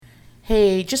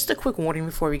Hey, just a quick warning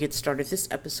before we get started. This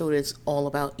episode is all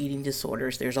about eating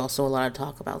disorders. There's also a lot of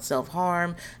talk about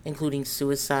self-harm, including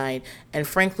suicide, and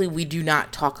frankly, we do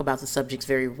not talk about the subjects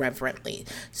very reverently.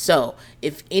 So,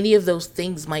 if any of those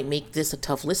things might make this a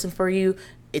tough listen for you,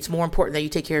 it's more important that you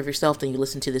take care of yourself than you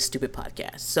listen to this stupid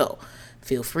podcast. So,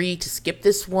 feel free to skip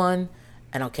this one,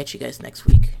 and I'll catch you guys next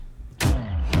week.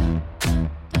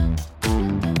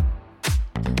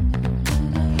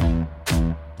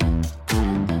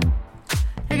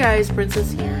 Hey guys,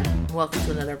 Princess here. Welcome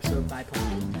to another episode of Buy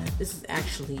Pumpkin. This is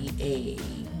actually a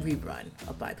rerun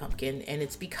of Buy Pumpkin, and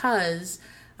it's because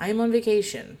I am on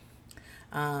vacation.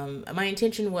 My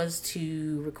intention was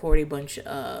to record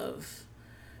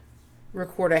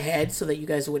ahead so that you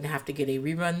guys wouldn't have to get a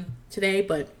rerun today,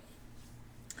 but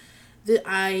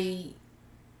I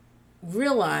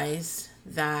realized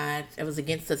that I was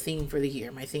against the theme for the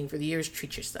year. My theme for the year is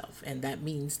treat yourself, and that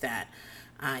means that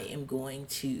I am going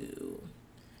to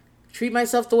treat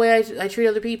myself the way I treat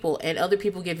other people, and other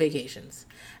people get vacations.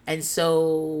 And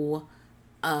so,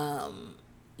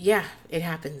 it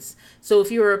happens. So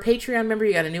if you're a Patreon member,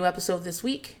 you got a new episode this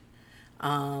week.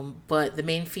 But the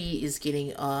main feed is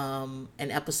getting an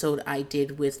episode I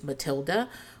did with Matilda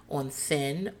on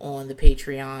Thin on the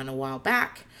Patreon a while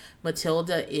back.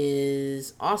 Matilda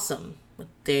is awesome.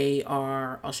 They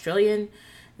are Australian.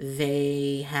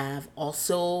 They have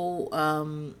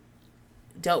also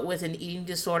dealt with an eating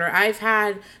disorder. I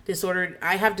have disordered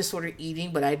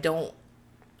eating, but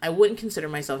I wouldn't consider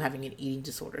myself having an eating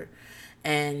disorder.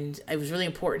 And it was really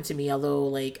important to me,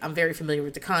 although I'm very familiar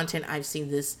with the content. I've seen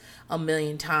this a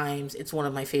million times. It's one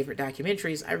of my favorite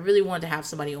documentaries. I really wanted to have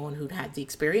somebody on who'd had the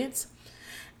experience,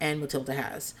 and Matilda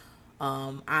has.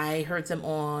 I heard them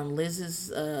on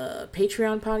Liz's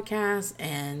Patreon podcast,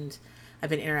 and I've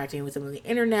been interacting with them on the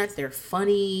internet. They're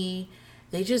funny.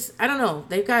 They just, I don't know,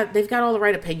 they've got all the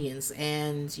right opinions,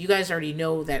 and you guys already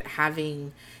know that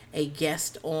having a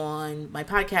guest on my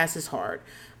podcast is hard.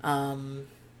 I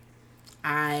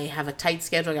have a tight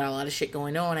schedule. I got a lot of shit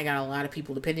going on. I got a lot of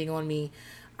people depending on me.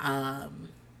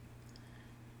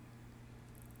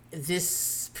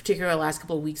 This particular last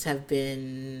couple of weeks have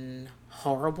been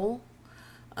horrible.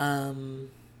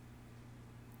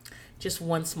 Just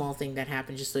one small thing that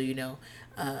happened, just so you know.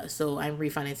 So I'm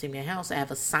refinancing my house. I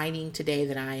have a signing today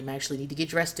that I actually need to get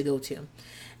dressed to go to.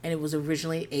 And it was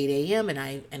originally at 8 a.m.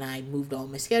 and I moved all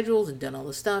my schedules and done all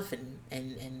the stuff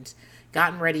and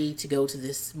gotten ready to go to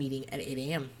this meeting at 8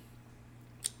 a.m.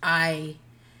 I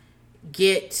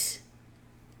get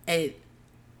at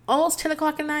almost 10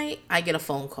 o'clock at night, I get a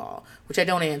phone call, which I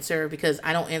don't answer because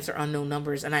I don't answer unknown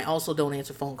numbers, and I also don't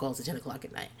answer phone calls at 10 o'clock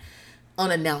at night.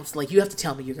 Unannounced, you have to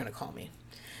tell me you're going to call me.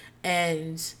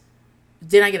 And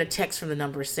then I get a text from the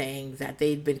number saying that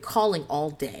they'd been calling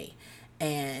all day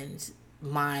and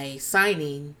my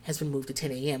signing has been moved to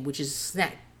 10 a.m., which is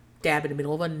smack dab in the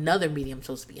middle of another meeting I'm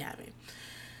supposed to be having.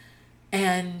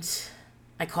 And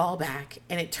I call back,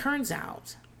 and it turns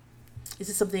out this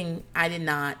is something I did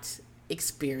not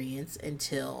experience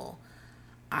until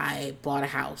I bought a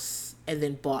house and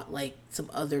then bought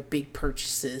some other big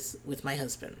purchases with my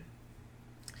husband.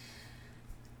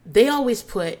 They always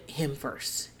put him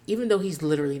first, even though he's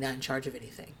literally not in charge of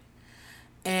anything.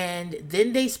 And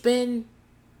then they spend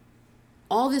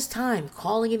all this time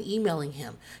calling and emailing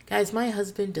him. Guys, my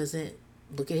husband doesn't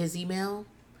look at his email.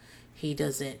 He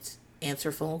doesn't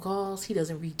answer phone calls. He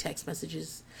doesn't read text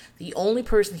messages. The only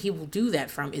person he will do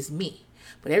that from is me.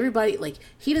 But everybody,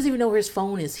 he doesn't even know where his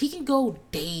phone is. He can go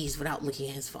days without looking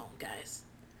at his phone, guys.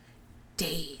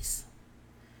 Days.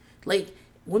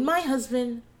 When my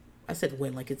husband... I said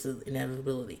when, it's an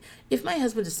inevitability. If my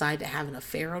husband decided to have an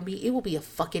affair on me, it will be a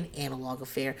fucking analog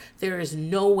affair. There is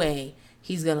no way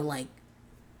he's gonna,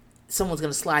 someone's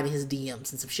gonna slide in his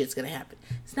DMs and some shit's gonna happen.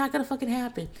 It's not gonna fucking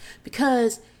happen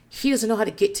because he doesn't know how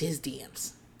to get to his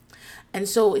DMs. And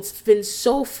so it's been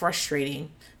so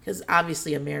frustrating because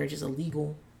obviously a marriage is a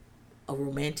legal, a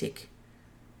romantic,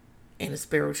 and a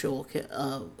spiritual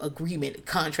agreement,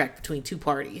 contract between two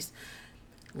parties.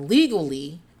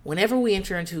 Legally, whenever we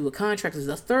enter into a contract as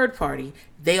a third party,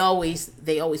 they always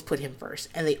put him first.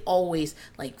 And they always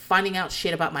finding out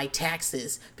shit about my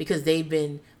taxes because they've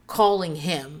been calling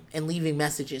him and leaving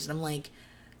messages. And I'm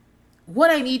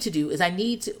what I need to do is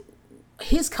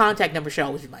his contact number should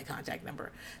always be my contact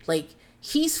number.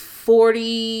 He's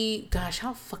 40, gosh,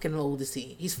 how fucking old is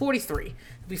he? He's 43. He'll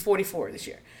be 44 this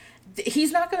year.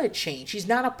 He's not going to change. He's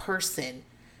not a person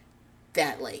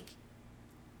that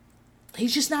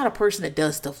he's just not a person that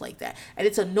does stuff like that. And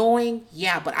it's annoying,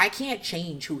 yeah, but I can't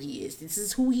change who he is. This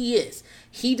is who he is.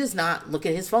 He does not look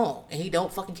at his phone, and he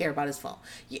don't fucking care about his phone.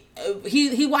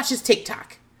 He watches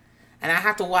TikTok. and I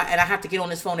have to watch, and I have to get on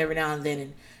his phone every now and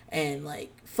then and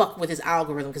like fuck with his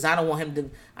algorithm because I don't want him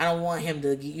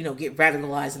to get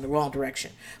radicalized in the wrong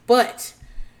direction. But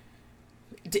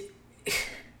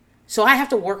so I have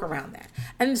to work around that.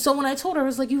 And so when I told her, I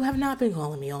was like, you have not been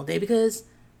calling me all day because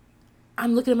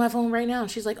I'm looking at my phone right now.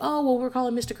 And she's like, oh, well, we're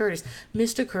calling Mr. Curtis.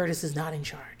 Mr. Curtis is not in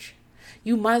charge.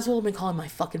 You might as well have been calling my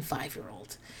fucking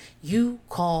 5-year-old. You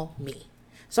call me.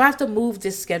 So I have to move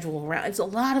this schedule around. It's a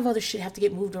lot of other shit have to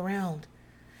get moved around.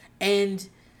 And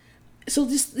so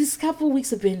this couple of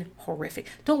weeks have been horrific.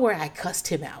 Don't worry, I cussed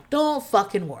him out. Don't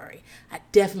fucking worry. I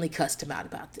definitely cussed him out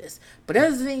about this. But that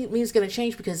doesn't mean it's going to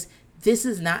change because this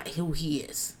is not who he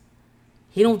is.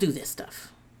 He don't do this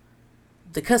stuff.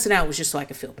 The cussing out was just so I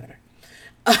could feel better.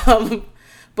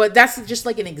 But that's just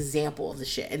like an example of the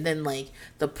shit. And then like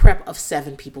the prep of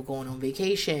 7 people going on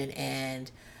vacation and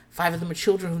 5 of them are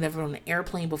children who've never been on an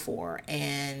airplane before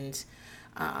and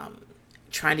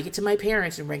trying to get to my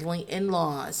parents and wrangling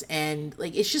in-laws. And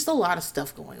like, it's just a lot of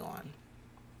stuff going on.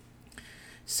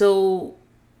 So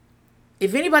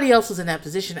if anybody else was in that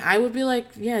position, I would be like,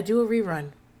 yeah, do a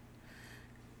rerun.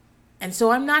 And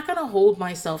so I'm not going to hold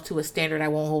myself to a standard I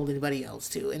won't hold anybody else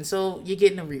to. And so you're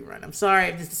getting a rerun. I'm sorry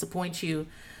if this disappoints you.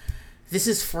 This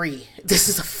is free. This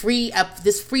is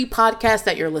this free podcast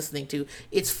that you're listening to.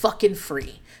 It's fucking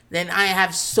free. Then I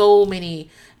have so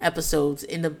many episodes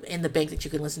in the bank that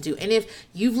you can listen to. And if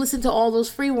you've listened to all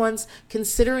those free ones,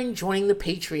 considering joining the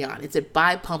Patreon. It's at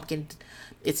Buy Pumpkin.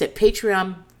 It's at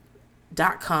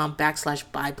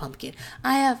patreon.com/buypumpkin.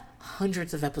 I have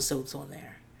hundreds of episodes on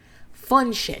there.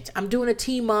 Fun shit. I'm doing a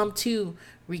Teen Mom 2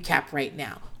 recap right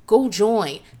now. Go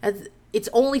join. It's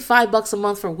only $5 a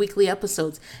month for weekly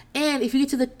episodes. And if you get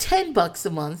to the $10 a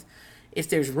month, if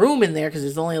there's room in there, because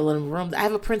there's only a little room, I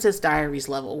have a Princess Diaries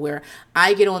level where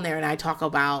I get on there and I talk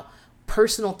about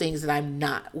personal things that I'm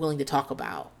not willing to talk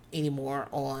about anymore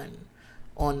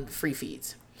on free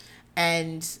feeds.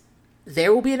 And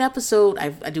there will be an episode. I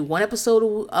do one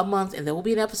episode a month, and there will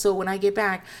be an episode when I get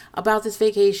back about this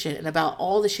vacation and about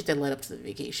all the shit that led up to the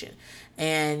vacation.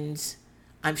 And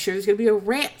I'm sure there's going to be a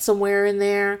rant somewhere in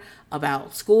there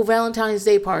about school Valentine's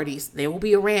Day parties. There will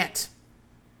be a rant.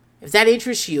 If that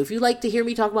interests you, if you like to hear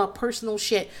me talk about personal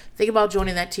shit, think about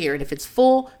joining that tier. And if it's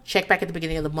full, check back at the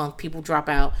beginning of the month. People drop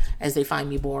out as they find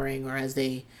me boring or as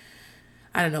they,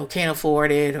 I don't know, can't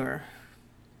afford it or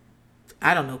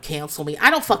I don't know, cancel me.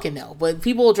 I don't fucking know. But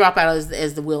people will drop out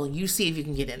as the will, and you see if you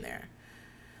can get in there.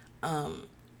 I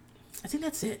think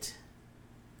that's it.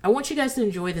 I want you guys to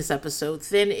enjoy this episode.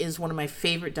 Thin is one of my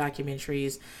favorite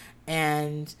documentaries.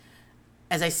 And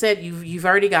as I said, you've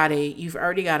already got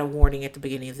a warning at the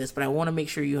beginning of this, but I want to make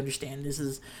sure you understand this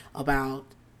is about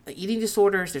eating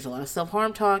disorders. There's a lot of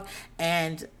self-harm talk.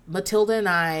 And Matilda and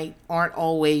I aren't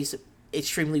always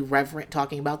extremely reverent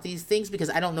talking about these things because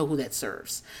I don't know who that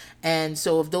serves. And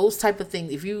so if those type of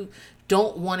things, if you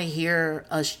don't want to hear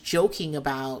us joking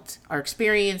about our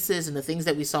experiences and the things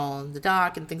that we saw on the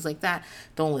doc and things like that,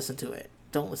 don't listen to it.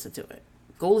 Don't listen to it.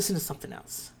 Go listen to something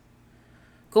else.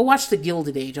 Go watch The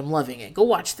Gilded Age. I'm loving it. Go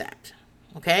watch that.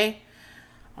 Okay?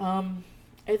 I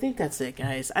think that's it,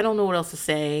 guys. I don't know what else to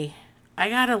say. I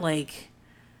gotta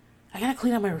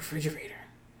clean out my refrigerator.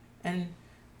 And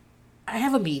I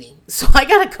have a meeting, so I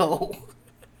gotta go.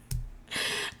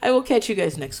 I will catch you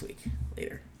guys next week.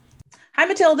 Later. Hi,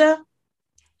 Matilda.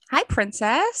 Hi,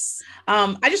 Princess.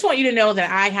 I just want you to know that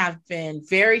I have been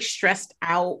very stressed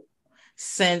out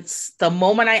since the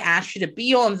moment I asked you to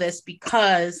be on this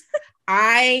because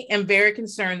I am very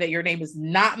concerned that your name is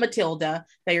not Matilda,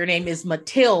 that your name is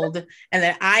Matilde, and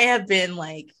that I have been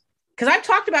like, because I've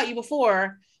talked about you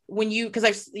before because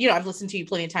I've listened to you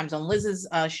plenty of times on Liz's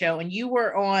show, and you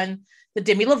were on the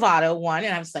Demi Lovato one,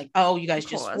 and I was like, oh, you guys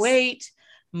just wait,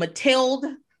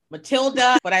 Matilda, but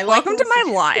I like welcome to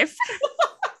my life.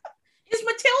 Is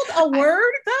Matilda a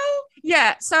word though?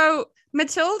 Yeah, so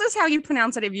Matilda is how you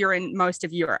pronounce it if you're in most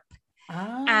of Europe.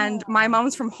 Oh. And my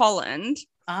mom's from Holland.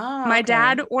 Oh, my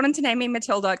dad wanted to name me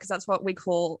Matilda because that's what we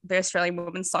call the Australian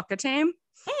women's soccer team.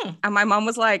 And my mom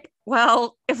was like,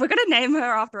 well, if we're going to name her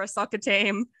after a soccer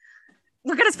team,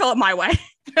 we're going to spell it my way.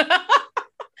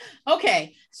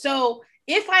 Okay, so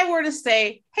if I were to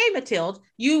say, hey, Matilda,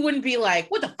 you wouldn't be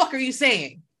like, what the fuck are you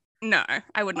saying? No,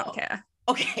 I would not care.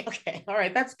 Okay. All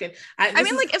right, that's good.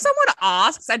 If someone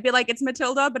asks, I'd be like, it's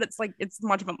Matilda, but it's like, it's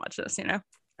much of a muchness, you know?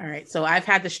 All right, so I've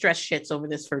had the stress shits over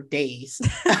this for days.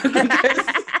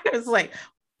 It's like,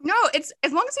 no, it's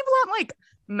as long as people aren't like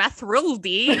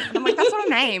Mathrilde. I'm like, that's not a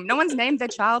name. No one's named their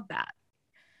child that.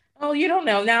 Oh, you don't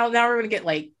know. Now we're gonna get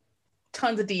like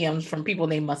tons of DMs from people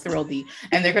named Mathrilde,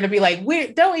 and they're gonna be like,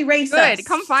 don't erase us. Good,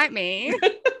 come fight me.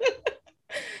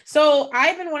 So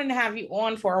I've been wanting to have you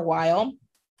on for a while.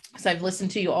 So I've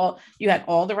listened to you all. You had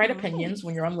all the right opinions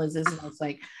when you're on Liz's. And I was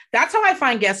like, that's how I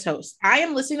find guest hosts. I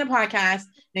am listening to podcasts.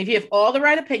 And if you have all the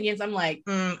right opinions, I'm like,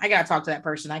 I got to talk to that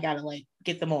person. I got to like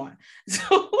get them on. So,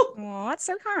 oh, that's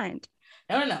so kind.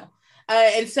 I don't know.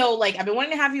 And so like, I've been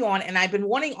wanting to have you on, and I've been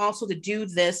wanting also to do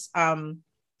this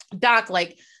doc,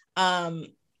 like Thin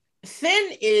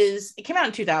it came out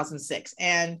in 2006.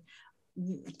 And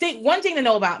one thing to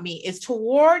know about me is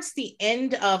towards the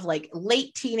end of like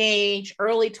late teenage,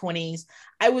 early 20s,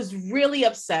 I was really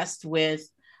obsessed with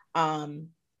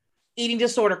eating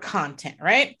disorder content,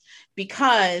 right?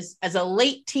 Because as a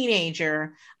late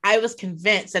teenager, I was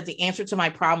convinced that the answer to my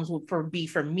problems would be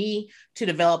for me to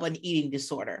develop an eating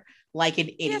disorder, like an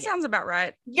idiot. Yeah, sounds about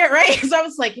right. Yeah, right. So I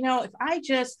was like, if I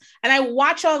just, and I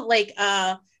watch all like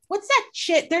what's that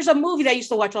shit? There's a movie that I used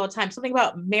to watch all the time, something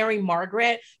about Mary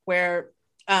Margaret, where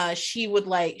she had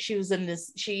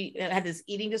this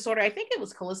eating disorder. I think it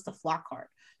was Callista Flockhart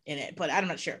in it, but I'm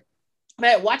not sure. But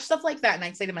I watch stuff like that, and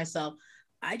I'd say to myself,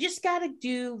 I just got to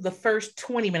do the first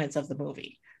 20 minutes of the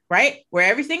movie, right? Where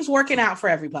everything's working out for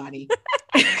everybody.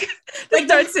 Like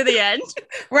don't see the end.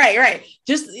 Right.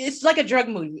 Just, it's like a drug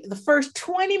movie. The first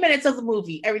 20 minutes of the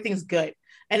movie, everything's good.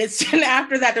 And it's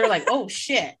after that, they're like, oh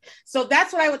shit. So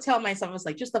that's what I would tell myself. I was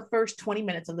like, just the first 20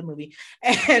 minutes of the movie.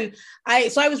 And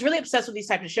I was really obsessed with these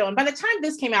types of shows. And by the time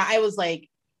this came out, I was like,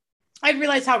 I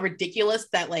realized how ridiculous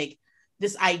that like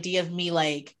this idea of me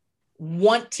like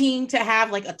wanting to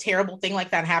have like a terrible thing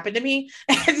like that happen to me.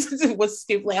 It was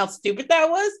stupid, like how stupid that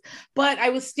was. But I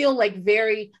was still like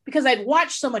because I'd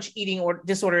watched so much eating or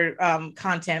disorder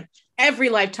content, every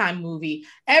Lifetime movie,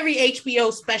 every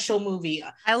HBO special movie.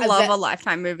 I love a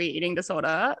Lifetime movie eating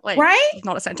disorder. Like, right?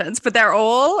 Not a sentence, but they're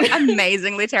all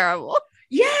amazingly terrible.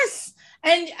 Yes.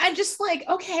 And I'm just like,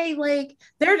 okay, like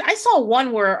I saw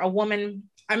one where a woman,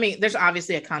 I mean, there's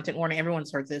obviously a content warning.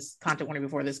 Everyone's heard this content warning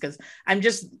before this, because I'm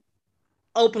just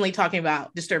openly talking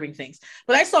about disturbing things.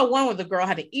 But I saw one where the girl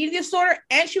had an eating disorder,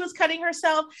 and she was cutting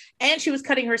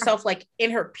herself, like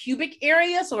in her pubic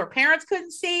area so her parents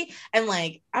couldn't see. And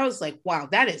like, I was like, wow,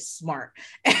 that is smart.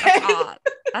 That's art.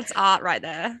 That's art right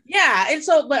there. Yeah. And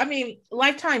so, but I mean,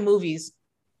 Lifetime movies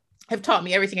have taught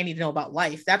me everything I need to know about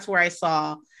life. That's where I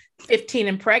saw 15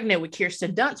 and Pregnant with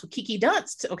Kirsten Dunst, with Kiki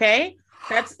Dunst. Okay.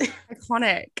 That's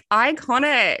iconic.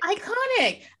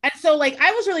 And so like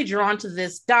I was really drawn to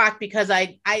this doc because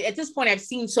I at this point I've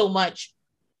seen so much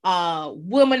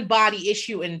woman body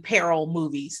issue in peril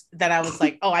movies that I was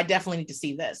like, oh, I definitely need to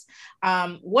see this.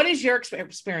 What is your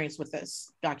experience with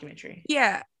this documentary?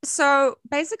 Yeah, so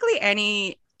basically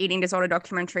any eating disorder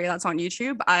documentary that's on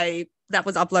YouTube, that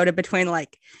was uploaded between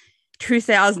like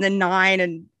 2009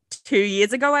 and 2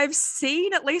 years ago, I've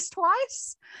seen at least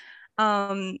twice.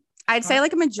 I'd say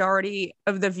like a majority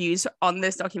of the views on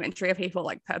this documentary are people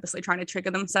like purposely trying to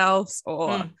trigger themselves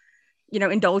or,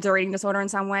 indulge their eating disorder in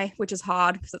some way, which is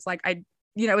hard because it's like,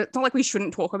 it's not like we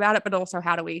shouldn't talk about it, but also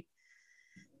how do we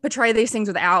portray these things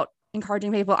without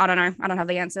encouraging people? I don't know. I don't have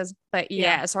the answers, but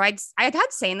yeah. So I had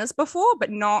seen this before, but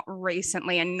not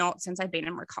recently and not since I've been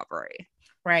in recovery.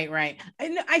 Right.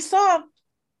 And I saw,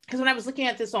 because when I was looking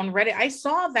at this on Reddit, I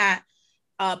saw that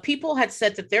people had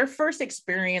said that their first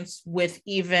experience with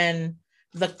even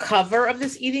the cover of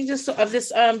this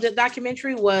the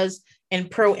documentary was in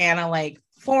pro-Ana like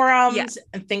forums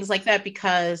and things like that,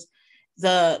 because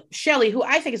the Shelley, who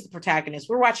I think is the protagonist,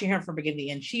 we're watching her from beginning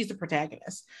to end. She's the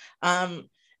protagonist.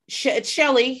 It's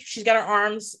Shelley. She's got her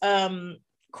arms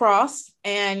crossed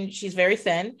and she's very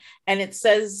thin, and it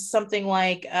says something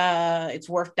like it's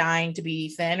worth dying to be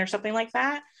thin or something like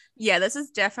that. Yeah, this is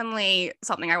definitely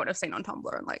something I would have seen on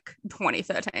Tumblr in like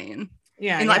 2013.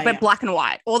 Yeah. But black and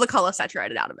white, all the color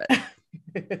saturated out of it.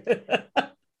 And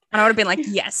I would have been like,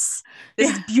 yes, this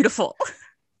is beautiful.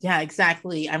 Yeah,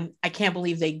 exactly. I can't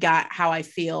believe they got how I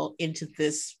feel into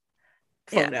this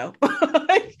photo.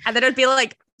 Yeah. And then it'd be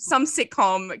like some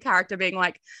sitcom character being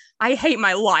like, I hate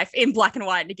my life in black and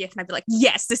white in a GIF. And I'd be like,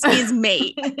 yes, this is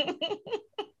me.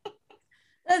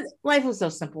 Life was so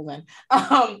simple then.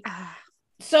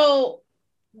 So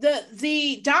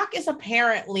the doc is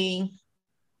apparently,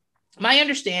 my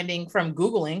understanding from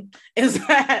Googling is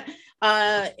that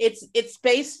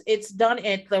it's done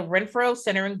at the Renfro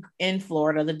Center in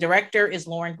Florida. The director is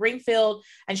Lauren Greenfield,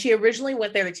 and she originally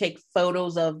went there to take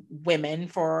photos of women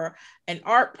for an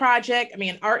art project. I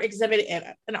mean, an art exhibit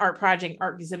and an art project,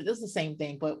 art exhibit. This is the same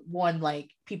thing, but one like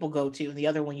people go to, and the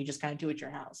other one you just kind of do at your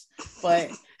house.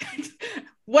 But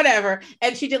whatever.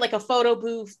 And she did like a photo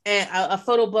booth and a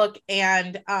photo book,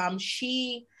 and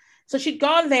she So she'd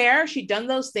gone there, she'd done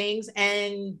those things,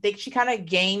 and she kind of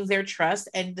gained their trust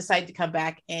and decided to come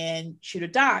back and shoot a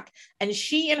doc. And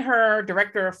she and her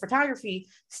director of photography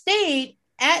stayed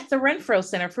at the Renfro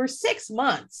Center for 6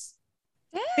 months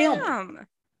filming.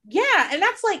 Yeah, and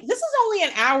that's like, this is only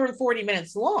an hour and 40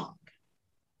 minutes long.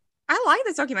 I like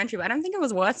this documentary, but I don't think it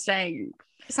was worth staying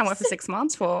somewhere for 6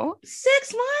 months for.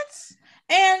 6 months?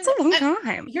 And it's a long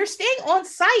time. You're staying on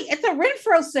site at the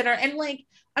Renfro Center. And like,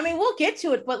 I mean, we'll get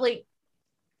to it, but like,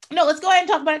 no, let's go ahead and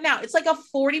talk about it now. It's like a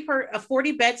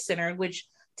 40 bed center, which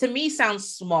to me sounds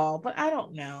small, but I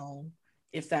don't know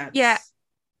if that's. Yeah.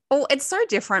 Well, it's so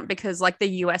different because like the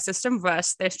US system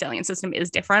versus the Australian system is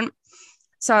different.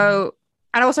 So,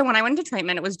 and also when I went to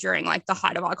treatment, it was during like the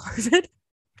height of our COVID.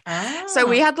 So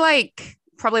we had like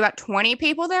probably about 20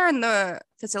 people there, and the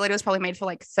facility was probably made for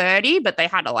like 30, but they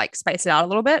had to like space it out a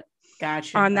little bit.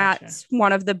 Gotcha. And that's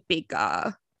one of the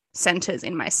bigger centers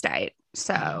in my state.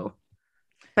 So,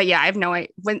 but yeah, I have no idea.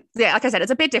 Like I said, it's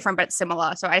a bit different, but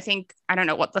similar. So I don't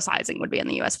know what the sizing would be in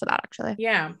the US for that actually.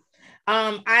 Yeah.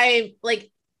 I like,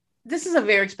 this is a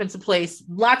very expensive place.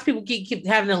 Lots of people keep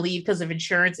having to leave because of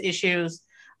insurance issues.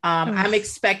 I'm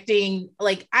expecting,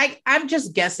 like, I'm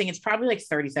just guessing it's probably like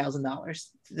 $30,000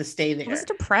 to stay there. It was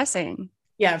depressing.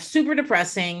 Yeah, super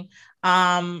depressing.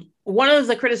 One of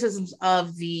the criticisms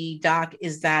of the doc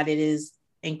is that it is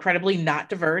incredibly not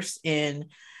diverse in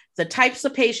the types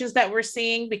of patients that we're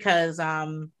seeing, because,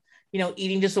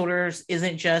 eating disorders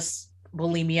isn't just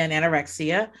bulimia and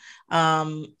anorexia.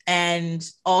 And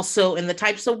also in the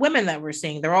types of women that we're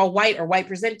seeing, they're all white or white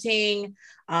presenting.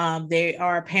 They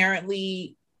are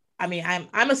apparently, I mean,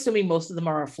 I'm assuming most of them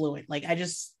are affluent. Like, I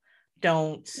just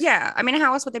don't. Yeah. I mean,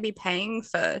 how else would they be paying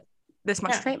for this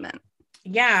much treatment?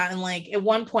 Yeah. And like at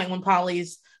one point when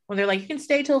they're like, you can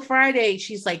stay till Friday,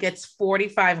 she's like, it's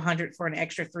 $4,500 for an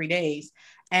extra 3 days.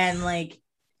 And like,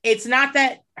 it's not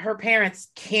that her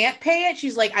parents can't pay it.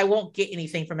 She's like, I won't get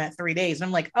anything from that 3 days. And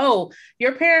I'm like, oh,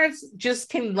 your parents just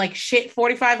can like shit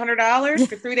 $4,500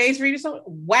 for 3 days for you. So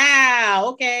wow.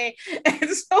 Okay. And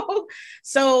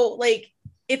so like,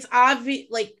 it's obvious,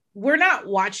 like, we're not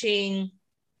watching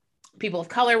people of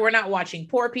color. We're not watching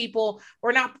poor people.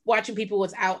 We're not watching people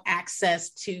without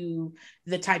access to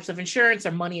the types of insurance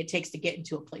or money it takes to get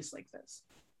into a place like this.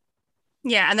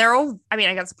 Yeah. And they're all, I mean,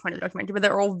 I guess the point of the documentary, but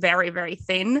they're all very, very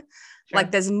thin. Sure.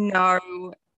 Like there's no,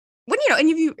 and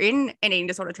if you're in an eating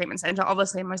disorder treatment center,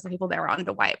 obviously most of the people there are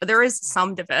underweight, but there is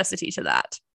some diversity to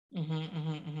that.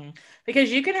 Because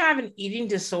you can have an eating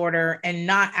disorder and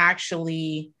not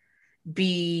actually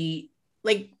be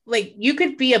like you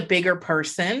could be a bigger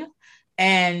person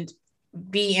and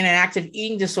be in an active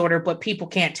eating disorder, but people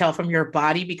can't tell from your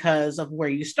body because of where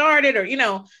you started, or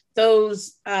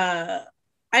those I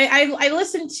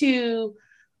listened to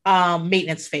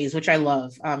Maintenance Phase, which I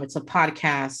love. It's a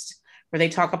podcast where they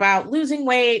talk about not losing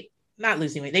weight,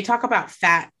 they talk about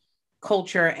fat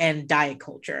culture and diet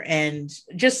culture and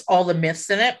just all the myths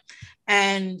in it.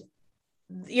 And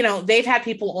they've had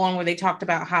people on where they talked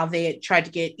about how they had tried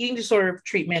to get eating disorder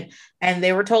treatment, and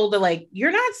they were told that like,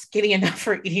 you're not skinny enough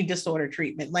for eating disorder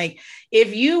treatment. Like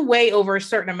if you weigh over a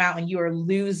certain amount and you are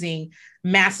losing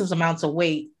massive amounts of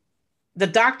weight, the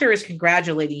doctor is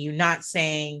congratulating you, not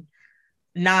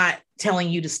telling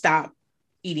you to stop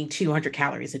eating 200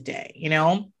 calories a day,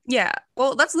 Yeah.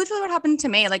 Well, that's literally what happened to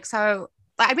me. Like, so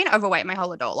I've been overweight my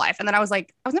whole adult life. And then I was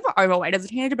never overweight as a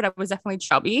teenager, but I was definitely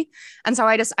chubby. And so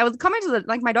I would come into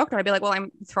my doctor, I'd be like, well,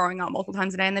 I'm throwing up multiple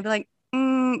times a day. And they'd be like,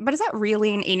 but is that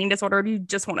really an eating disorder? Or do you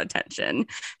just want attention?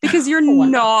 Because you're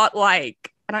not like,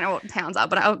 I don't know what pounds are,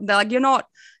 but they're like, you're not,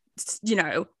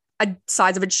 a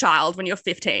size of a child when you're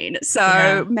 15.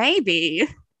 So maybe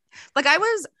like I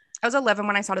was 11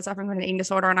 when I started suffering from an eating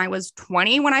disorder, and I was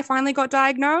 20 when I finally got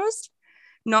diagnosed,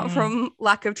 not from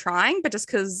lack of trying, but just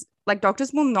because like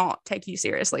doctors will not take you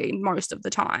seriously most of the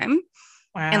time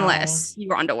unless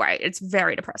you're underweight. It's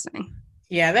very depressing.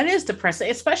 Yeah, that is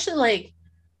depressing, especially like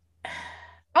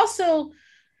also,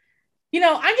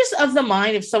 I'm just of the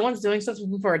mind if someone's doing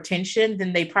something for attention,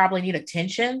 then they probably need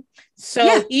attention.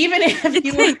 So even if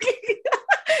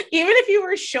you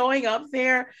were showing up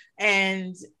there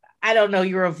and I don't know,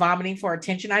 you were vomiting for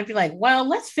attention, I'd be like, well,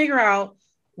 let's figure out,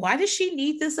 why does she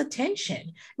need this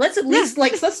attention? Let's at least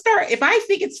let's start. If I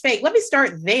think it's fake, let me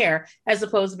start there, as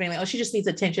opposed to being like, oh, she just needs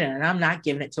attention and I'm not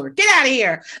giving it to her. Get out of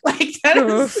here. Like that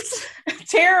is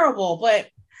terrible. But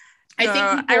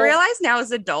I realize now as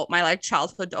an adult, my like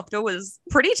childhood doctor was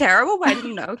pretty terrible, but I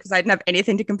didn't know because I didn't have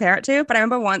anything to compare it to. But I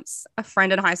remember once a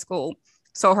friend in high school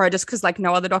saw her just because like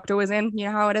no other doctor was in, you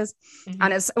know how it is. Mm-hmm.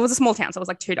 And it was a small town. So it was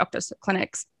like 2 doctors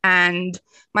clinics. And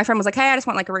my friend was like, hey, I just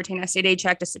want like a routine STD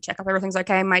check just to check up everything's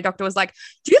okay. My doctor was like,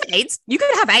 do you have AIDS? You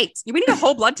could have AIDS. We need a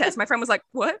whole blood test. My friend was like,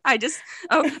 what?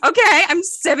 Oh, okay. I'm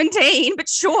 17, but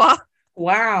sure.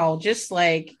 Wow. Just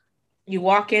like you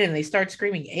walk in and they start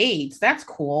screaming AIDS. That's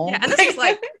cool. Yeah. And this was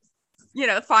like,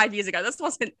 5 years ago. This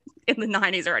wasn't in the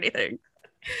 90s or anything.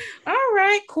 All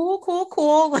right.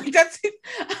 Cool. Like that's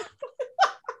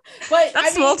but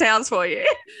that's small towns for you.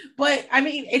 But I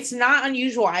mean, it's not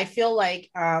unusual. I feel like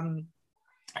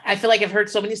I've heard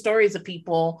so many stories of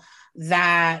people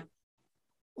that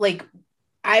like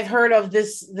I've heard of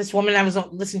this woman. I was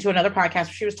listening to another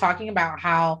podcast. She was talking about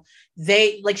how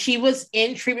she was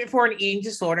in treatment for an eating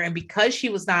disorder, and because she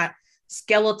was not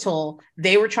skeletal,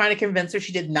 they were trying to convince her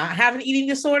she did not have an eating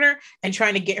disorder and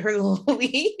trying to get her to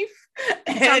leave.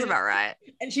 Sounds about right.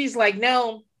 And she's like,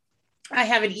 no, I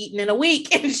haven't eaten in a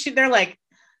week. And they're like,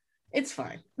 it's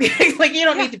fine. Like, you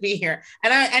don't need to be here.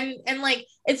 And like,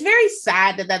 it's very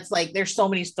sad that that's like, there's so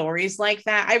many stories like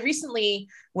that. I recently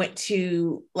went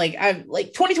to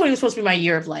 2020 was supposed to be my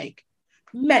year of like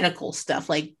medical stuff.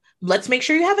 Like, let's make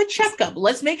sure you have a checkup.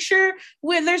 Let's make sure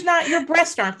there's not, your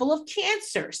breasts aren't full of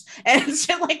cancers and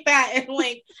shit like that. And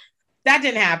like, that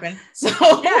didn't happen. So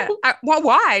yeah.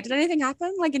 Why? Did anything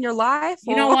happen like in your life?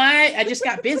 You know what? I just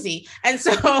got busy. And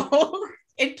so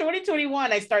in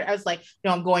 2021, I was like, no,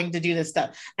 I'm going to do this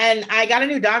stuff. And I got a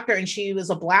new doctor, and she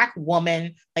was a Black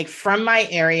woman, like from my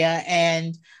area.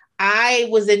 And I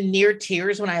was in near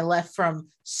tears when I left from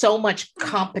so much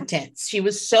competence. She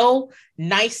was so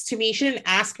nice to me. She didn't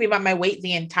ask me about my weight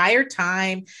the entire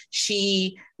time.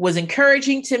 She was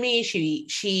encouraging to me.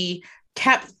 She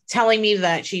kept telling me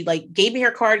that she like gave me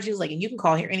her card. She was like, and you can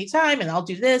call here anytime and I'll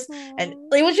do this. And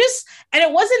it was just, and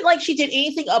it wasn't like she did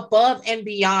anything above and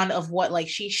beyond of what like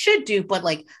she should do. But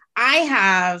like, I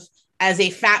have, as a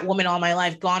fat woman all my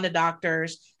life, gone to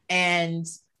doctors, and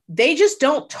they just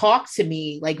don't talk to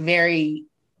me like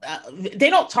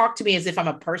they don't talk to me as if I'm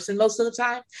a person most of the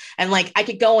time. And like, I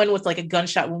could go in with like a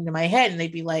gunshot wound in my head and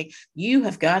they'd be like, you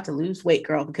have got to lose weight,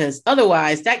 girl, because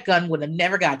otherwise that gun would have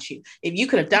never got you. If you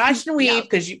could have dodged and weaved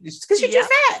because you're too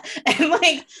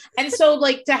fat. And so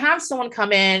like to have someone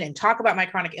come in and talk about my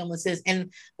chronic illnesses,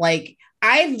 and like,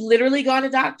 I've literally gone to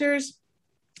doctors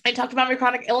and talked about my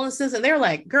chronic illnesses, and they're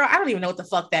like, girl, I don't even know what the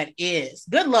fuck that is.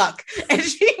 Good luck. And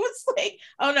she was like,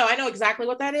 oh no, I know exactly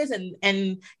what that is.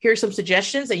 And here's some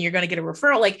suggestions, and you're going to get a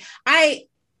referral. Like I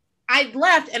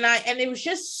left, and it was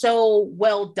just so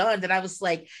well done that I was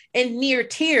like in near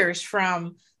tears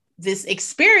from this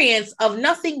experience of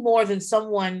nothing more than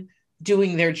someone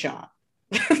doing their job.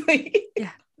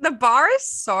 Yeah. The bar is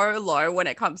so low when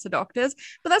it comes to doctors,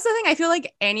 but that's the thing. I feel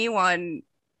like anyone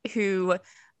who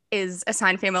is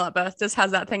assigned female at birth just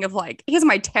has that thing of like, here's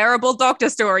my terrible doctor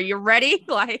story. You ready?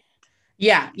 Like,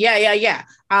 yeah.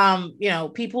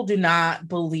 People do not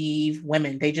believe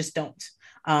women. They just don't.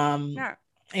 No.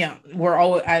 Yeah, we're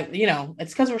always,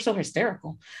 it's because we're so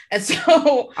hysterical. And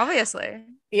so obviously,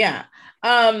 yeah.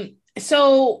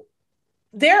 So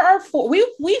there are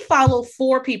we follow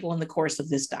 4 people in the course of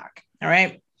this doc. All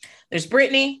right. There's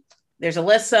Brittany, there's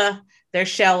Alyssa, there's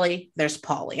Shelly, there's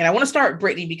Polly. And I want to start with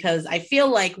Brittany because I feel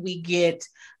like we get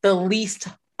the least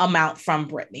amount from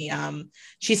Brittany.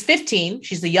 She's 15.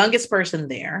 She's the youngest person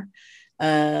there.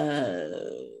 I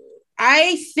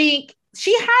think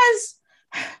she has,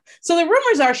 so the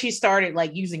rumors are she started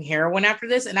like using heroin after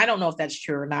this. And I don't know if that's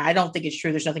true or not. I don't think it's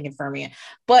true. There's nothing confirming it.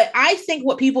 But I think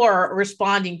what people are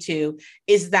responding to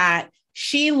is that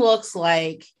she looks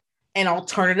like an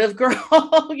alternative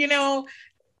girl,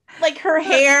 like her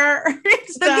hair and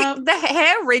stuff. The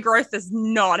hair regrowth is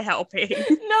not helping.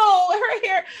 No, her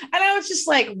hair. And I was just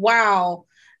like, wow.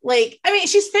 Like, I mean,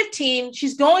 she's 15.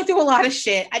 She's going through a lot of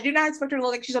shit. I do not expect her to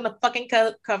look like she's on the fucking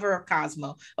cover of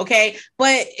Cosmo. Okay.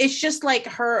 But it's just like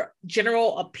her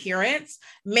general appearance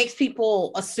makes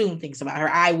people assume things about her.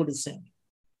 I would assume.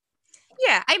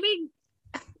 Yeah. I mean,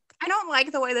 I don't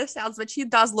like the way this sounds, but she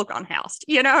does look unhoused,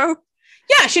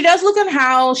 Yeah, she does look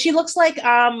unhoused. She looks like,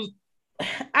 I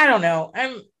don't know.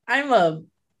 I'm a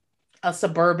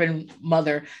suburban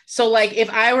mother. So like if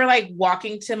I were like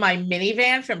walking to my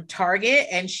minivan from Target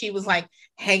and she was like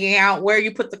hanging out where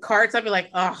you put the carts, I'd be like,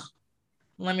 oh,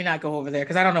 let me not go over there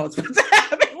because I don't know what's going to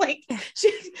happen. Like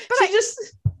she's all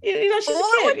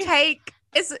it would take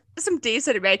is some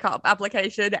decent makeup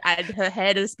application and her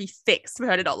hair to just be fixed for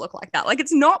her to not look like that. Like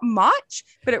it's not much,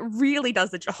 but it really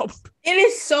does the job. It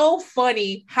is so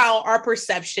funny how our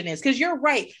perception is, because you're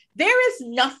right. There is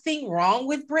nothing wrong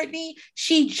with Brittany.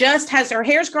 She just has her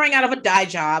hair's growing out of a dye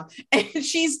job and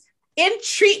she's in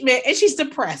treatment and she's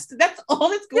depressed. That's all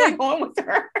that's going on with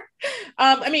her.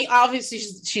 I mean, obviously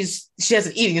she has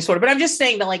an eating disorder, but I'm just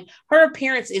saying that like her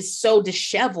appearance is so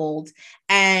disheveled,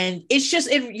 and it's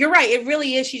just you're right, it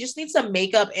really is. She just needs some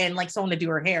makeup and like someone to do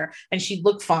her hair, and she'd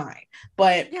look fine.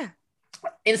 But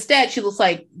instead, she looks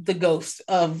like the ghost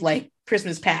of like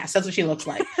Christmas past. That's what she looks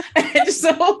like. And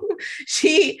so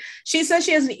she says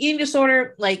she has an eating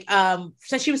disorder. Like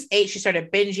since she was 8, she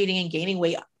started binge eating and gaining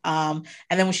weight. And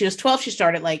then when she was 12, she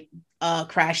started like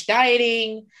crash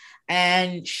dieting.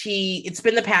 And it's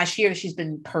been the past year she's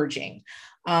been purging.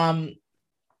 And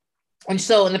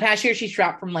so in the past year, she's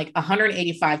dropped from like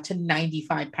 185 to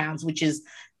 95 pounds, which is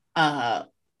a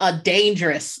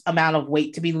dangerous amount of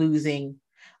weight to be losing.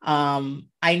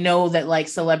 I know that like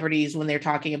celebrities, when they're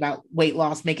talking about weight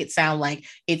loss, make it sound like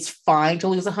it's fine to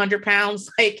lose 100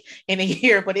 pounds like in a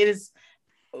year, but it is.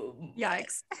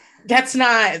 Yikes. That's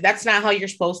not how you're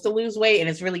supposed to lose weight, and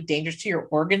it's really dangerous to your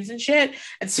organs and shit.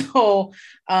 And so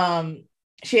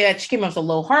she came up with a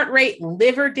low heart rate,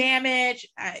 liver damage.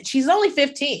 She's only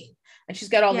 15 and she's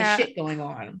got all this shit going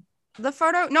on. The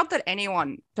photo, not that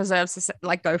anyone deserves to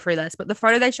like go through this, but the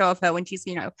photo they show of her when she's,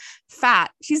 you know,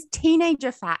 fat, she's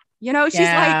teenager fat, you know, she's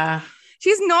like,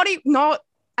 she's not,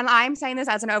 and I'm saying this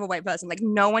as an overweight person, like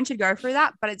no one should go through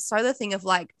that, but it's so the thing of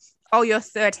like, oh, you're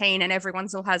 13 and everyone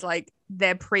still has like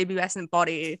their prepubescent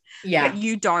body. Yeah. But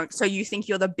you don't. So you think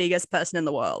you're the biggest person in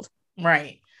the world.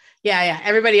 Right. Yeah.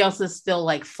 Everybody else is still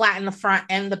like flat in the front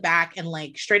and the back and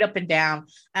like straight up and down.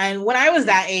 And when I was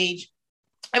that age,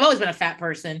 I've always been a fat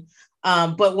person.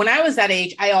 But when I was that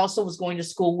age, I also was going to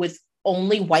school with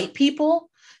only white people.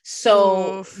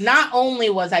 So not only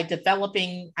was I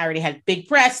developing, I already had big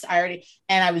breasts, and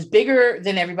I was bigger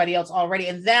than everybody else already.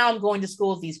 And now I'm going to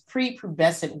school with these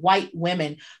prepubescent white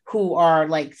women who are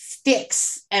like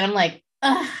sticks. And I'm like,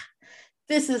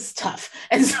 this is tough.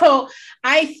 And so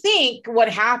I think what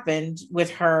happened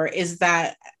with her is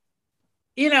that,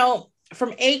 you know,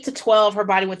 from 8 to 12, her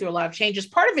body went through a lot of changes.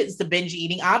 Part of it is the binge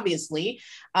eating, obviously.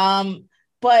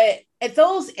 But at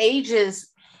those ages,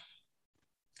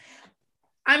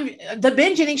 the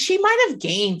binge eating, she might have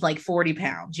gained like 40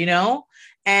 pounds, you know,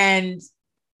 and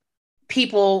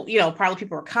people, you know, probably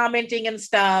people are commenting and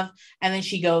stuff. And then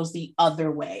she goes the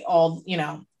other way,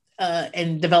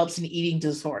 and develops an eating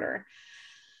disorder.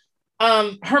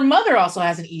 Her mother also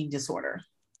has an eating disorder.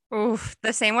 Oof,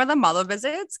 the scene where the mother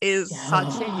visits is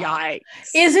such a yikes.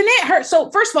 Isn't it? So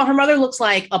first of all, her mother looks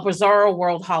like a Bizarro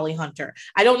World Holly Hunter.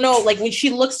 I don't know, like when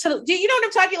she looks to, you know what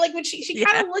I'm talking? Like when she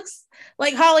kind of looks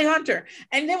like Holly Hunter.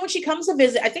 And then when she comes to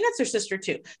visit, I think that's her sister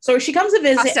too. So she comes to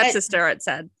visit. Stepsister, it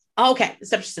said. Okay,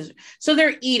 stepsister. So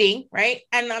they're eating, right?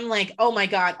 And I'm like, oh my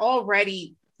God,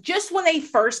 already, just when they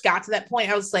first got to that point,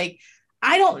 I was like,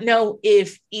 I don't know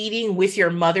if eating with your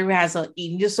mother who has an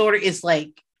eating disorder is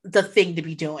like the thing to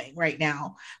be doing right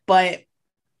now. But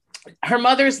her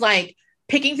mother's like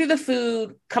picking through the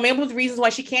food, coming up with reasons why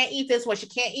she can't eat this, why she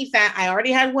can't eat that. I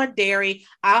already had one dairy.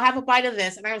 I'll have a bite of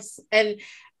this. And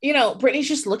you know, Brittany's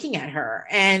just looking at her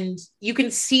and you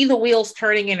can see the wheels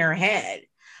turning in her head.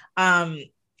 I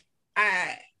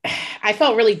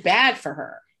felt really bad for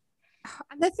her.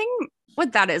 The thing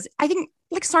with that is, I think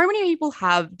like so many people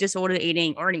have disordered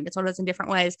eating or eating disorders in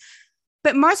different ways.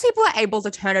 But most people are able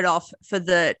to turn it off for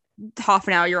the half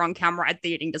an hour you're on camera at the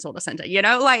eating disorder center, you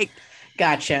know, like.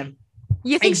 Gotcha.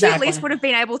 You think she at least would have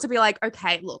been able to be like,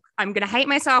 okay, look, I'm going to hate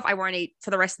myself. I won't eat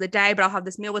for the rest of the day, but I'll have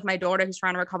this meal with my daughter who's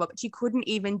trying to recover. But she couldn't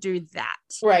even do that.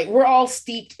 Right. We're all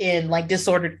steeped in like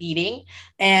disordered eating.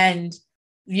 And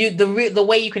the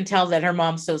way you can tell that her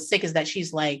mom's so sick is that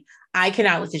she's like, I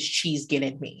cannot let this cheese get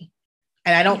in me.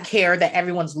 And I don't care that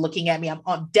everyone's looking at me.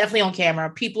 I'm definitely on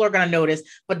camera. People are going to notice,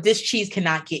 but this cheese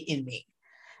cannot get in me.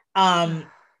 I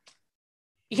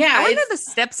want to know the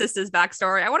stepsister's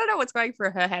backstory. I want to know what's going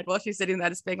through her head while she's sitting there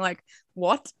just being like,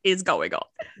 what is going on?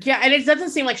 Yeah. And it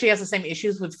doesn't seem like she has the same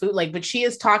issues with food. Like, but she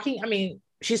is talking. I mean,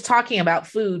 she's talking about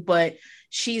food, but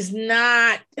she's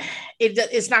not,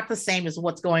 it's not the same as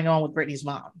what's going on with Brittany's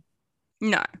mom.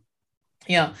 No.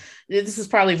 Yeah. This is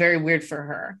probably very weird for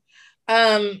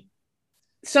her.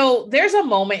 So there's a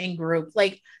moment in group,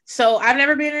 like, so I've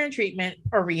never been in a treatment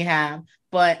or rehab,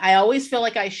 but I always feel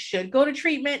like I should go to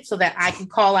treatment so that I can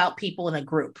call out people in a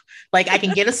group. Like I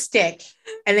can get a stick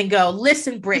and then go,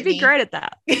 listen, Brittany. You'd be great at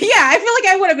that. Yeah, I feel like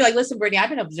I would be like, listen, Brittany, I've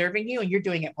been observing you and you're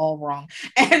doing it all wrong.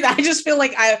 And I just feel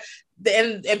like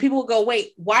and people will go,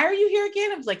 wait, why are you here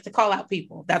again? I was like, to call out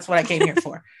people. That's what I came here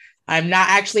for. I'm not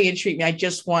actually in treatment. I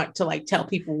just want to like tell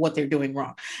people what they're doing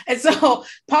wrong. And so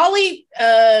Polly,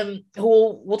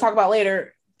 who we'll talk about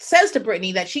later, says to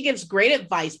Brittany that she gives great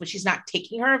advice, but she's not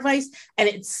taking her advice. And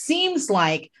it seems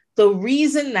like the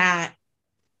reason that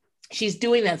she's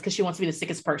doing that is because she wants to be the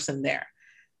sickest person there.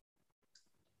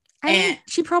 I mean,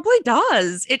 she probably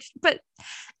does. But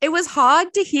it was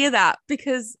hard to hear that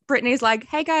because Brittany's like,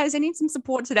 hey guys, I need some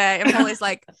support today. And Holly's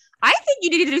like, I think you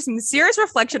need to do some serious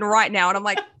reflection right now. And I'm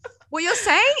like, what you're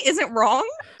saying isn't wrong,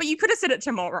 but you could have said it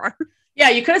tomorrow. Yeah,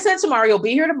 you could have said tomorrow. You'll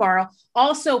be here tomorrow.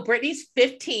 Also, Brittany's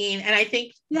 15, and I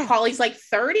think Holly's like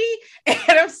 30. And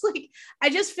I was like, I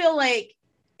just feel like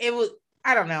it was,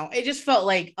 I don't know. It just felt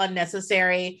like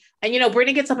unnecessary. And,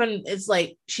 Brittany gets up and it's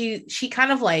like, she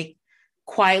kind of like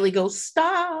quietly goes,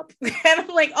 stop. And I'm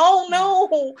like, oh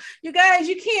no, you guys,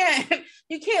 you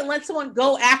can't let someone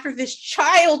go after this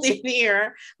child in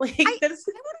here. Like, I want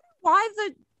to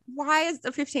know why is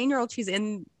the 15-year-old she's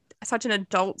in such an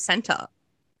adult center?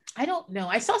 I don't know.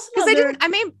 I saw some because they didn't. I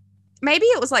mean, maybe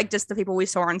it was like just the people we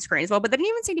saw on screen as well, but there didn't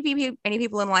even seem to be any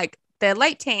people in like their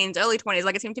late teens, early 20s.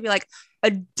 Like it seemed to be like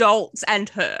adults and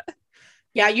her.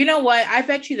 Yeah, you know what? I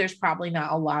bet you there's probably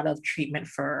not a lot of treatment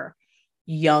for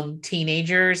young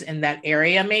teenagers in that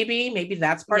area. Maybe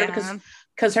that's part of it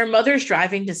because her mother's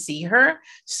driving to see her,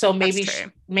 so maybe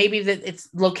that its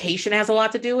location has a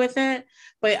lot to do with it.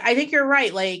 But I think you're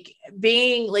right. Like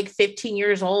being like 15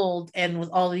 years old and with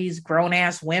all these grown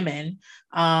ass women,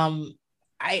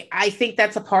 I think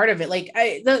that's a part of it. Like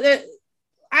I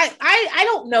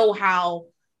don't know how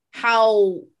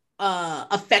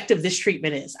effective this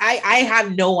treatment is. I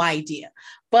have no idea,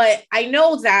 but I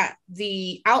know that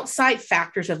the outside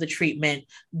factors of the treatment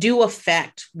do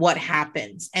affect what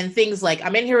happens, and things like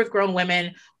I'm in here with grown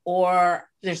women, or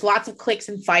there's lots of cliques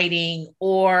and fighting,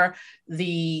 or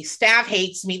the staff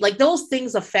hates me. Like those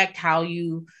things affect how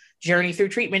you journey through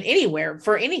treatment anywhere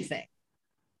for anything.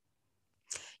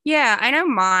 Yeah, I know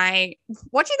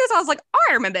watching this, I was like, oh,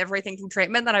 I remember everything from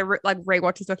treatment. Then I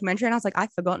rewatched this documentary and I was like,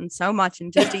 I've forgotten so much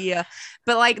in just a year.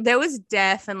 But like, there was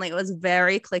definitely, it was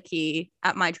very cliquey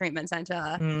at my treatment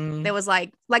center. There was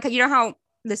like, you know how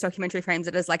this documentary frames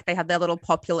it as like, they have their little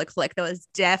popular clique. There was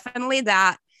definitely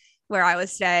that where I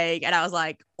was staying and I was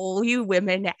like, all you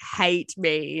women hate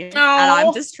me. And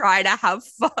I'm just trying to have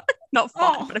fun. Not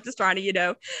fun, but I'm just trying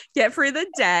to, get through the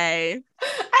day.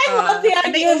 I love the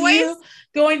idea of you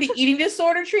going to eating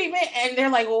disorder treatment and they're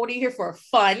like, well, what are you here for?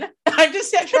 Fun. I'm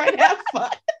just trying to have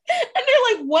fun. And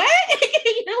they're like, what?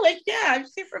 And you're like, yeah, I'm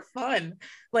just here for fun.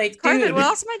 Like, COVID, dude, what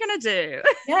else am I going to do?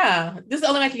 Yeah, this is the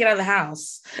only way I can get out of the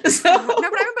house. So. No, but I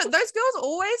remember those girls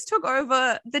always took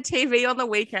over the TV on the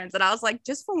weekends. And I was like,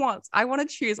 just for once, I want to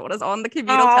choose what is on the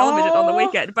communal television on the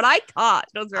weekend. But I can't.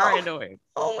 It was very annoying.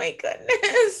 Oh my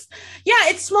goodness. Yeah,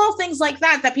 it's small things like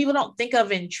that people don't think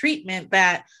of in treatment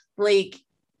that like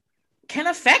can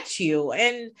affect you.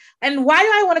 And why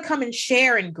do I want to come and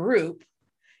share in group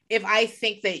if I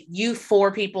think that you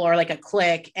four people are like a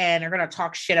clique and are going to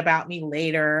talk shit about me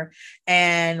later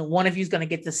and one of you is going to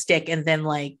get the stick and then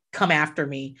like come after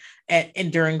me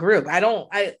and during group.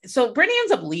 So Brittany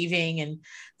ends up leaving and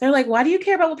they're like, why do you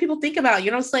care about what people think about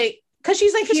you? It's like, because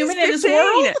she's like human in this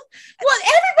world. Well,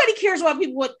 everybody cares about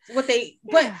people, what they,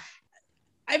 but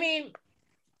I mean,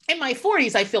 in my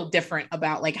 40s, I feel different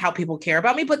about like how people care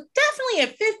about me, but definitely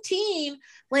at 15,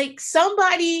 like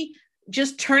somebody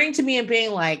just turning to me and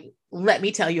being like, let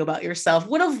me tell you about yourself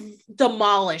would have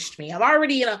demolished me. I'm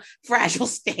already in a fragile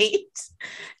state.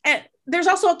 And there's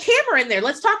also a camera in there.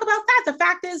 Let's talk about that. The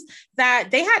fact is that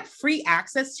they had free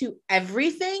access to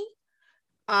everything.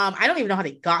 I don't even know how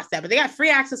they got that, but they got free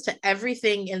access to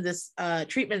everything in this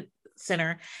treatment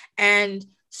center. And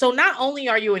so not only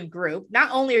are you in group,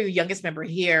 not only are you the youngest member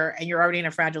here and you're already in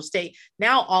a fragile state,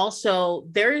 now also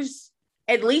there's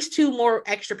at least two more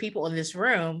extra people in this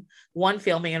room, one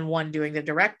filming and one doing the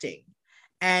directing.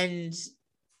 And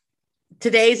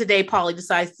today's the day Polly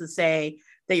decides to say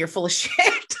that you're full of shit.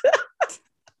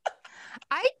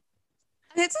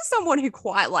 This is someone who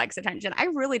quite likes attention. I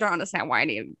really don't understand why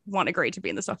anyone agreed to be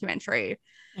in this documentary.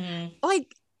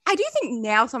 Like, I do think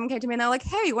now someone came to me and they're like,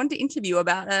 hey, you want to interview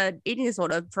about an eating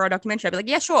disorder for a documentary? I'd be like,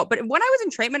 yeah, sure. But when I was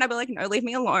in treatment, I'd be like, no, leave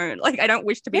me alone. Like, I don't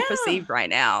wish to be perceived right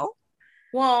now.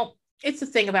 Well, it's the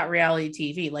thing about reality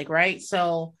TV, like, right?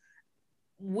 So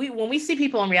when we see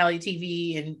people on reality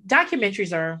TV, and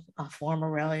documentaries are a form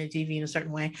of reality TV in a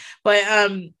certain way, but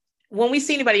when we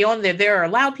see anybody on there, there are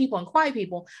loud people and quiet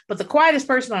people, but the quietest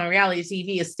person on reality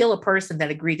TV is still a person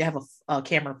that agreed to have a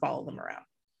camera follow them around.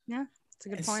 Yeah, that's a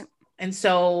good point. And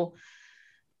so,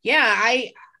 yeah,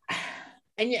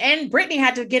 and Brittany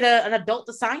had to get an adult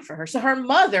to sign for her. So her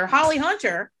mother, Holly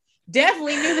Hunter,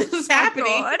 definitely knew this was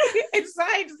happening. And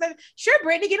signed and said, sure,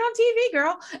 Brittany, get on TV,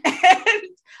 girl. And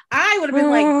I would have been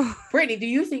like, Brittany, do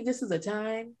you think this is a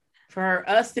time for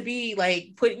us to be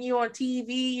like putting you on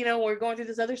TV, we're going through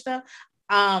this other stuff.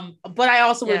 But I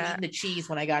also would have Yeah. eaten the cheese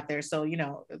when I got there. So,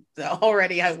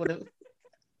 already I would have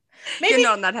You're maybe,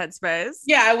 not in that headspace.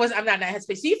 yeah, I'm not in that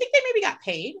headspace. Do you think they maybe got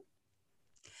paid?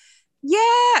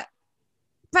 Yeah.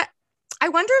 But I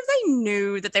wonder if they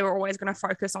knew that they were always going to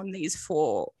focus on these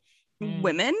four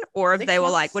women, or if 6 they were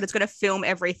months? like, well, it's going to film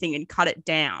everything and cut it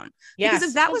down. Yeah, Because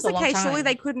if that was a the long case, surely time.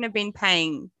 they couldn't have been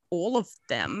paying all of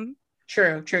them,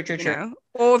 True. you know?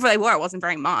 Or if they were, it wasn't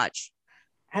very much.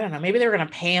 I don't know. Maybe they were going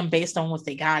to pay them based on what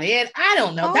they got in. I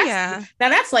don't know. Oh, yeah. Now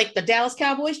that's like the Dallas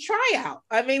Cowboys tryout.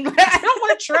 I mean, I don't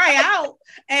want to try out.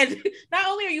 And not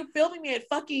only are you filming me at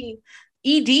fucking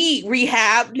ED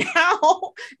rehab, now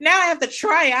I have to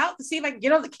try out to see if I can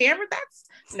get on the camera.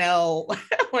 No, I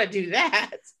don't want to do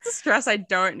that. It's stress I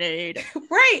don't need.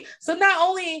 Right. So not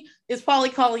only is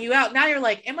Pauly calling you out, now you're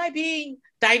like, am I being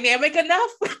dynamic enough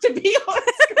to be on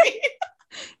screen?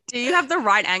 Do you have the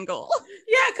right angle?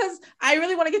 Yeah, because I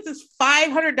really want to get this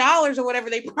 $500 or whatever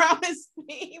they promised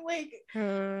me. Like,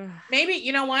 maybe,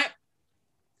 you know what?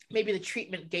 Maybe the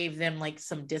treatment gave them like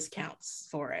some discounts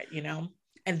for it,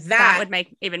 And that would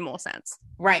make even more sense.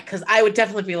 Right. Because I would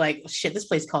definitely be like, shit, this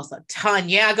place costs a ton.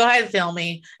 Yeah, go ahead and film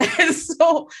me.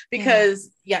 So,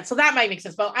 because, so that might make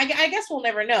sense. But I guess we'll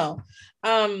never know.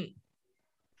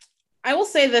 I will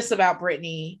say this about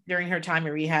Britney during her time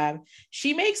in rehab.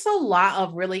 She makes a lot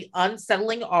of really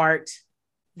unsettling art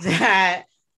that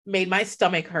made my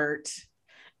stomach hurt.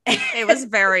 It was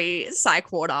very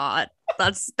psych ward art.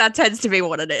 That tends to be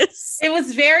what it is. It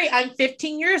was I'm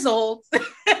 15 years old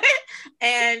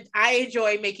and I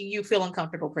enjoy making you feel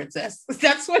uncomfortable, princess.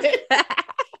 That's what it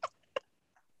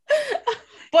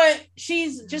But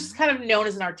she's just kind of known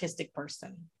as an artistic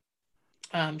person.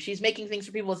 She's making things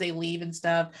for people as they leave and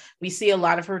stuff. We see a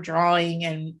lot of her drawing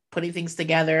and putting things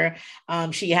together.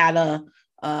 She had a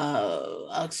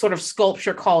sort of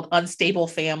sculpture called Unstable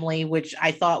Family, which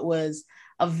I thought was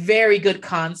a very good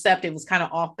concept. It was kind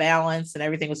of off balance and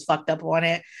everything was fucked up on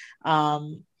it.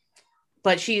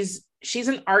 But she's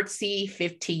an artsy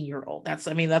 15-year-old.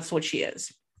 That's what she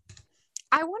is.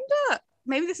 I wonder,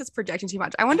 maybe this is projecting too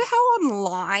much. I wonder how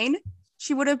online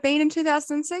she would have been in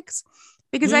 2006.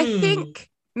 Because I think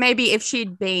maybe if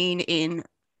she'd been in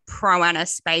pro-ana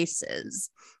spaces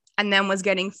and then was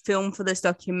getting filmed for this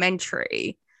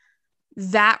documentary,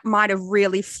 that might have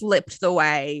really flipped the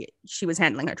way she was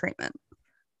handling her treatment.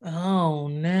 Oh,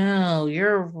 no,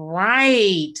 you're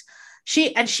right.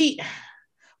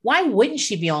 Why wouldn't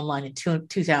she be online in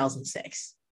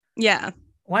 2006? Yeah.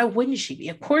 Why wouldn't she be?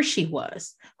 Of course she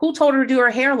was. Who told her to do her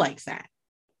hair like that?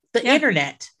 The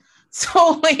internet.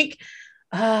 So like,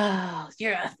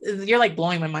 you're like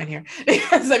blowing my mind here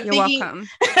because welcome.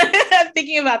 I'm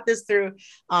thinking about this through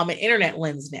an internet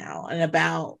lens now and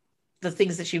about the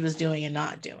things that she was doing and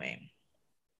not doing.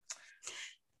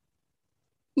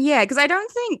 Yeah, because I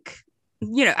don't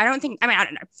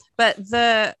know, but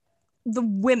the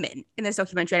women in this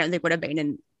documentary I don't think would have been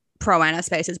in pro-ana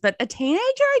spaces, but a teenager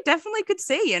I definitely could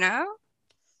see,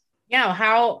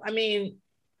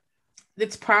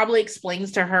 This probably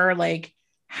explains to her like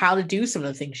how to do some of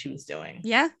the things she was doing.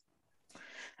 Yeah.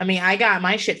 I got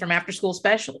my shit from After School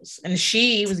Specials and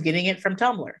she was getting it from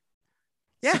Tumblr.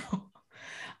 Yeah.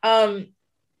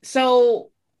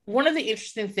 So one of the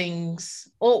interesting things,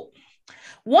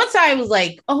 once I was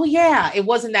like, oh yeah, it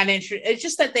wasn't that interesting. It's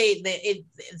just that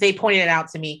they pointed it out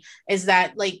to me is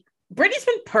that like Britney's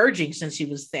been purging since she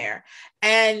was there,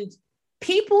 and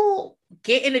people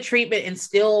get into treatment and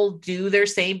still do their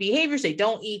same behaviors. They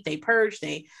don't eat, they purge,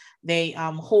 they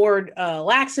hoard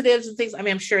laxatives and things.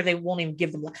 I'm sure they won't even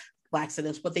give them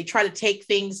laxatives, but they try to take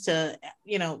things to,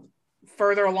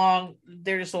 further along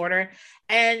their disorder.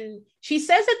 And she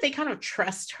says that they kind of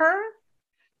trust her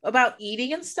about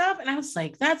eating and stuff. And I was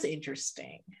like, that's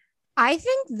interesting. I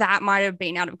think that might have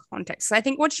been out of context. So I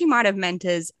think what she might have meant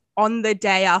is on the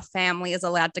day our family is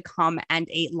allowed to come and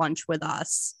eat lunch with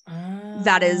us.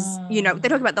 That is, they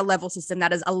talk about the level system.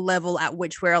 That is a level at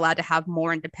which we're allowed to have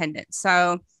more independence.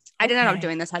 So I didn't end up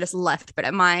doing this. I just left. But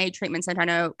at my treatment center, I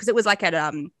know, because it was like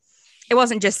it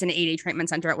wasn't just an ED treatment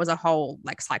center. It was a whole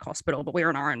like psych hospital, but we were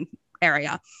in our own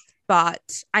area. But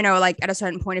I know like at a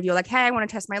certain point of view, like, hey, I want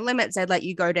to test my limits. They'd let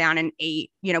you go down and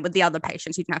eat, with the other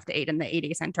patients. You didn't have to eat in the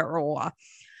ED center, or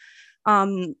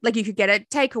like you could get a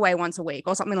takeaway once a week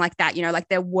or something like that. Like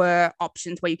there were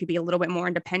options where you could be a little bit more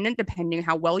independent depending on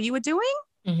how well you were doing.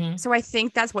 Mm-hmm. So I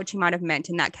think that's what she might have meant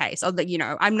in that case. Or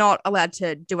that, I'm not allowed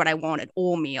to do what I want at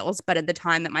all meals, but at the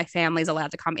time that my family's allowed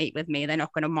to come eat with me, they're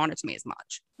not going to monitor me as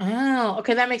much. Oh,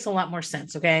 okay. That makes a lot more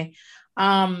sense. Okay.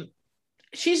 By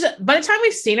the time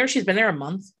we've seen her, she's been there a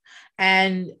month,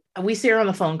 and we see her on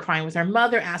the phone crying with her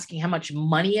mother, asking how much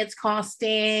money it's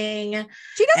costing.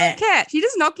 She doesn't care. She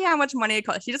does not care how much money it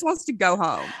costs. She just wants to go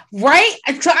home. Right?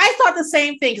 So I thought the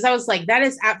same thing because I was like, that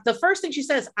is the first thing she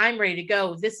says, I'm ready to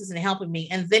go. This isn't helping me.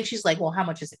 And then she's like, well, how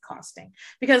much is it costing?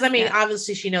 Because I mean,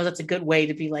 obviously she knows that's a good way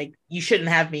to be like, you shouldn't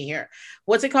have me here.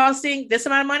 What's it costing? This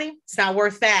amount of money? It's not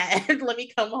worth that. Let me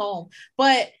come home.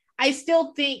 But I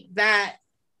still think that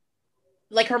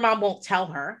like her mom won't tell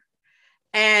her.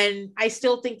 And I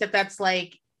still think that that's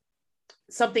like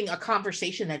a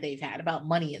conversation that they've had about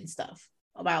money and stuff,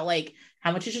 about like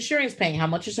how much is insurance paying, how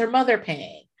much is her mother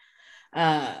paying,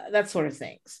 that sort of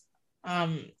things.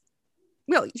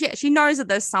 Well, yeah, she knows that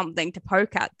there's something to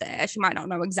poke at there. She might not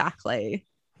know exactly.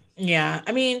 Yeah,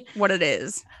 I mean, what it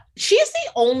is. She's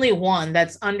the only one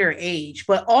that's underage,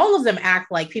 but all of them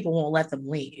act like people won't let them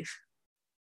leave.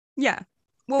 Yeah.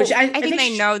 Well, I think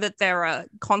they know that there are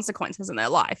consequences in their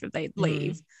life if they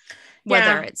leave,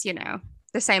 whether it's,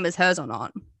 the same as hers or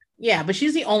not. Yeah, but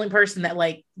she's the only person that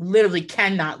like literally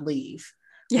cannot leave.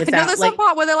 Yeah, there's some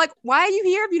part where they're like, why are you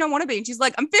here if you don't want to be? And she's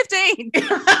like, I'm 15.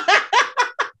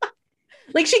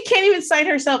 Like she can't even sign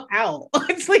herself out.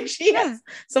 It's like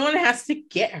someone has to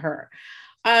get her.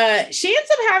 She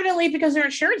ends up having to leave because her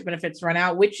insurance benefits run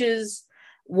out, which is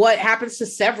what happens to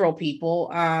several people.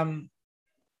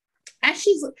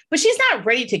 But she's not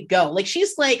ready to go. Like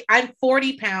she's like, I'm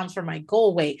 40 pounds for my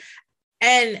goal weight.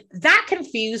 And that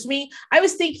confused me. I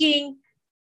was thinking,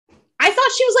 I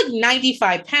thought she was like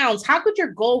 95 pounds. How could your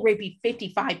goal weight be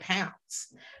 55 pounds?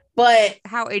 But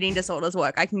how eating disorders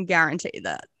work, I can guarantee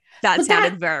that. That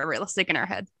sounded very realistic in her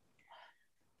head.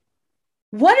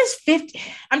 What is 50?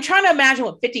 I'm trying to imagine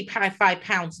what 55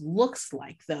 pounds looks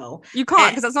like, though. You can't,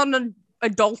 because that's not an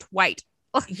adult weight.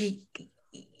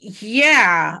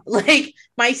 Yeah, like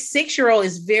my 6-year-old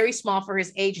is very small for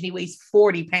his age and he weighs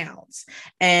 40 pounds.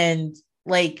 And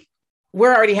like,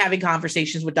 we're already having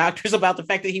conversations with doctors about the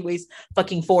fact that he weighs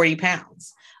fucking 40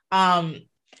 pounds.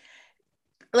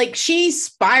 Like she's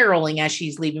spiraling as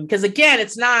she's leaving because again,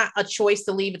 it's not a choice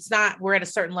to leave. It's not, we're at a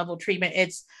certain level of treatment.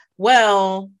 It's,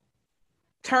 well,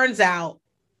 turns out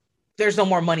there's no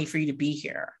more money for you to be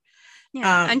here.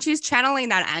 Yeah. And she's channeling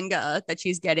that anger that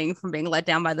she's getting from being let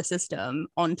down by the system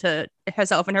onto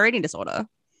herself and her eating disorder.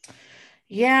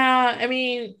 Yeah. I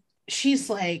mean, she's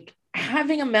like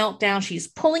having a meltdown. She's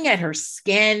pulling at her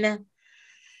skin.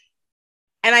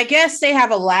 And I guess they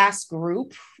have a last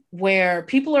group where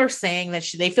people are saying that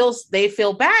they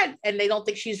feel bad and they don't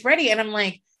think she's ready. And I'm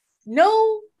like,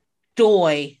 no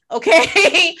doy.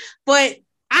 Okay. But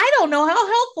I don't know how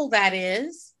helpful that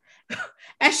is.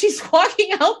 As she's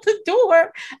walking out the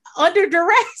door under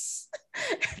duress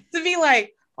to be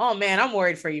like, oh man, I'm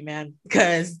worried for you, man,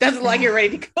 because it doesn't look like you're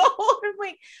ready to go. I'm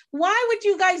like, why would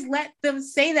you guys let them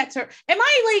say that to her? Am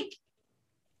I like,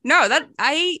 no, that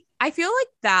I feel like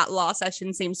that last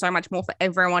session seems so much more for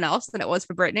everyone else than it was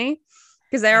for Brittany,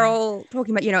 because they're all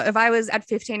talking about, if I was at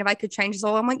 15, if I could change this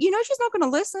all, I'm like, she's not going to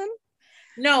listen.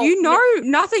 No,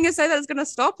 nothing to say that is going to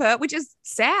stop her, which is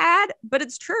sad, but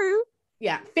it's true.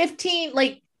 Yeah, 15,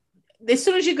 like as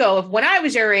soon as you go, when I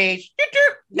was your age,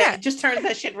 just turns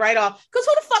that shit right off. Because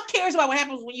who the fuck cares about what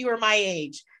happens when you were my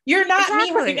age? You're not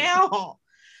me right now.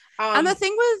 And the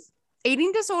thing with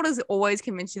eating disorders always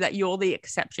convince you that you're the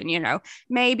exception,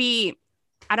 maybe,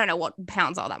 I don't know what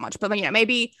pounds are that much, but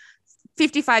maybe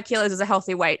 55 kilos is a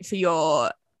healthy weight for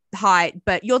your height,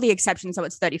 but you're the exception, so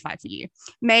it's 35 for you.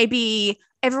 Maybe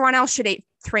everyone else should eat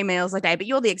 3 meals a day, but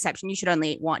you're the exception. You should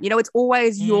only eat 1. It's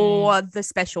always you're the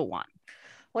special one.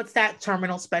 What's that?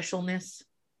 Terminal specialness?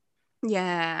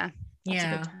 Yeah.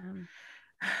 Yeah.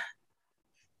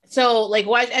 So like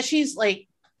as she's like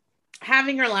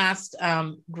having her last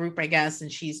group, I guess,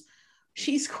 and she's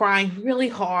crying really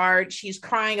hard. She's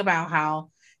crying about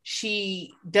how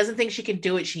she doesn't think she can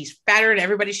do it. She's fatter than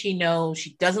everybody she knows.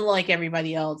 She doesn't like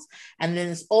everybody else. And then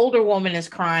this older woman is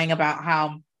crying about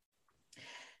how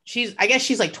I guess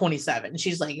she's like 27.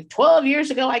 She's like, 12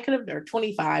 years ago, I could have, or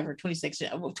 25 or 26,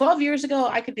 12 years ago,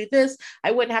 I could do this.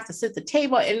 I wouldn't have to sit at the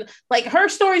table. And like, her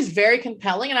story is very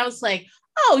compelling. And I was like,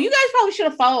 oh, you guys probably should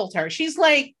have followed her. She's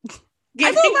like,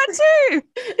 I thought that too.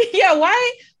 Yeah.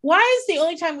 Why is the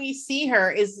only time we see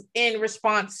her is in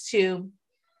response to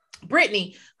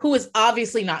Brittany, who is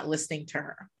obviously not listening to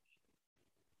her.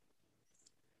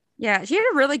 Yeah. She had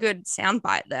a really good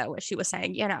soundbite there where she was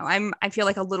saying, I feel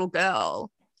like a little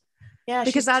girl. Yeah,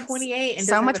 because that's 28 and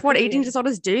so much what eating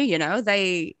disorders do.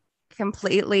 They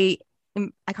completely,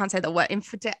 I can't say the word,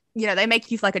 they make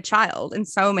you feel like a child in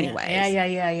so many ways.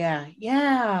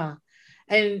 Yeah.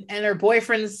 And her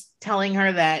boyfriend's telling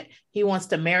her that he wants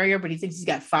to marry her, but he thinks he's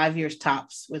got 5 years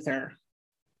tops with her.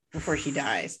 before she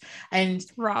dies. And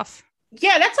Rough.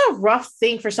 yeah, that's a rough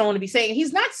thing for someone to be saying.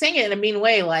 He's not saying it in a mean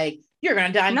way, like you're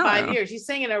gonna die in 5 years. He's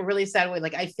saying it in a really sad way,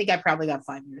 like I think I probably got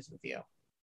 5 years with you.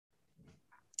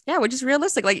 Yeah, which is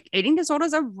realistic. Like eating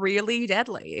disorders are really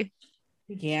deadly.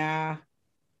 Yeah.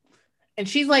 And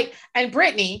she's like, and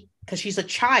Brittany, because she's a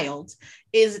child,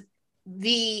 is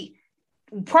the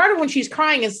part of when she's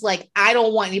crying is like, I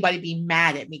don't want anybody to be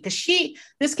mad at me. Because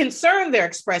this concern they're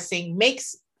expressing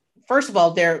makes, first of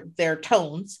all, their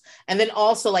tones, and then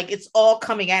also like it's all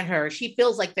coming at her. She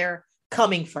feels like they're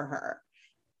coming for her.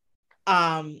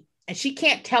 And she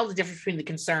can't tell the difference between the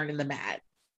concern and the mad.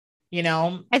 You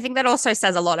know? I think that also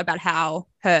says a lot about how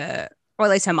her, or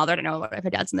at least her mother, I don't know if her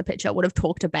dad's in the picture, would have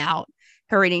talked about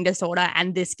her eating disorder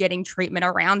and this getting treatment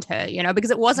around her, you know,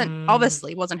 because it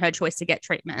obviously wasn't her choice to get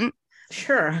treatment.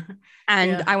 Sure.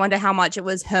 And yeah. I wonder how much it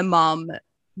was her mom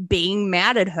being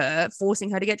mad at her,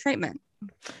 forcing her to get treatment.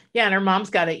 Yeah, and her mom's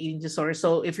got an eating disorder.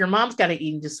 So if your mom's got an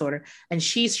eating disorder and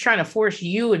she's trying to force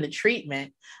you into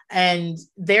treatment, and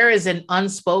there is an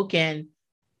unspoken,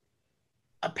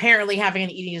 apparently having an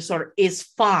eating disorder is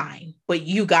fine, but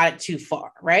you got it too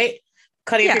far, right?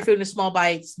 Cutting up your food into small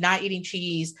bites, not eating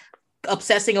cheese,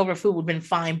 obsessing over food would have been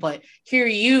fine, but here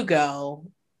you go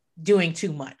doing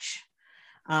too much.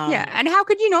 And how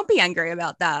could you not be angry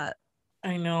about that?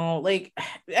 I know, like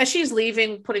as she's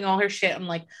leaving, putting all her shit, I'm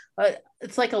like,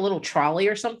 it's like a little trolley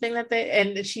or something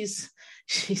and she's,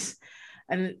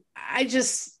 and I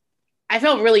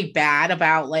felt really bad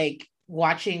about like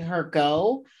watching her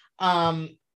go.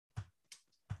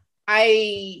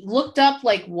 I looked up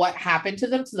like what happened to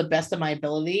them to the best of my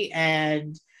ability.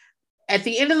 And at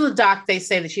the end of the doc, they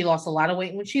say that she lost a lot of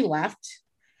weight when she left.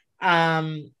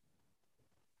 But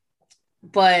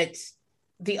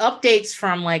the updates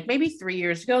from like maybe 3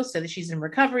 years ago said that she's in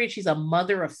recovery. She's a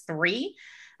mother of 3.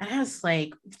 And I was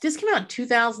like, this came out in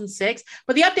 2006,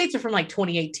 but the updates are from like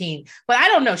 2018. But I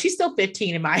don't know. She's still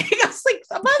 15 in my, I was like,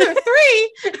 a mother of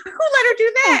 3? Who let her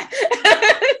do that?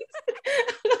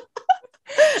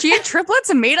 She had triplets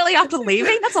immediately after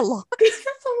leaving. That's a lot. That's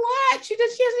a lot. She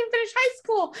hasn't even finished high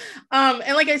school.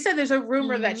 And like I said, there's a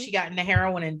rumor that she got into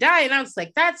heroin and died. And I was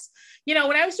like, that's, you know,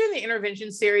 when I was doing the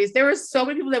intervention series, there were so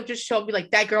many people that would just show up and be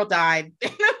like, that girl died.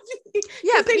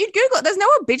 Yeah, but you'd Google it. There's no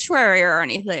obituary or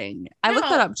anything. I looked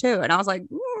that up too. And I was like,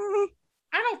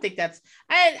 I don't think that's,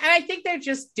 and I think they're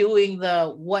just doing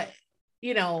what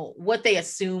they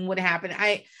assume would happen.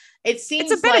 It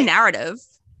seems it's a better narrative.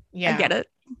 Yeah. I get it.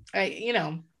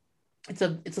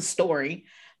 It's a story,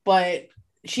 but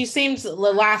she seems, the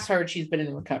last heard, she's been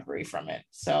in recovery from it.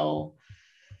 So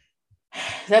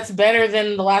that's better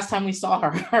than the last time we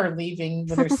saw her leaving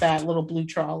with her sad little blue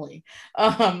trolley.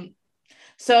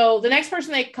 So the next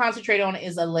person they concentrate on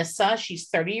is Alyssa. She's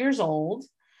 30 years old.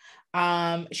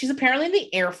 She's apparently in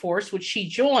the Air Force, which she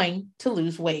joined to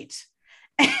lose weight.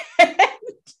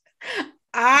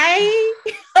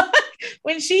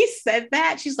 When she said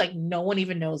that, she's like, no one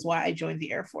even knows why I joined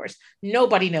the Air Force.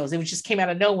 Nobody knows. It just came out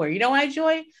of nowhere. You know why I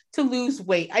joined? To lose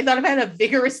weight. I thought if I had a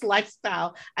vigorous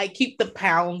lifestyle, I keep the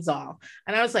pounds off.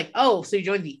 And I was like, oh, so you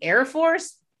joined the Air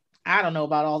Force? I don't know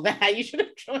about all that. You should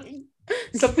have joined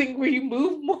something where you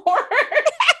move more. I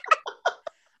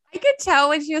could tell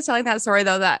when she was telling that story,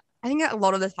 though, that I think a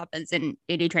lot of this happens in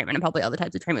ED treatment and probably other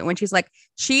types of treatment, when she's like,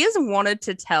 she has wanted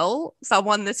to tell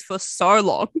someone this for so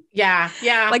long. Yeah.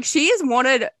 Like she has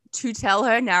wanted to tell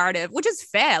her narrative, which is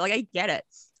fair. Like I get it.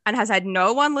 And has had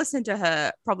no one listen to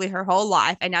her probably her whole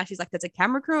life. And now she's like, there's a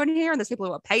camera crew in here and there's people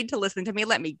who are paid to listen to me.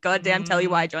 Let me goddamn tell you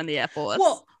why I joined the Air Force.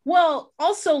 Well,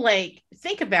 also like,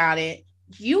 think about it.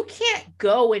 You can't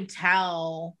go and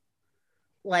tell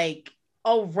like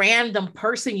a random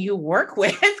person you work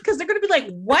with, because they're going to be like,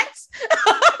 what?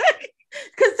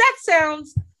 Because that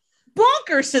sounds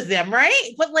bonkers to them,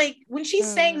 right? But like when she's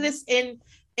saying this in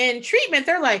treatment,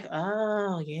 they're like,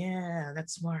 oh yeah,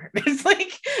 that's smart. It's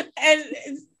like, and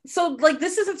so like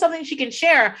this isn't something she can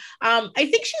share. I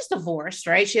think she's divorced,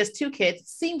 right? She has 2 kids. It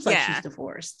seems like she's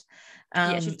divorced.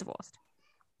 She's divorced.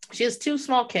 She has 2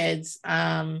 small kids.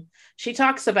 She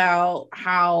talks about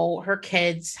how her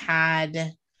kids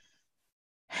had,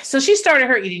 so she started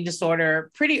her eating disorder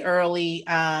pretty early,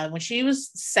 when she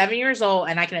was 7 years old.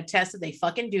 And I can attest that they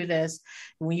fucking do this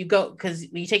when you go, because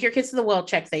when you take your kids to the well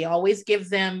check, they always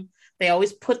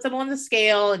put them on the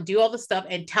scale and do all the stuff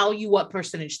and tell you what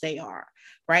percentage they are,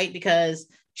 right? Because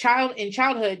in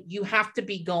childhood, you have to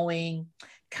be going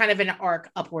kind of an arc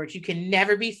upwards. You can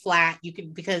never be flat.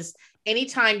 Because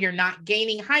anytime you're not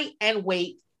gaining height and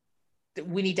weight,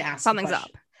 we need to ask something's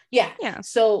up. Yeah.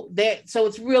 So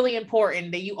it's really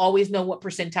important that you always know what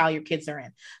percentile your kids are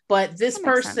in. But this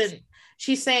person,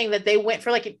 she's saying that they went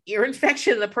for like an ear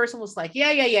infection. And the person was like,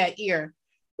 yeah, ear.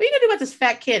 What are you gonna do about this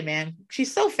fat kid, man?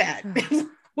 She's so fat.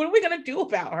 What are we gonna do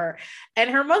about her?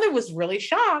 And her mother was really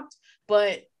shocked,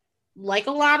 but like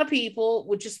a lot of people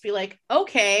would just be like,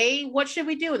 okay, what should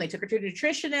we do? And they took her to a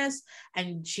nutritionist,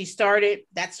 and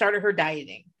that started her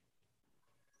dieting.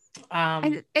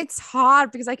 And it's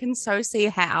hard because I can so see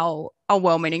how a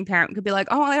well-meaning parent could be like,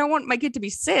 oh, I don't want my kid to be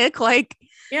sick. Like,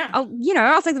 yeah,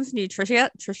 I'll take them to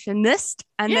nutritionist,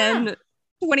 and then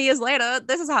 20 years later,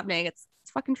 this is happening. It's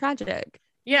fucking tragic.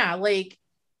 Yeah, like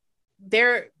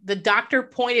the doctor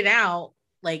pointed out,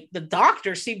 like the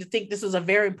doctor seemed to think this was a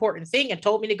very important thing and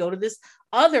told me to go to this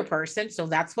other person. So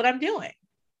that's what I'm doing.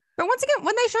 But once again,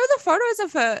 when they show the photos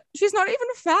of her, she's not even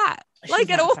fat, like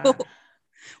at all. Fat.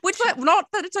 Which, like, not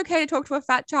that it's okay to talk to a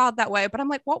fat child that way, but I'm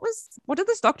like, what did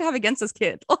this doctor have against this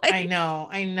kid? Like, I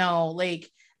know. Like,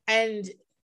 and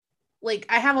like,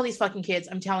 I have all these fucking kids.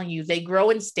 I'm telling you, they grow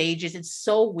in stages. It's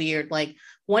so weird. Like,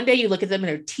 one day you look at them and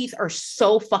their teeth are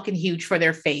so fucking huge for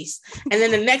their face. And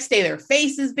then the next day their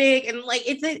face is big. And like,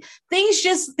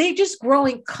 they're just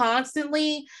growing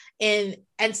constantly. And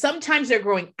sometimes they're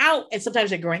growing out and sometimes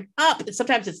they're growing up and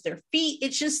sometimes it's their feet.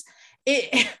 It's just,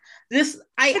 it's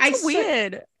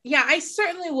weird. Yeah, I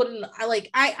certainly wouldn't.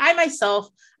 I myself,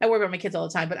 I worry about my kids all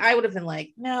the time, but I would have been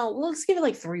like, no, let's give it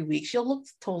like 3 weeks. She'll look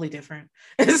totally different.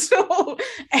 So,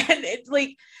 and it's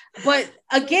like, but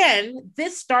again,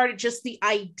 this started just the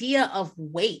idea of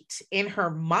weight in her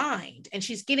mind. And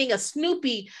she's getting a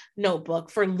Snoopy notebook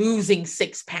for losing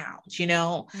 6 pounds,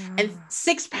 and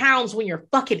 6 pounds when you're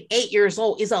fucking 8 years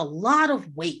old is a lot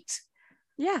of weight.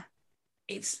 Yeah.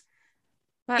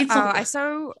 But I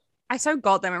so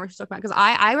got them when she's talking about, because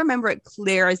I remember it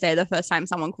clear as day the first time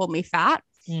someone called me fat,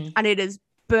 and it is,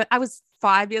 but I was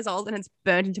 5 years old and it's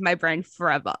burnt into my brain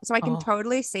forever. So I can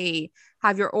totally see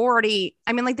how you're already,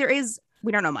 I mean, like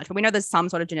we don't know much, but we know there's some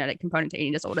sort of genetic component to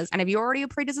eating disorders. And if you're already a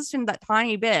predisposition that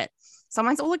tiny bit,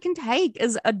 sometimes all it can take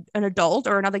is an adult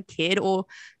or another kid or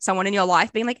someone in your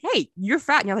life being like, hey, you're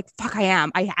fat. And you're like, fuck, I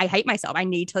am. I hate myself. I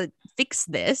need to fix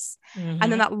this. And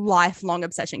then that lifelong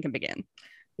obsession can begin.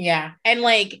 Yeah. And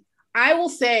like, I will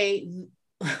say,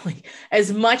 like,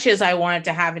 as much as I wanted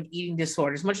to have an eating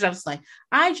disorder, as much as I was like,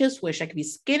 I just wish I could be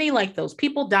skinny like those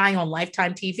people dying on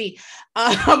Lifetime TV.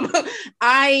 I'm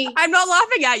not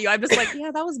laughing at you. I'm just like, yeah,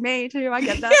 that was me too. I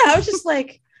get that. Yeah, I was just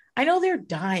like, I know they're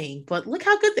dying, but look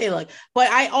how good they look. But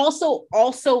I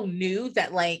also knew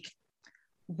that, like,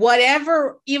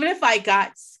 whatever, even if I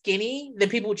got skinny, then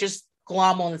people would just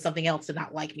glom on to something else and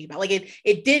not like me. But like,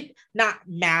 it did not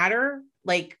matter,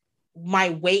 like, my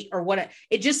weight or what,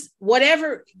 it just,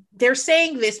 whatever. They're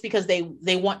saying this because they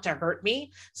want to hurt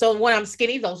me. So when I'm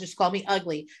skinny, they'll just call me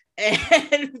ugly,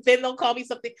 and then they'll call me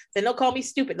something, then they'll call me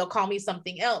stupid, they'll call me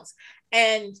something else.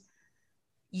 And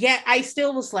yet I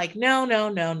still was like,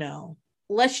 no,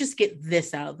 let's just get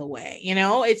this out of the way.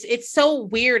 It's so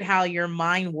weird how your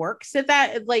mind works at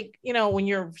that, like, when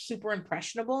you're super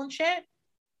impressionable and shit.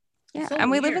 Yeah, so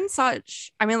and we live in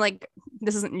such, I mean, like,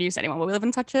 this isn't news to anyone, but we live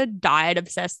in such a diet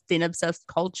obsessed, thin obsessed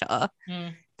culture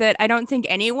that I don't think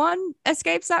anyone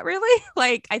escapes that, really.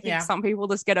 Like, I think some people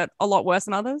just get it a lot worse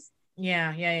than others.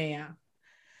 Yeah.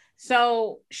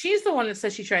 So she's the one that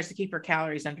says she tries to keep her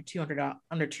calories under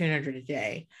 200 a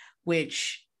day,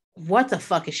 which, what the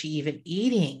fuck is she even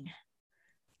eating?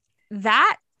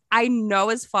 That I know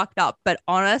is fucked up, but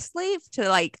honestly, to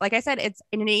like I said, it's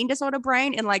in an eating disorder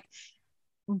brain, and like,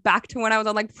 back to when I was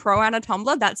on like Pro Anna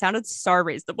Tumblr, that sounded so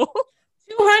reasonable.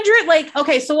 200, like,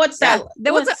 okay, so what's that?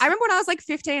 I remember when I was like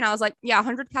 15, I was like, yeah,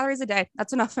 100 calories a day,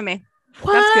 that's enough for me.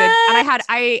 What? That's good. And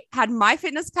I had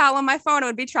MyFitnessPal on my phone. I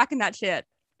would be tracking that shit,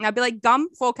 and I'd be like, gum,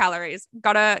 4 calories,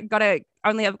 gotta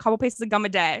only have a couple pieces of gum a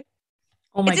day.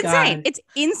 Oh my God, it's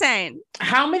insane.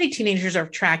 How many teenagers are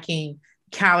tracking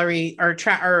calorie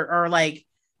or like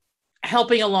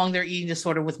helping along their eating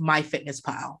disorder with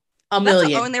MyFitnessPal? A million.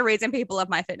 That's the only reason people have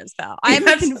MyFitnessPal. I'm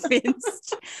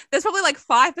convinced there's probably like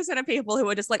 5% of people who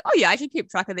are just like, oh yeah, I should keep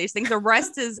track of these things. The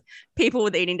rest is people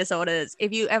with eating disorders.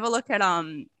 If you ever look at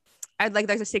I'd like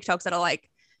those TikToks that are like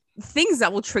things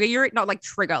that will trigger your, not like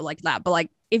trigger like that, but like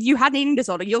if you had an eating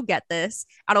disorder, you'll get this.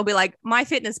 And it'll be like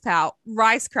MyFitnessPal,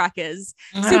 rice crackers,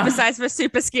 super size for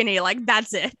super skinny. Like,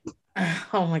 that's it.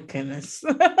 Oh my goodness.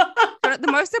 But the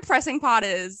most depressing part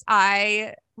is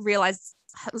I realized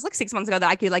it was like 6 months ago that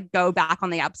I could like go back on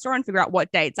the App Store and figure out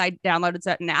what dates I downloaded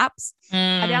certain apps.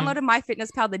 I downloaded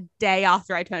MyFitnessPal the day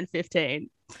after I turned 15.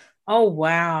 Oh,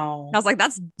 wow. And I was like,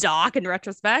 that's dark in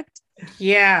retrospect.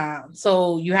 Yeah.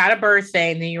 So you had a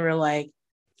birthday and then you were like,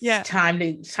 yeah, time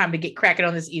to get cracking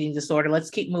on this eating disorder. Let's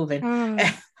keep moving.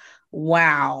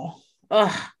 Wow.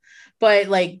 Ugh. But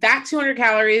like that 200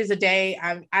 calories a day,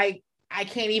 I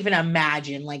can't even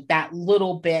imagine like that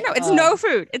little bit No, it's of. no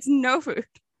food. It's no food.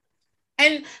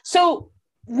 And so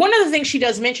one of the things she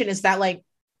does mention is that like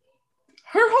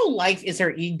her whole life is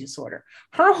her eating disorder.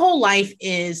 Her whole life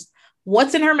is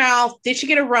what's in her mouth. Did she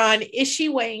get a run? Is she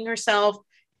weighing herself?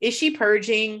 Is she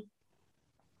purging?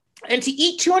 And to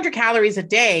eat 200 calories a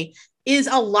day is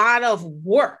a lot of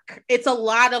work. It's a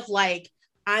lot of like,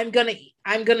 I'm gonna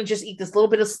just eat this little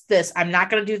bit of this. I'm not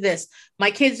gonna do this.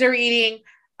 My kids are eating.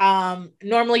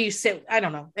 Normally you sit, I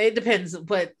don't know, it depends,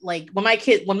 but like when my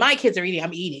kids are eating,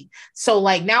 I'm eating. So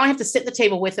like now I have to sit at the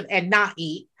table with them and not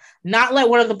eat, not let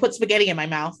one of them put spaghetti in my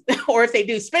mouth, or if they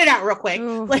do, spit it out real quick.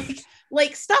 Ooh.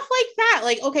 Like stuff like that.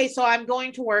 Like, okay, so I'm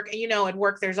going to work, and at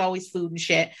work there's always food and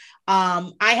shit.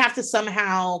 I have to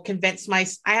somehow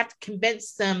I have to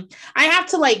convince them, I have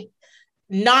to like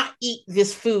not eat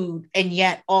this food and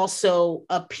yet also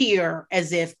appear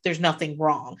as if there's nothing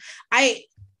wrong.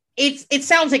 It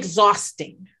sounds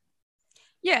exhausting.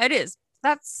 Yeah, it is.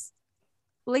 That's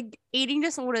like eating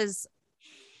disorders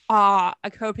are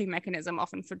a coping mechanism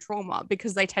often for trauma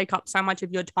because they take up so much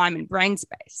of your time and brain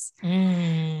space.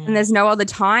 And there's no other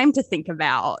time to think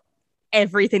about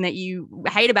everything that you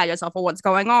hate about yourself or what's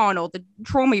going on or the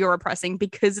trauma you're repressing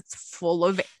because it's full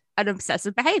of an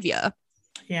obsessive behavior.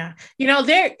 Yeah.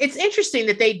 It's interesting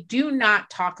that they do not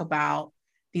talk about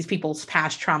these people's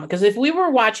past trauma. Because if we were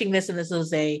watching this and this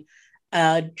was a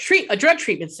drug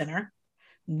treatment center,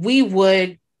 we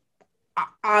would,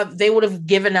 they would have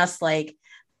given us like,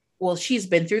 well, she's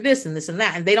been through this and this and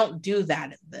that. And they don't do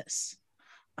that in this.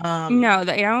 No,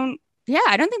 they don't. Yeah,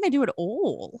 I don't think they do at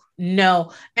all.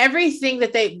 No, everything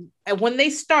that when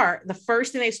they start, the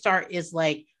first thing they start is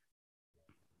like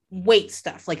weight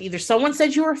stuff. Like either someone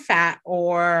said you were fat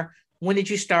or when did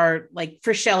you start? Like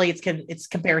for Shelly, it's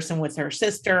comparison with her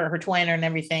sister, her twin, and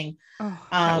everything. Oh,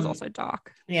 that was also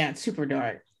dark. Yeah, it's super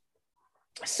dark.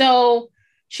 So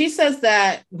she says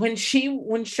that when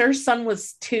her son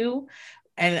was 2,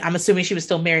 and I'm assuming she was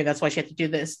still married, that's why she had to do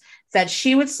this, that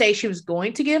she would say she was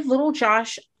going to give little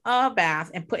Josh a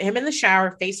bath and put him in the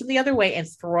shower, face him the other way, and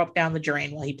throw up down the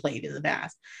drain while he played in the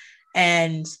bath.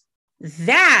 And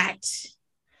that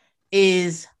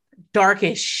is dark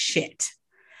as shit.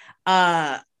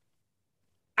 I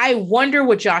wonder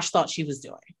what Josh thought she was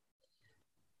doing.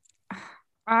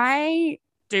 I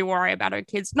do worry about her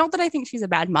kids. Not that I think she's a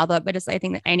bad mother, but just I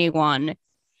think that anyone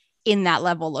in that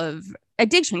level of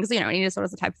addiction, because eating disorder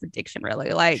is a type of addiction,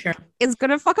 really, like sure, is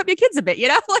gonna fuck up your kids a bit,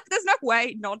 like there's no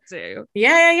way not to.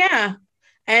 Yeah.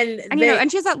 And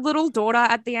and she has that little daughter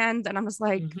at the end, and I'm just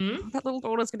like, that little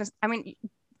daughter's gonna, I mean,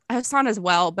 her son as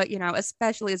well, but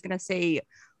especially is gonna see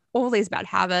all these bad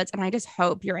habits, and I just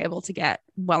hope you're able to get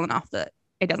well enough that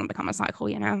it doesn't become a cycle.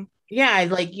 Yeah,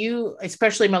 like you,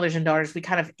 especially mothers and daughters, we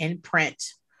kind of imprint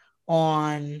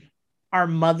on our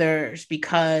mothers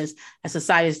because as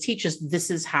society teaches,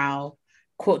 this is how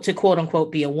quote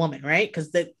unquote be a woman, right?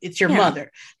 Because it's your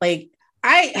mother. Like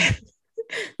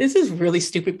this is really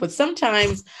stupid, but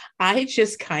sometimes I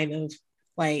just kind of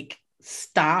like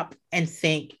stop and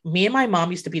think, me and my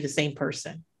mom used to be the same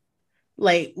person.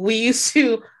 Like we used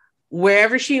to,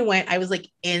 wherever she went, I was like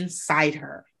inside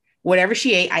her. Whatever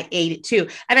she ate, I ate it too.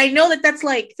 And I know that's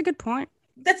like, it's a good point.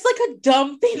 That's like a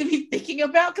dumb thing to be thinking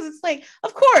about because it's like,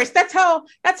 of course, that's how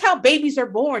babies are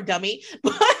born, dummy.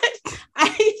 But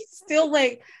I still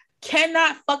like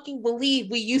cannot fucking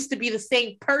believe we used to be the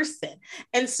same person.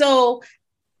 And so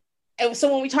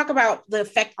when we talk about the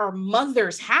effect our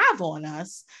mothers have on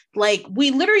us, like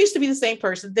we literally used to be the same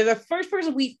person. They're the first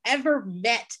person we've ever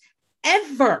met,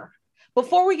 ever.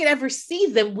 Before we could ever see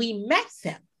them, we met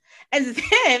them. And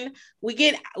then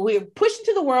we're pushed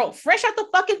into the world fresh out the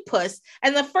fucking puss.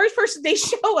 And the first person they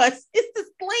show us is this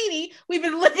lady we've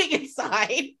been living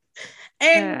inside.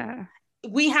 And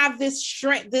we have this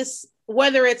strength,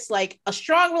 whether it's like a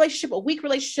strong relationship, a weak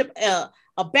relationship,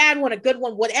 a bad one, a good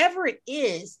one, whatever it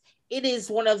is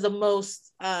one of the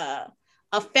most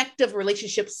effective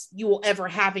relationships you will ever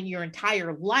have in your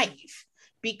entire life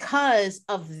because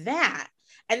of that.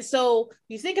 And so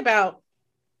you think about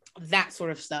that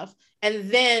sort of stuff.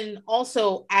 And then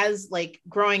also as like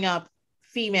growing up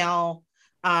female,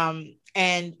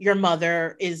 and your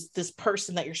mother is this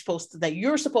person that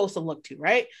you're supposed to look to,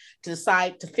 right? To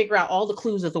decide, to figure out all the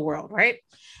clues of the world, right?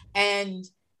 And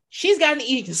she's got an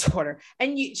eating disorder,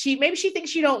 and she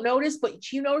thinks you don't notice,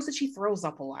 but you notice that she throws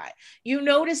up a lot. You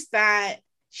notice that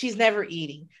she's never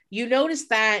eating. You notice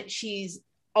that she's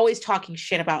always talking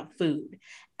shit about food.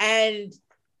 And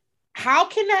how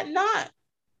can that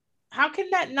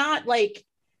not like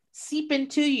seep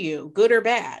into you, good or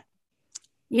bad?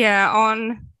 Yeah,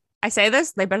 on I say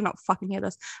this, they better not fucking hear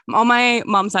this. On my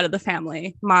mom's side of the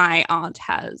family, my aunt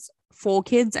has 4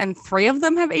 kids and 3 of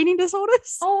them have eating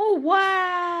disorders. Oh,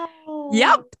 wow.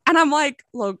 Yep. And I'm like,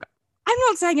 look, I'm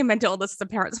not saying a mental illness is a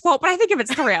parent's fault, but I think if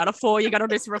it's 3 out of 4, you got to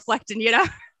do some reflecting, you know?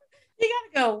 You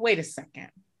got to go, wait a second.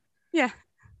 Yeah.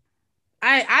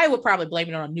 I would probably blame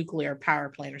it on a nuclear power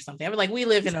plant or something. I mean, like, we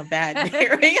live in a bad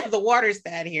area. The water's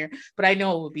bad here, but I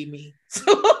know it would be me.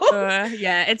 So.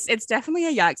 Yeah, it's definitely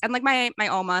a yikes. And like my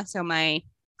Oma, so my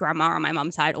grandma on my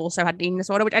mom's side also had an eating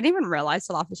disorder, which I didn't even realize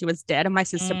till after she was dead. And my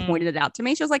sister pointed it out to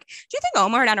me. She was like, do you think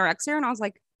Oma had anorexia? And I was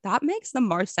like, that makes the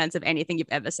most sense of anything you've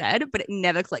ever said, but it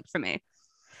never clicked for me.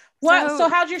 What? So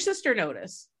how'd your sister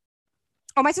notice?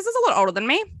 Oh, my sister's a lot older than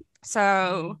me.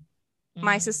 So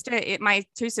my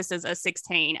 2 sisters are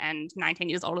 16 and 19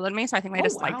 years older than me. So I think they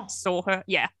like saw her.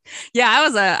 Yeah.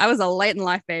 I was a late in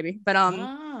life baby, but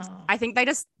I think they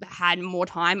just had more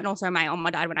time. And also my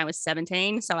Oma died when I was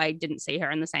 17. So I didn't see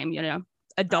her in the same,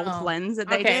 adult lens that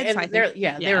they did. And so I think,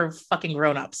 they were fucking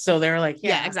grown ups. So they're like,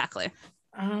 yeah, exactly.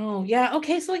 Oh yeah.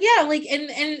 Okay. So yeah, like, and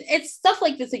it's stuff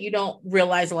like this that you don't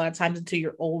realize a lot of times until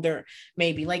you're older.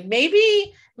 Maybe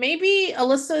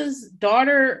Alyssa's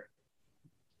daughter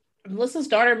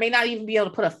may not even be able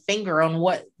to put a finger on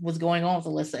what was going on with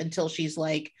Alyssa until she's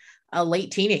like a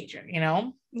late teenager,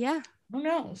 Yeah. Who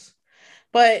knows?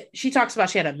 But she talks about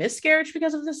she had a miscarriage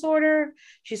because of this disorder.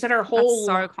 She said her whole...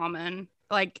 That's so common.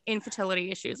 Like, infertility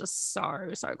issues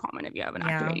are so common if you have an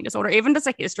active eating disorder, even just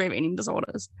a history of eating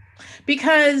disorders.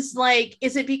 Because, like,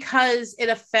 is it because it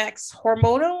affects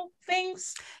hormonal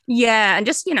things? Yeah, and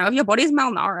just, if your body's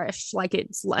malnourished, like,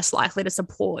 it's less likely to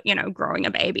support, growing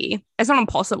a baby. It's not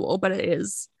impossible, but it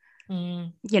is,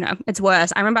 it's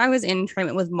worse. I remember I was in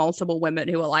treatment with multiple women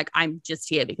who were like, I'm just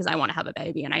here because I want to have a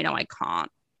baby, and I know I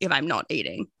can't if I'm not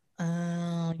eating.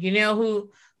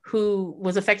 Who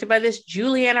was affected by this?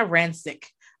 Juliana Rancic.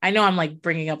 I know I'm like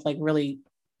bringing up like really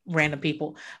random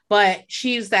people, but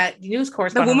she's that news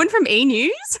correspondent. The woman from E!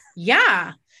 News?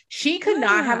 Yeah. She could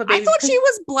not have a baby. I thought she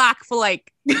was black for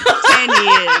like 10 years.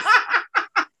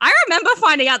 I remember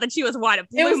finding out that she was white. It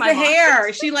was the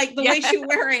hair. She like the way she would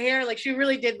wear her hair. Like she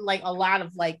really did like a lot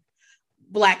of like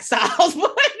black styles.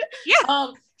 But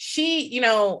she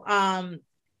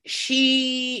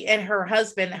and her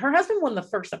husband won the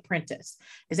first Apprentice.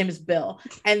 His name is Bill.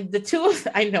 And the two of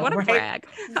I know, what a right? brag.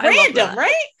 Random,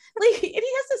 right? Like, and he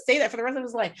has to say that for the rest of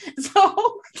his life.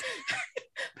 So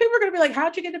people are gonna be like,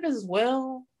 how'd you get into business?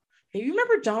 Well, hey, you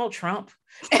remember Donald Trump?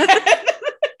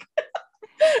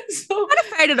 So kind of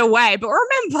faded away, but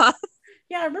remember.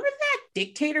 Yeah, remember that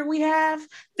dictator we have?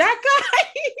 That guy.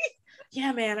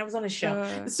 Yeah, man, I was on his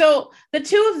show. So the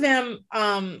two of them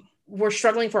were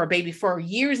struggling for a baby for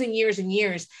years and years and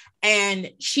years. And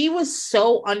she was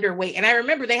so underweight. And I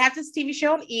remember they had this TV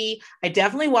show on E! I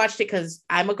definitely watched it because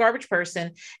I'm a garbage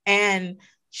person. And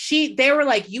they were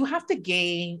like, you have to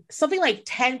gain something like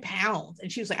 10 pounds.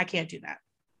 And she was like, I can't do that.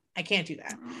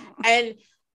 And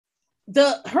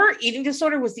her eating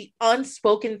disorder was the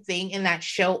unspoken thing in that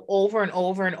show over and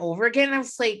over and over again. And I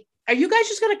was like, are you guys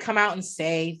just going to come out and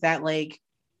say that like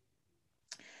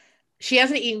she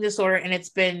has an eating disorder and it's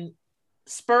been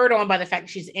spurred on by the fact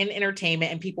that she's in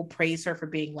entertainment and people praise her for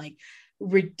being like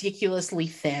ridiculously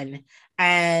thin,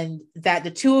 and that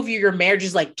the two of you, your marriage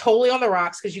is like totally on the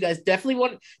rocks because you guys desperately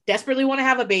want to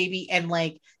have a baby, and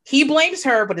like he blames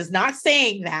her but is not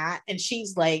saying that, and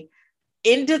she's like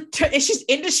she's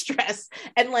in distress,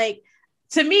 and like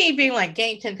to me being like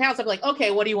gain 10 pounds, I'm like,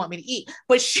 okay, what do you want me to eat?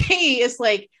 But she is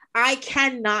like, I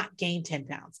cannot gain 10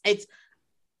 pounds. It's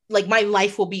like my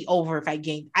life will be over if I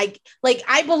gain. I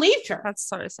believed her. That's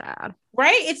so sad,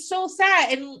 right? It's so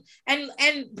sad,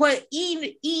 but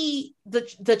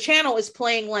the channel is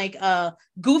playing like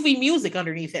goofy music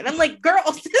underneath it, and I'm like, girl,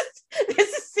 this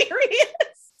is serious.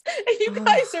 And you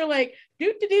guys are like,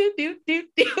 do.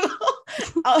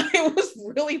 It was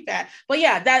really bad. But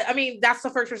yeah, that's the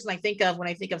first person I think of when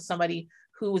I think of somebody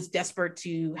who was desperate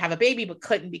to have a baby but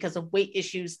couldn't because of weight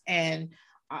issues. And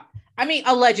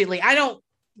allegedly, I don't.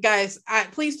 Guys,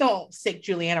 please don't stick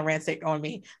Juliana Rancic on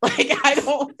me. Like,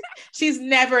 she's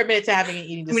never admitted to having an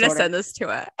eating disorder. I'm going to send this to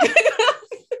her. I'm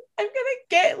going to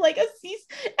get like a cease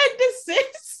and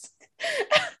desist. And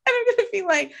I'm going to be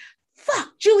like,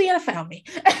 fuck, Juliana found me.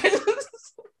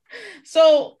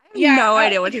 So, yeah. No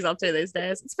idea what she's up to these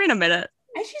days. It's been a minute.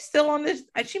 Is she still on this?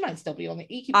 She might still be on the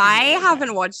E! I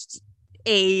haven't watched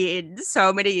in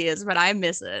so many years, but I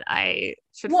miss it. I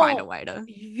should find a way to.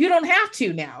 You don't have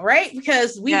to now, right?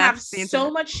 Because we have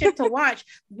so much shit to watch.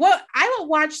 I would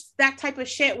watch that type of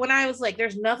shit when I was like,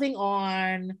 there's nothing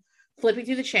on flipping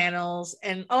through the channels,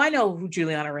 and I know who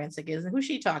Juliana Rancic is and who's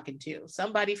she talking to?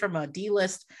 Somebody from a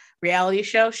D-list reality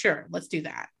show? Sure, let's do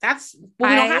that. We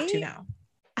don't have to now.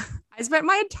 I spent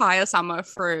my entire summer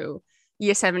through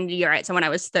year 7 to year 8, so when I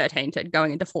was 13 to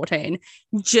going into 14,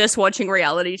 just watching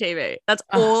reality TV. That's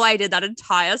all I did that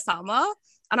entire summer.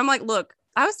 And I'm like, look,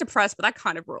 I was depressed, but that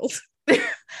kind of ruled.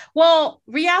 Well,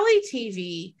 reality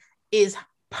TV is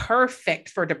perfect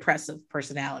for depressive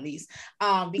personalities,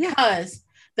 because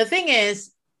the thing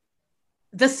is,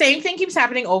 the same thing keeps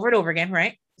happening over and over again,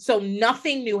 right? So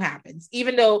nothing new happens.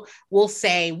 Even though we'll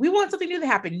say we want something new to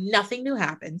happen, nothing new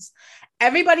happens.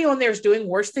 Everybody on there is doing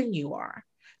worse than you are.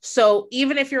 So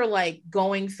even if you're like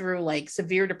going through like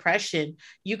severe depression,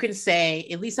 you can say,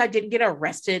 at least I didn't get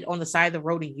arrested on the side of the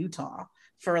road in Utah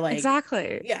for like,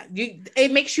 exactly. Yeah.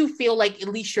 It makes you feel like at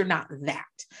least you're not that.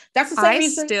 That's the same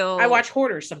reason I watch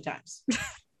Hoarders sometimes.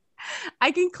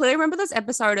 I can clearly remember this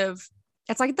episode of,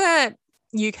 it's like the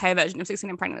UK version of 16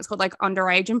 and Pregnant. It's called like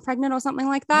Underage and Pregnant or something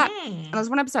like that. And there's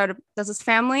one episode, there's this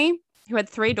family who had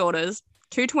 3 daughters,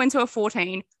 2 twins who were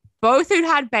 14, both who'd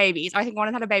had babies. I think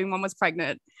one had a baby, one was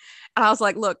pregnant. And I was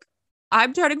like, look,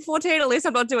 I'm turning 14. At least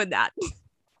I'm not doing that.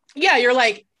 Yeah, you're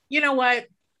like, you know what?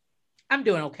 I'm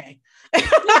doing okay.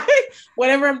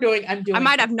 Whatever I'm doing, I'm doing. I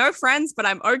might have no friends, but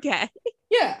I'm okay.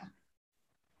 Yeah,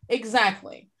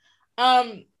 exactly.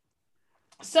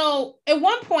 So at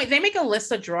one point they make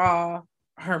Alyssa draw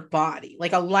her body,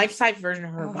 like a life-size version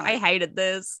of her body. I hated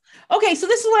this. Okay, so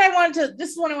this is what I wanted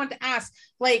to ask.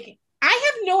 Like, I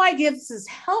have no idea if this is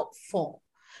helpful.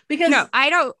 Because no, I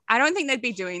don't think they'd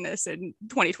be doing this in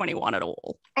 2021 at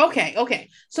all. Okay.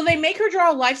 So they make her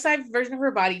draw a life-size version of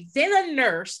her body. Then a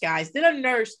nurse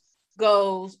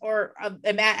goes, or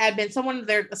an admin, someone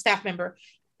there, a staff member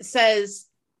says,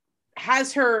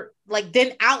 has her like,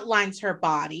 then outlines her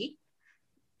body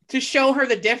to show her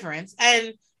the difference.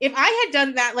 And if I had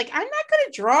done that, like, I'm not good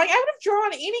at drawing. I would have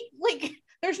drawn any, like,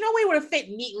 there's no way it would have fit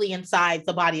neatly inside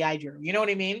the body I drew. You know what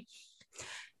I mean?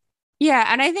 Yeah,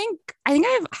 and I think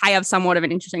I have somewhat of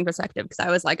an interesting perspective because I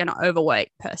was like an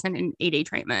overweight person in ED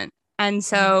treatment. And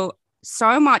so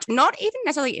much, not even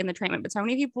necessarily in the treatment, but so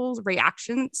many people's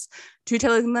reactions to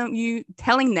telling them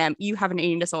you have an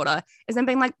eating disorder is them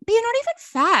being like, but you're not even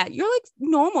fat. You're like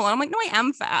normal. And I'm like, no, I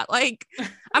am fat. Like,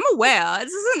 I'm aware.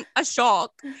 This isn't a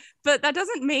shock, but that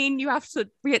doesn't mean you have to,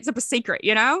 it's a secret,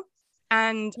 you know?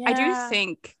 And I do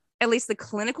think at least the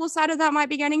clinical side of that might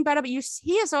be getting better, but you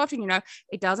hear so often, you know,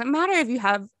 it doesn't matter if you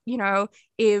have, you know,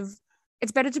 if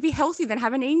it's better to be healthy than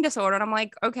have an eating disorder. And I'm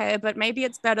like, okay, but maybe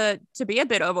it's better to be a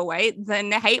bit overweight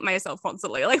than hate myself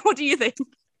constantly. Like, what do you think?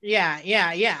 Yeah.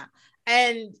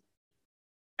 And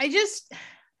I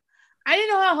didn't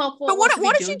know how helpful. But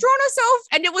what if she drawn herself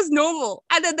and it was normal?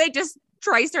 And then they just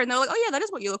traced her and they're like, oh yeah, that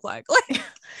is what you look like.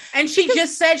 And she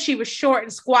just said she was short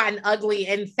and squat and ugly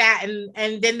and fat,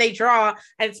 and then they draw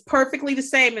and it's perfectly the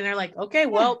same. And they're like, okay,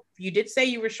 well, you did say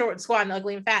you were short and squat and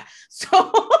ugly and fat.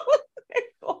 So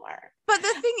but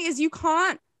the thing is, you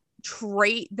can't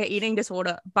treat the eating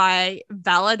disorder by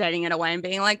validating it away and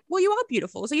being like, well, you are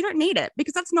beautiful, so you don't need it,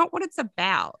 because that's not what it's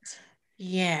about.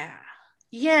 Yeah.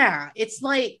 It's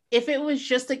like, if it was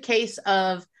just a case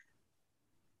of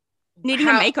needing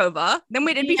a makeover, then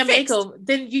it'd be fixed.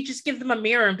 Then you just give them a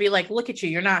mirror and be like, look at you,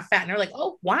 you're not fat. And they're like,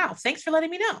 oh, wow, thanks for letting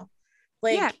me know.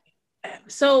 Like,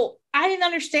 so I didn't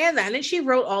understand that. And then she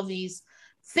wrote all these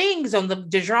things on the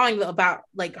drawing about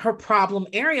like her problem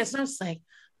areas. And I was like,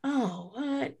 oh,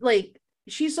 what? Like,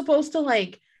 she's supposed to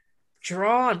like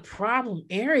draw on problem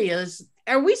areas.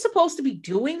 Are we supposed to be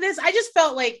doing this? I just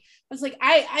felt like, I was like,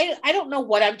 I don't know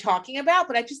what I'm talking about,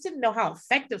 but I just didn't know how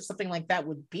effective something like that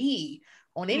would be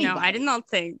on anybody. No, I did not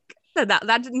think that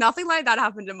nothing like that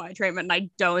happened in my treatment, and I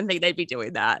don't think they'd be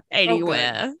doing that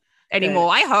anywhere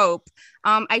anymore. Good. I hope.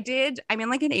 I'm in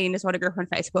like an eating disorder group on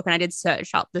Facebook, and I did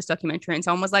search up this documentary, and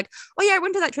someone was like, oh yeah, I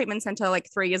went to that treatment center like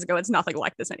 3 years ago. It's nothing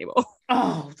like this anymore.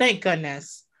 Oh, thank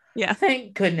goodness. Yeah.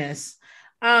 Thank goodness.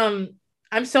 I'm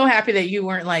so happy that you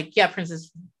weren't like, yeah, Princess,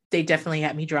 they definitely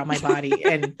had me draw my body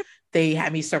and they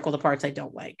had me circle the parts I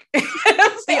don't like.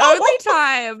 The only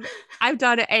time I've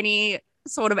done any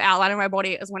sort of outline of my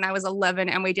body is when I was 11,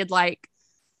 and we did like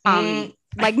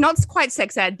not quite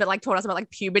sex ed, but like taught us about like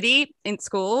puberty in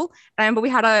school. But we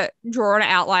had to draw an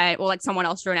outline, or like someone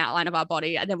else drew an outline of our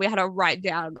body, and then we had to write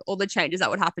down all the changes that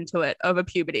would happen to it over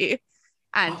puberty.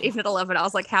 And even at 11, I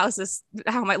was like, how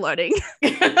am I learning?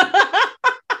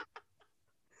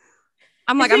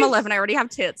 I'm like, I'm 11, I already have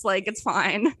tits, like, it's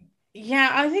fine. Yeah,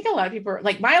 I think a lot of people are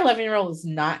like, my 11-year-old is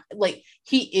not like,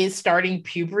 he is starting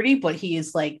puberty, but he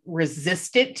is like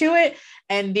resistant to it.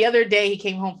 And the other day he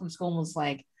came home from school and was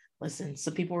like, listen,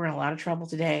 some people were in a lot of trouble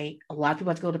today. A lot of people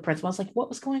had to go to the principal. I was like, what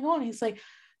was going on? He's like,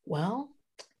 well,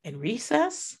 in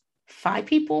recess, 5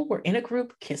 people were in a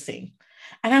group kissing.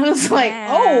 And I was like,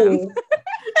 Damn.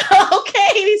 oh,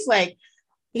 okay. He's like,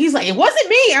 it wasn't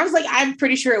me. I was like, I'm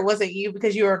pretty sure it wasn't you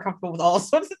because you were comfortable with all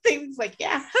sorts of things. He's like,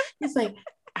 yeah. He's like,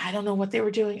 I don't know what they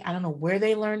were doing. I don't know where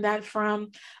they learned that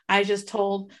from. I just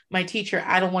told my teacher,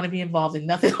 I don't want to be involved in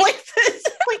nothing like this.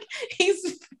 Like,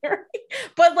 he's very,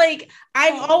 but like,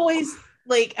 I've always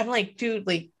like, I'm like, dude,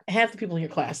 like half the people in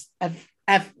your class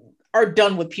have are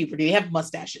done with puberty. They have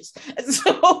mustaches. And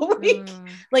so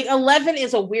like 11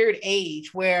 is a weird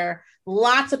age where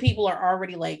lots of people are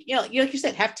already like, like you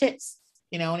said, have tits.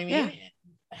 You know what I mean?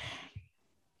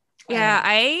 Yeah,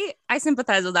 I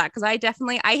sympathize with that because I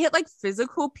hit like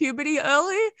physical puberty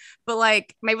early, but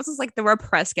like maybe this is like the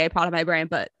repressed gay part of my brain,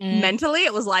 but mentally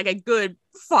it was like a good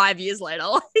 5 years later.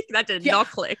 Like that did not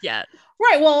click yet.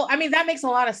 Right. Well, I mean, that makes a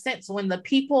lot of sense when the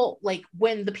people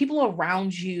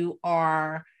around you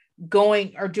are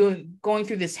going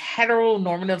through this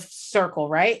heteronormative circle,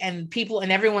 right? And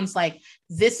everyone's like,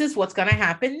 this is what's going to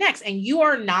happen next. And you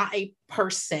are not a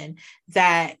person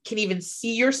that can even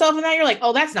see yourself in that. You're like,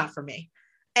 oh, that's not for me.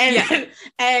 And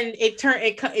and it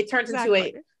turns into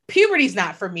a puberty's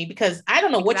not for me because I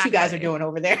don't know what you guys are doing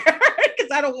over there.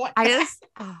 Because I don't want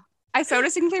I so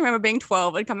distinctly remember being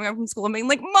 12 and coming home from school and being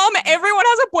like, Mom, everyone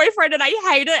has a boyfriend and I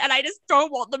hate it and I just don't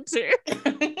want them to.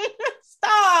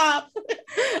 Stop.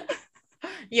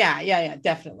 Yeah,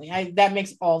 definitely. That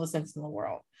makes all the sense in the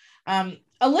world.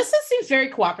 Alyssa seems very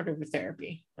cooperative with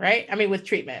therapy, right? I mean, with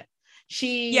treatment.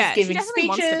 She's giving speeches.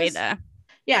 Wants to be there.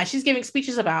 Yeah, she's giving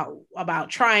speeches about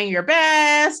trying your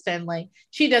best, and like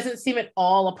she doesn't seem at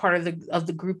all a part of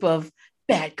the group of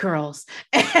bad girls.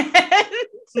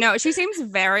 No, she seems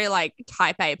very like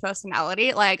type A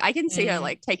personality. Like I can see her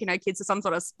like taking her kids to some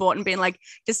sort of sport and being like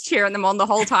just cheering them on the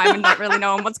whole time and not really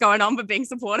knowing what's going on, but being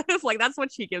supportive. Like that's what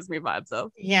she gives me vibes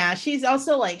of. Yeah, she's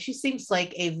also like, she seems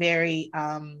like a very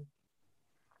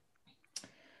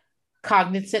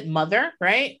cognizant mother,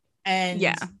 right? And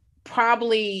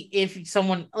probably if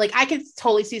someone like, I could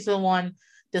totally see someone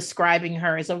describing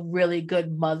her as a really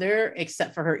good mother,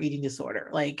 except for her eating disorder.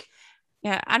 Like,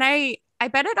 yeah, and I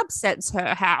bet it upsets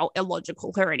her how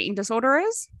illogical her eating disorder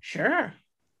is. Sure.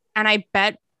 And I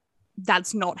bet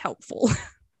that's not helpful.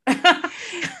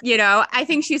 I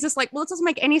think she's just like, well, it doesn't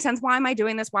make any sense. Why am I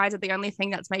doing this? Why is it the only thing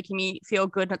that's making me feel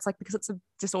good? And it's like, because it's a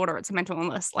disorder. It's a mental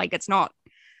illness. Like, it's not,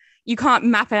 you can't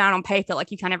map it out on paper like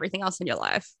you can everything else in your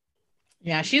life.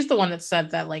 Yeah, she's the one that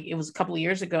said that, like, it was a couple of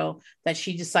years ago that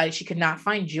she decided she could not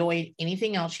find joy in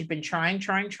anything else. She'd been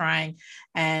trying,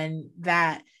 and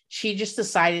that she just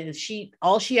decided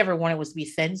all she ever wanted was to be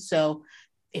thin. So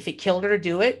if it killed her to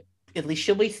do it, at least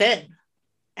she'll be thin.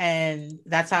 And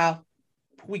that's how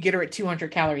we get her at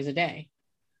 200 calories a day.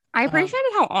 I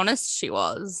appreciated how honest she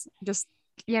was. Just,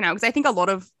 because I think a lot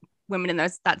of women in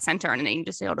that center and in eating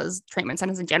disorders treatment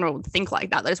centers in general would think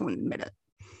like that. They just wouldn't admit it.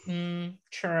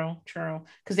 True.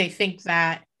 Because they think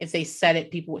that if they said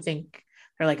it, people would think,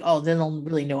 they're like, oh, then they'll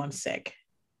really know I'm sick.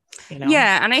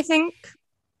 Yeah, and I think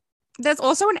there's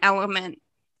also an element,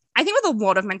 I think with a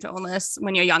lot of mental illness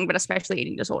when you're young, but especially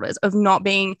eating disorders, of not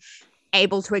being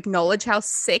able to acknowledge how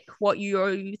sick what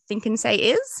you think and say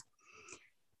is.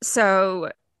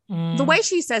 So the way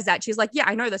she says that, she's like, yeah,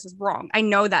 I know this is wrong. I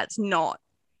know that's not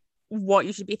what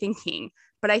you should be thinking.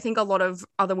 But I think a lot of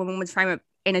other women would frame it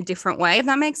in a different way, if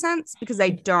that makes sense, because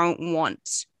they don't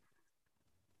want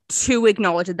to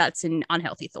acknowledge that that's an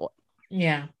unhealthy thought.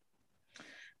 Yeah.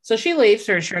 So she leaves.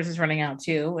 Her insurance is running out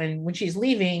too. And when she's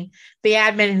leaving, the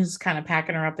admin who's kind of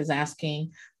packing her up is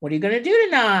asking, what are you going to do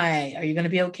tonight? Are you going to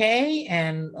be okay?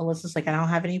 And Alyssa's like, I don't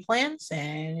have any plans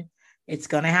and it's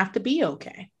going to have to be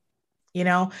okay.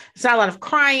 It's not a lot of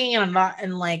crying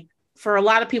and like for a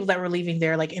lot of people that were leaving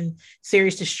there, like in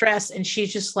serious distress. And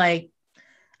she's just like,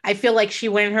 I feel like she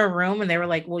went in her room and they were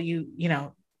like, well, your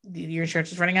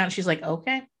insurance is running out. And she's like,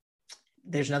 okay,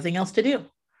 there's nothing else to do.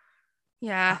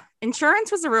 Yeah.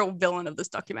 Insurance was the real villain of this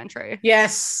documentary.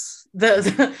 Yes.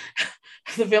 The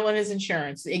villain is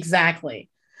insurance. Exactly.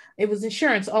 It was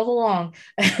insurance all along.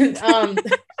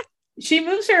 She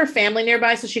moves her family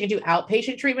nearby so she can do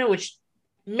outpatient treatment, which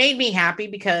made me happy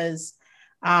because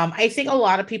I think a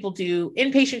lot of people do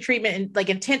inpatient treatment and like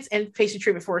intense inpatient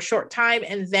treatment for a short time.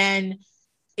 And then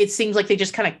it seems like they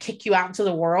just kind of kick you out into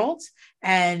the world.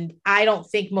 And I don't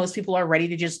think most people are ready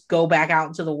to just go back out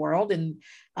into the world. And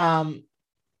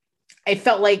I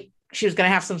felt like she was going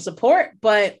to have some support,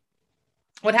 but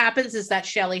what happens is that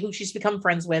Shelly, who she's become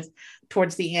friends with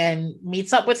towards the end,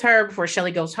 meets up with her before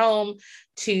Shelly goes home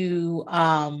to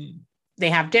they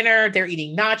have dinner. They're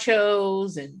eating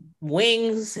nachos and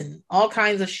wings and all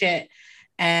kinds of shit.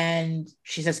 And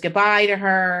she says goodbye to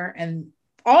her. And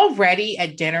already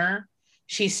at dinner,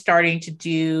 she's starting to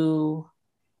do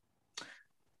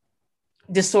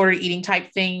disordered eating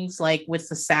type things, like with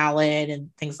the salad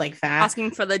and things like that.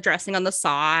 Asking for the dressing on the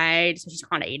side so she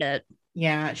can't eat it.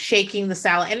 Yeah, shaking the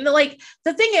salad. And like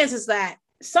the thing is that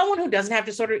someone who doesn't have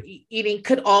disordered eating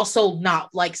could also not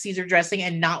like Caesar dressing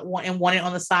and not want it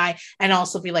on the side, and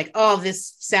also be like, oh,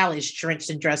 this salad is drenched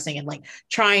in dressing, and like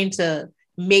trying to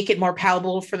make it more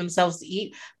palatable for themselves to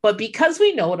eat. But because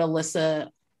we know what Alyssa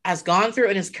has gone through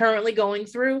and is currently going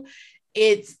through,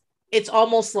 it's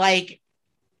almost like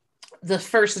the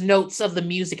first notes of the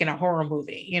music in a horror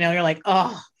movie. You know, you're like,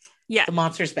 oh, yeah, the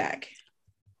monster's back.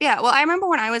 Yeah, well, I remember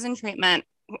when I was in treatment,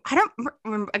 I don't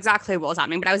remember exactly what was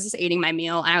happening, but I was just eating my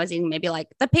meal, and I was eating maybe like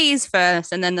the peas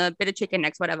first and then the bit of chicken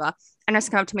next, whatever. And she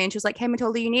came up to me and she was like, hey,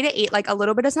 Matilda, you need to eat like a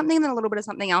little bit of something and then a little bit of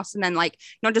something else, and then like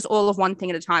not just all of one thing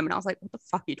at a time. And I was like, what the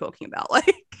fuck are you talking about?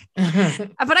 Like,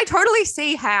 but I totally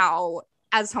see how,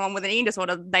 as someone with an eating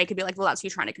disorder, they could be like, well, that's you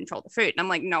trying to control the food. And I'm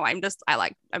like, no, I'm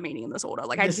eating in this order.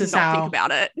 Like, I just don't think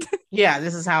about it. Yeah,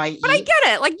 this is how I eat. But I get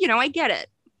it. Like, I get it.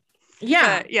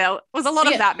 Yeah. But, yeah. It was a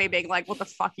lot of that me being like, what the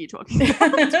fuck are you talking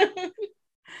about?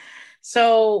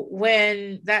 So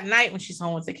when that night when she's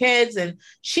home with the kids and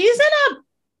she's in a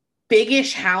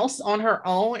biggish house on her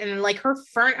own, and like her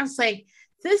furniture, I was like,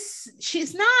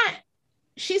 she's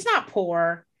not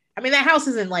poor. I mean, that house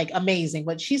isn't like amazing,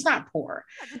 but she's not poor.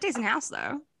 It's a decent house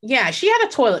though. Yeah, she had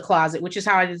a toilet closet, which is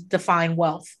how I define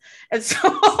wealth. And so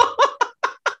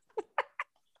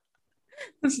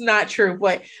it's not true,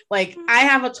 but like I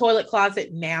have a toilet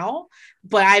closet now,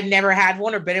 but I've never had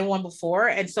one or been in one before.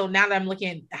 And so now that I'm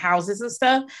looking at houses and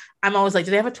stuff, I'm always like,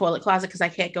 do they have a toilet closet? Because I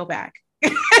can't go back.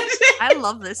 I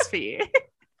love this for you.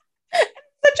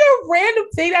 Such a random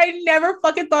thing I never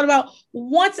fucking thought about. I'm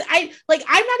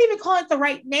not even calling it the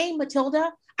right name,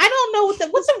 Matilda. I don't know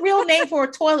what's the real name for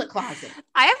a toilet closet.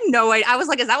 I have no idea. I was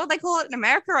like, is that what they call it in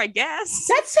America? I guess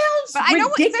that sounds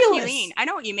ridiculous. I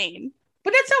know what you mean.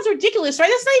 But that sounds ridiculous, right?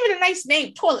 That's not even a nice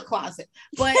name, toilet closet.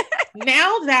 But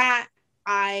now that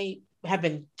I have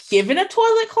been given a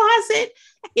toilet closet,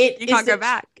 you can't go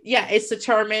back. Yeah, it's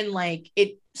determined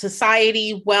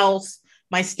society, wealth,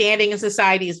 my standing in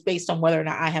society is based on whether or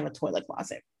not I have a toilet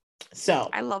closet. So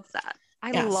I love that.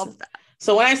 I love that.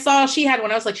 So when I saw she had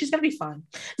one, I was like, she's gonna be fun.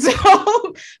 So,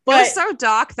 but it was so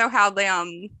dark though. How they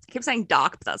I keep saying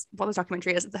dark, but that's what the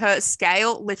documentary is. Her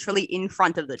scale literally in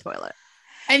front of the toilet.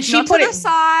 And she put it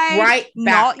side, right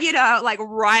back. Not,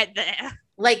 right there.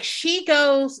 Like she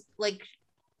goes, like,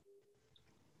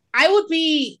 I would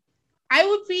be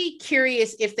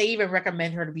curious if they even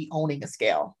recommend her to be owning a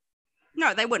scale.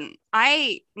 No, they wouldn't.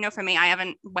 For me, I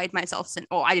haven't weighed myself since,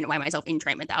 or I didn't weigh myself in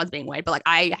treatment. That was being weighed, but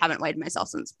I haven't weighed myself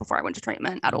since before I went to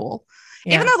treatment at all.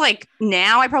 Yeah. Even though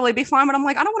now I'd probably be fine, but I'm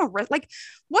like, I don't want to,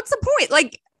 what's the point?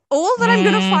 Like, all that I'm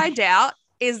going to find out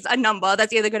is a number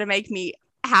that's either going to make me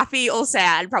happy or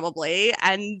sad, probably.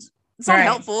 And it's not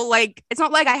helpful. Like, it's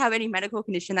not like I have any medical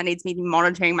condition that needs me to be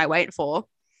monitoring my weight for.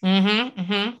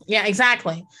 Yeah,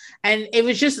 exactly. And it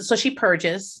was just, so she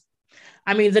purges.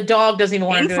 I mean, the dog doesn't even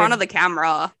want to in front of the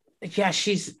camera. Yeah,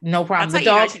 she's no problem. That's the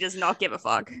dog, she does not give a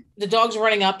fuck. The dog's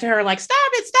running up to her like,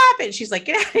 stop it. And she's like,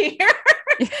 get out of here.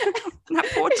 That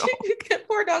poor dog.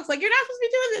 Poor dog's like, you're not supposed to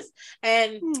be doing this.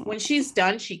 And when she's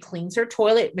done, she cleans her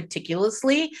toilet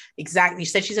meticulously. Exactly.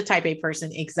 She said she's a type A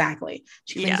person. Exactly.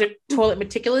 She cleans her toilet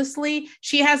meticulously.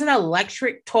 She has an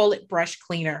electric toilet brush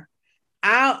cleaner.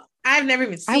 I've never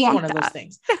even seen one of those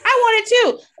things. I want it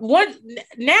too.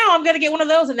 Now I'm going to get one of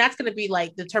those, and that's going to be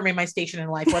determine my station in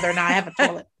life, whether or not I have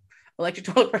a electric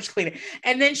toilet brush cleaner.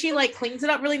 And then she cleans it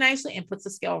up really nicely and puts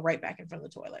the scale right back in front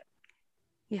of the toilet.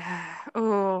 Yeah.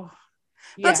 Oh,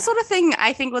 yeah. That's the sort of thing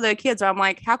I think with her kids where I'm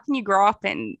like, how can you grow up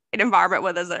in an environment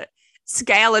where there's a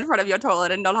scale in front of your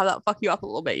toilet and not have that fuck you up a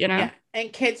little bit, Yeah.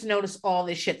 And kids notice all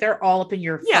this shit. They're all up in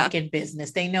your fucking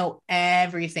business. They know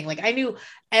everything. I knew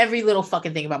every little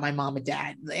fucking thing about my mom and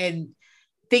dad and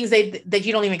things that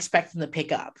you don't even expect them to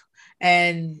pick up.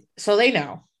 And so they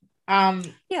know.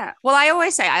 Yeah. Well, I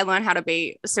always say I learned how to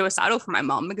be suicidal from my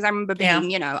mom because I remember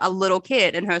being, a little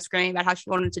kid and her screaming about how she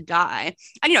wanted to die.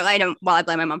 And, I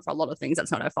blame my mom for a lot of things.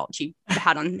 That's not her fault. She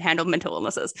had unhandled mental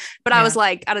illnesses. But I was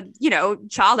like, at a,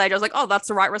 child age, I was like, oh, that's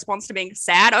the right response to being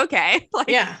sad. Okay.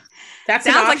 That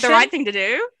sounds like the right thing to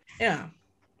do. Yeah.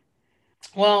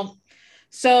 Well,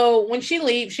 so when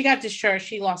she got discharged,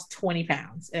 she lost 20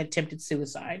 pounds and attempted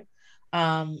suicide.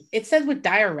 It said with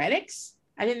diuretics.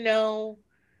 I didn't know.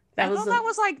 That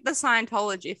was like the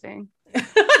Scientology thing.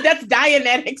 That's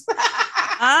Dianetics.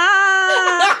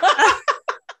 Ah,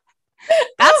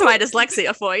 that's my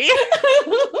dyslexia for you.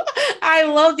 I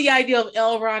love the idea of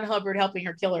L. Ron Hubbard helping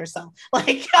her kill herself.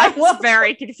 Like, I was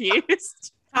very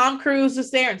confused. Tom Cruise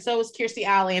was there, and so was Kirstie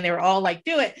Alley, and they were all like,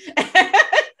 "Do it."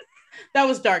 That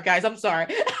was dark, guys. I'm sorry.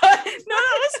 No, that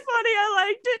was funny. I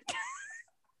liked it.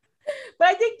 But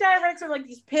I think Diuretics are like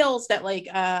these pills that like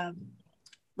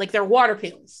they're water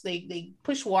pills. They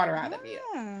push water out of you.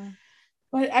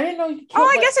 But I didn't know.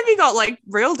 I guess if you got like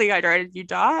real dehydrated, you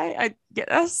die. I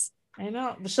guess. I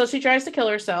know. So she tries to kill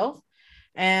herself,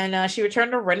 and she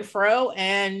returned to Renfro.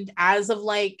 And as of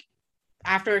like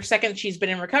after a second, she's been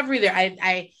in recovery. There,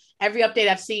 I every update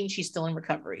I've seen, she's still in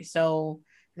recovery. So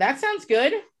that sounds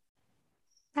good.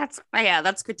 That's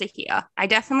good to hear. I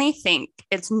definitely think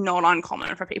it's not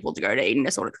uncommon for people to go to eating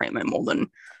disorder treatment more than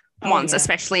once,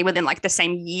 especially within like the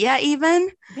same year, even.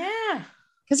 Yeah.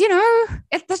 Because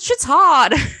that shit's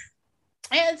hard. And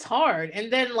it's hard.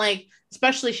 And then like,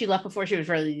 especially she left before she was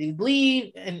ready to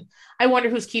leave. And I wonder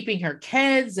who's keeping her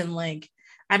kids. And like,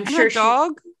 I'm sure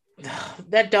dog.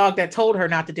 That dog that told her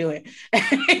not to do it.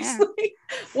 Like,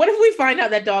 what if we find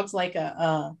out that dog's like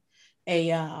a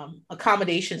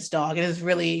accommodations dog and is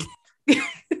really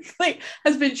like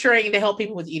has been trained to help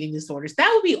people with eating disorders?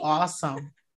 That would be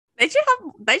awesome. That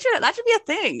should be a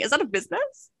thing. Is that a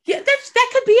business? Yeah, that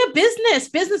could be a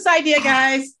business idea,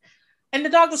 guys. And the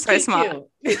dog was so smart too.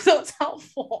 So it's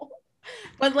helpful.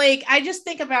 But like, I just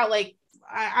think about like,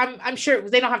 I'm sure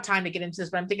they don't have time to get into this,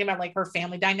 but I'm thinking about like her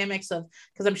family dynamics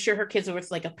because I'm sure her kids are with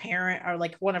like a parent or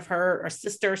like one of her or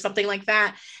sister or something like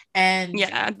that. And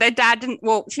their dad didn't.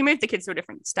 Well, she moved the kids to a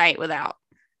different state without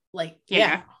like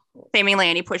seemingly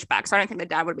any pushback. So I don't think the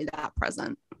dad would be that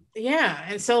present. Yeah,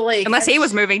 and so like unless he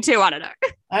was moving too, I don't know.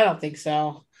 I don't think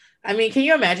so. I mean, can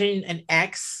you imagine an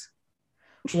ex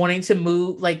wanting to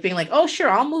move, like being like, "Oh, sure,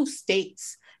 I'll move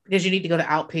states." Because you need to go to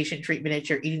outpatient treatment at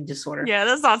your eating disorder. Yeah,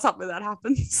 that's not something that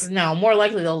happens. No, more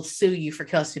likely they'll sue you for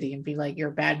custody and be like, "You're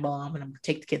a bad mom, and I'm gonna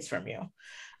take the kids from you."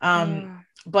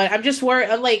 But I'm just worried.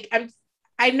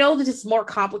 I know that it's more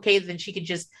complicated than she could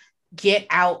just get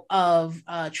out of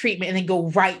treatment and then go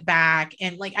right back.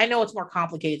 And like, I know it's more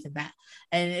complicated than that,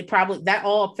 and it probably that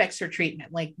all affects her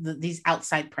treatment, like these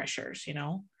outside pressures,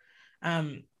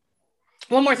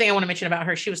 One more thing I want to mention about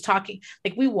her. She was talking,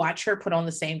 like we watch her put on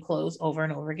the same clothes over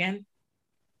and over again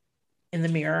in the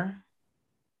mirror.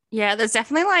 Yeah, there's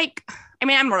definitely like, I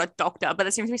mean, I'm not a doctor, but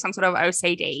there seems to be some sort of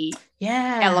OCD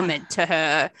element to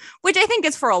her, which I think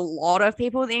is for a lot of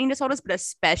people with eating disorders, but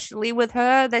especially with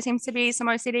her, there seems to be some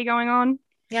OCD going on.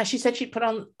 Yeah, she said she'd put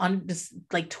on this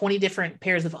like 20 different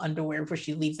pairs of underwear before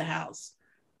she leaves the house.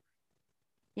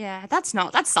 Yeah, that's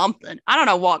something. I don't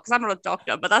know what, because I'm not a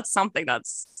doctor, but that's something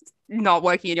that's not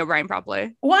working in your brain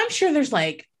properly. Well, I'm sure there's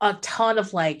like a ton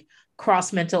of like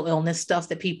cross mental illness stuff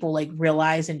that people like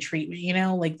realize in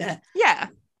treatment, like that. Yeah.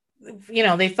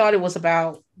 They thought it was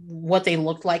about what they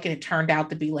looked like, and it turned out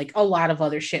to be like a lot of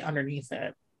other shit underneath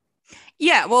it.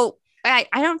 Yeah, well, I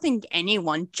don't think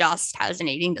anyone just has an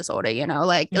eating disorder,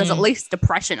 like there's at least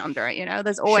depression under it,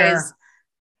 there's always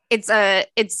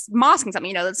it's masking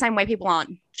something, the same way people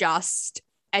aren't just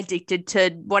addicted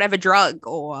to whatever drug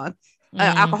or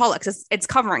alcoholics. It's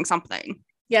covering something.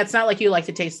 Yeah, it's not like you like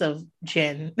the taste of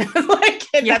gin.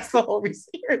 That's the whole reason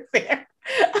you're there.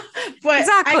 But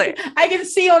exactly. I can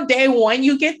see on day one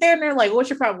you get there and they're like, "What's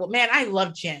your problem?" Well, man, I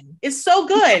love gin. It's so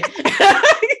good.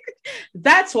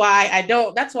 That's why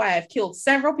I've killed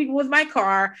several people with my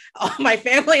car. My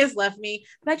family has left me,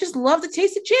 but I just love the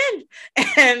taste of gin.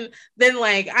 And then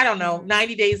like, I don't know,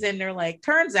 90 days in, they're like,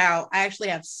 turns out I actually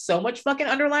have so much fucking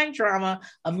underlying trauma,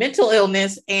 a mental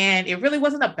illness, and it really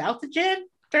wasn't about the gin.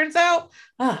 Turns out,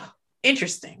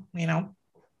 interesting,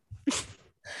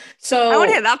 So I want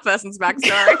to hear that person's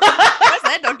backstory. What's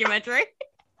that documentary?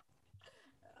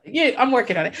 Yeah, I'm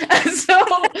working on it. So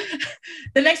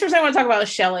the next person I want to talk about is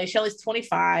Shelly. Shelly's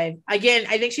 25. Again,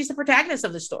 I think she's the protagonist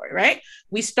of the story, right?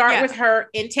 We start with her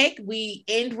intake. We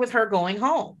end with her going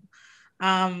home.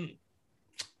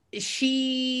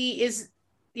 She is,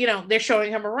 they're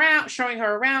showing her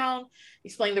around,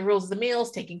 explaining the rules of the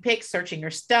meals, taking pics, searching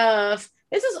her stuff.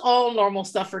 This is all normal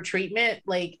stuff for treatment.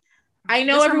 Like, I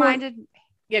know everyone.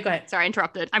 Yeah, go ahead. Sorry, I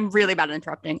interrupted. I'm really bad at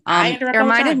interrupting. I interrupt it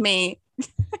reminded me.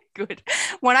 Good.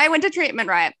 When I went to treatment,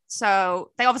 right?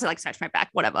 So they obviously like scratched my back,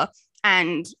 whatever.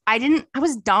 And I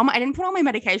was dumb. I didn't put all my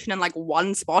medication in like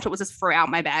one spot. It was just throughout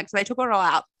my bag. So they took it all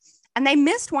out. and they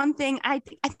missed one thing. I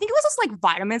think it was just like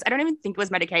vitamins. I don't even think it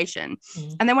was medication.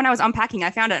 Mm. And then when I was unpacking,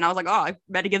 I found it and I was like, oh, I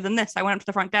better give them this. I went up to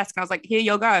the front desk and I was like, here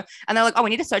you'll go. And they're like, oh, we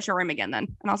need to search your room again then.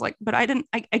 And I was like, but I didn't,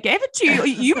 I gave it to you.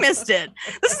 You missed it.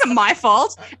 This isn't my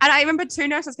fault. And I remember 2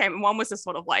 nurses came and one was just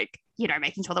sort of like, you know,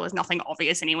 making sure there was nothing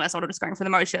obvious anywhere, sort of just going through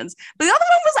the motions. But the other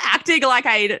one was acting like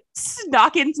I'd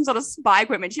snuck in some sort of spy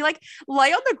equipment. She like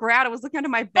lay on the ground and was looking under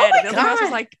my bed. And the other nurse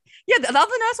was like, yeah, the other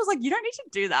nurse was like, you don't need to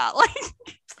do that. Like,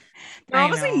 they're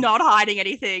obviously not hiding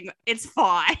anything. It's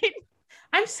fine.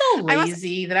 I'm so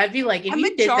lazy that I'd be like, if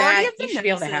you did that, you should be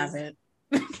able to have it.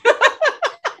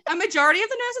 A majority of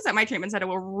the nurses at my treatment center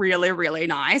were really, really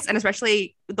nice. And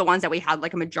especially the ones that we had,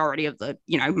 like a majority of the,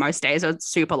 you know, most days are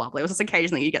super lovely. It was just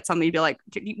occasionally you get something, you'd be like,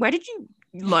 where did you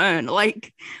learn?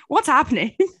 Like, what's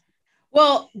happening?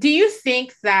 Well, do you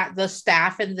think that the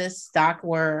staff in this doc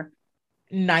were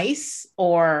nice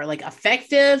or like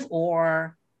effective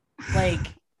or like,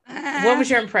 what was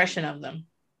your impression of them?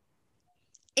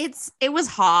 It was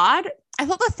hard. I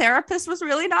thought the therapist was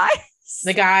really nice.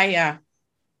 The guy, yeah.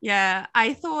 Yeah,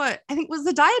 I think it was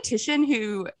the dietitian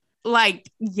who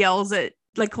like yells at,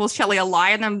 like calls Shelley a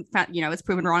liar and then, you know, it's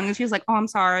proven wrong. And she was like, oh, I'm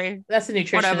sorry. That's a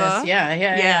nutritionist. Whatever.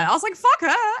 Yeah. I was like, fuck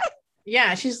her.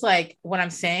 Yeah, she's like, what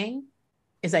I'm saying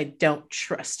is I don't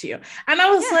trust you. And I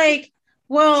was like,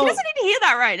 well, she doesn't need to hear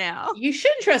that right now. You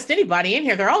shouldn't trust anybody in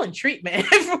here. They're all in treatment.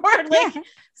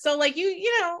 So like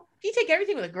you know, you take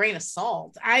everything with a grain of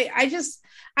salt. I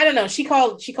don't know. She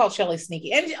called Shelley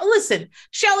sneaky. And listen,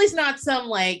 Shelley's not some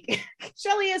like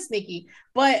Shelley is sneaky,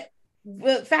 but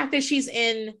the fact that she's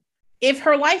in, if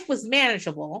her life was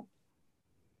manageable,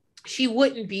 she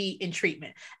wouldn't be in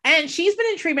treatment. And she's been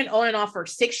in treatment on and off for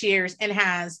 6 years and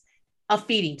has a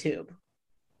feeding tube.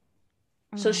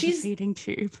 So she's feeding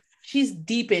tube. She's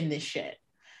deep in this shit.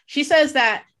 She says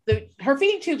that her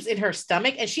feeding tube's in her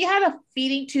stomach and she had a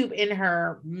feeding tube in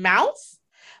her mouth,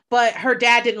 but her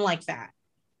dad didn't like that.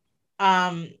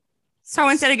 So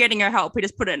instead of getting her help, he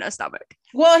just put it in her stomach.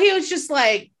 Well, he was just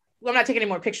like, well, I'm not taking any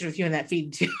more pictures of you in that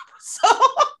feeding tube. So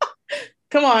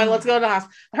come on, let's go to the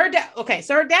hospital. Her dad. Okay.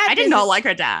 So her dad. I did not like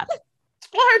her dad.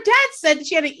 Well, her dad said that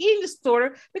she had an eating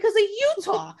disorder because of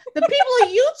Utah. The people in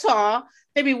Utah,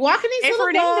 they be walking these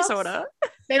little dogs. Disorder.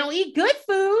 They don't eat good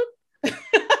food.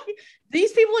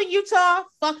 These people in Utah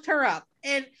fucked her up.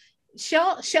 And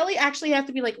Shelley actually had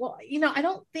to be like, well, you know, I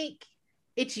don't think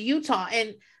it's Utah.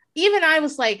 And even I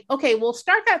was like, okay, well,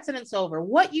 start that sentence over.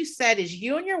 What you said is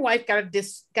you and your wife got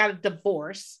a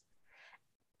divorce.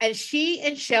 And she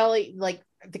and Shelley, like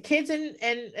the kids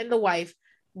and the wife,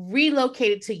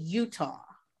 relocated to Utah.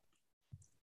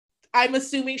 I'm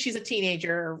assuming she's a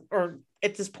teenager or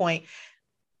at this point.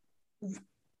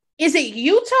 Is it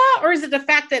Utah or is it the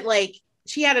fact that like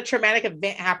she had a traumatic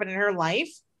event happen in her life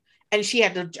and she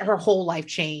had her whole life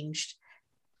changed,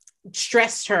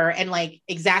 stressed her and like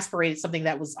exasperated something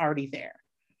that was already there?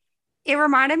 It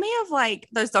reminded me of like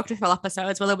those Dr. Phil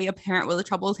episodes where there'll be a parent with a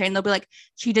troubled teen. They'll be like,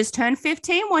 she just turned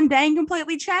 15 one day and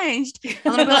completely changed.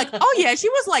 And they'll be like, oh yeah, she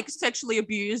was like sexually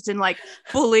abused and like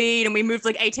bullied and we moved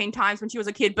like 18 times when she was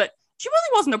a kid, but she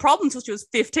really wasn't a problem until she was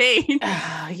 15.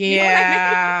 Yeah. You know what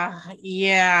I mean?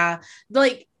 Yeah.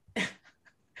 Like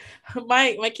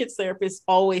my kid's therapist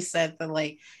always said that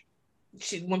like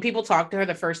when people talk to her,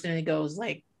 the first thing that goes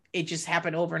like, it just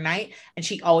happened overnight. And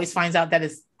she always finds out that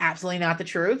is absolutely not the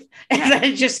truth. And that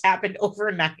it just happened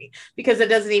overnight because it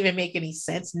doesn't even make any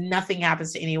sense. Nothing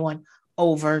happens to anyone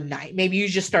overnight. Maybe you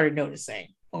just started noticing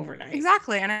overnight.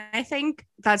 Exactly. And I think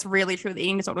that's really true with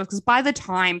eating disorders because by the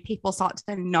time people start to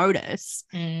then notice,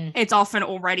 it's often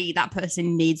already that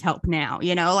person needs help now,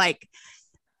 you know, like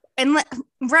in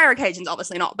rare occasions,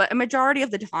 obviously not, but a majority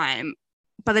of the time,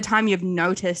 by the time you've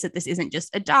noticed that this isn't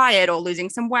just a diet or losing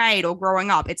some weight or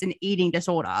growing up, it's an eating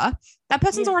disorder, that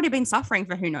person's already been suffering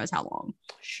for who knows how long.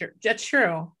 Sure. That's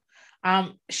true.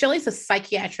 Shelley's a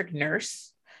psychiatric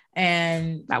nurse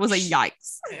and that was a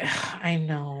yikes. I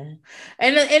know.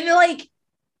 And like,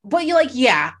 but you're like,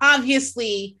 yeah,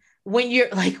 obviously when you're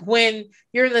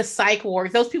in the psych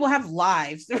ward, those people have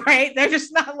lives, right? They're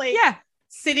just not like,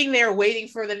 sitting there waiting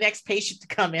for the next patient to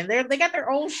come in. They got their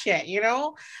own shit, you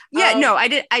know? Yeah, no,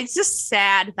 it's just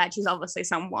sad that she's obviously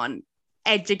someone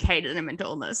educated in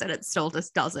mental illness and it still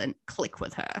just doesn't click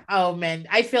with her. Oh man,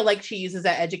 I feel like she uses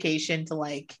that education to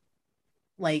like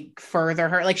further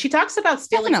her. Like she talks about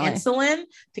stealing insulin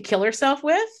to kill herself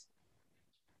with.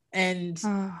 And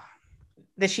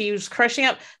that she was crushing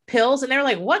up pills, and they were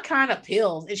like, what kind of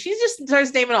pills? And she just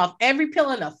starts naming off every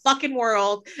pill in the fucking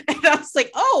world. And I was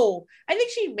like, oh, I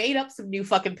think she made up some new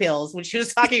fucking pills when she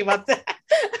was talking about that.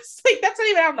 I was like, that's not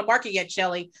even out on the market yet,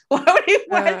 Shelly. Why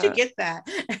did you get that?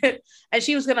 And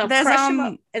she was gonna crush them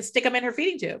up and stick them in her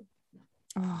feeding tube.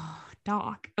 Oh,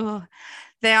 dark. Ugh.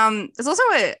 There's also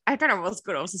I don't know what's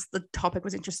good. It was just the topic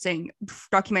was interesting.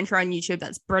 Documentary on YouTube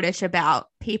that's British about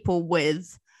people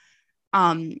with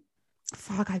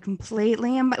I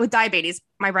completely am with diabetes.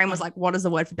 My brain was like, what is the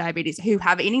word for diabetes? Who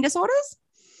have eating disorders?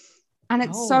 And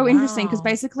it's interesting because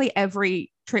basically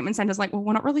every treatment center is like, well,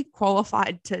 we're not really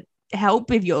qualified to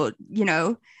help if you're,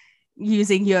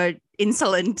 using your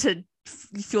insulin to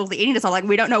fuel the eating disorder. Like,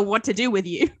 we don't know what to do with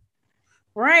you.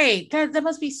 Right. That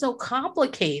must be so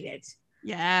complicated.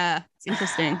 Yeah. It's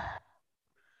interesting.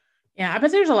 Yeah. I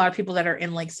bet there's a lot of people that are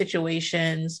in like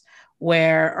situations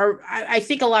where, or I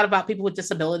think a lot about people with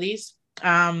disabilities.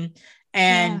 How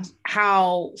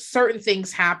certain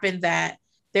things happen that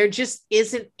there just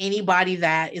isn't anybody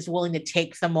that is willing to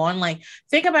take them on. Like,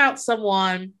 think about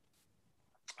someone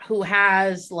who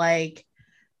has like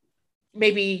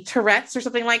maybe Tourette's or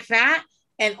something like that,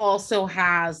 and also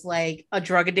has like a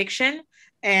drug addiction,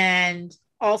 and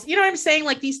also, you know what I'm saying?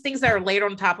 Like these things that are laid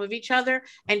on top of each other,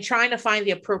 and trying to find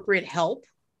the appropriate help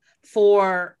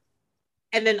for.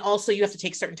 And then also you have to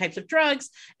take certain types of drugs,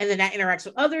 and then that interacts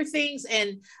with other things.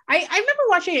 And I remember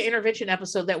watching an intervention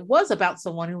episode that was about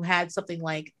someone who had something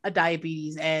like a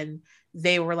diabetes, and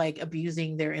they were like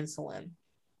abusing their insulin.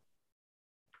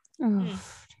 But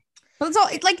it's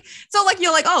all like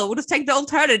you're like, oh, we'll just take the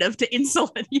alternative to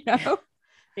insulin,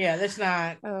 Yeah, that's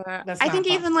not. I think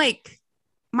possible. Even like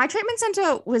my treatment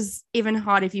center was even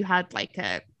hard if you had like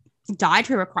a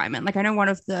dietary requirement. Like I know one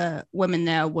of the women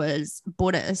there was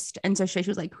Buddhist, and so she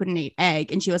was like couldn't eat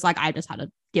egg, and she was like, I just had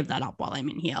to give that up while I'm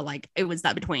in here. Like it was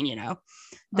that between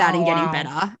that and getting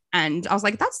better. And I was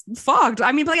like, that's fucked.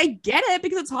 I mean, but like I get it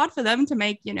because it's hard for them to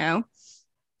make,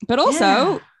 but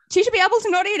also she should be able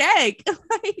to not eat egg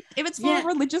like, if it's for a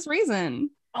religious reason.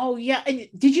 Oh yeah. And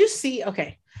did you see?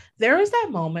 Okay, there was that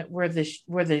moment where the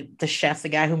chef, the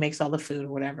guy who makes all the food or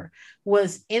whatever,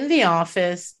 was in the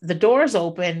office, the doors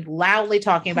open, loudly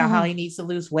talking about how he needs to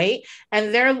lose weight,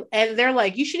 and they're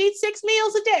like, you should eat 6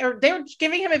 meals a day, or they're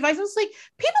giving him advice. I was like,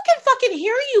 people can fucking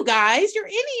hear you guys. You're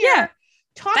in here. Yeah.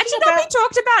 That should not be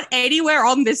talked about anywhere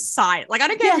on this site. Like, I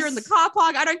don't care if you're in the car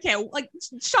park. I don't care. Like,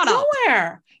 shut up.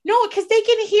 Nowhere. No, because they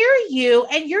can hear you,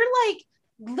 and you're like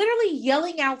literally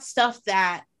yelling out stuff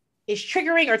that is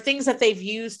triggering or things that they've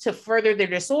used to further their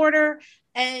disorder,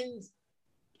 and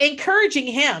encouraging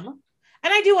him.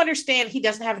 And I do understand he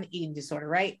doesn't have an eating disorder,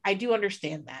 right? I do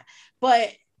understand that.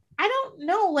 But I don't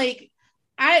know,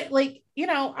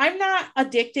 I'm not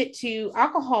addicted to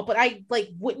alcohol, but I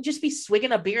wouldn't just be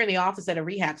swigging a beer in the office at a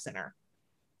rehab center.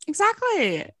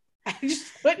 Exactly. I just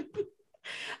wouldn't.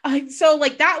 So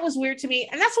that was weird to me.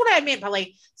 And that's what I meant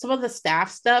by some of the staff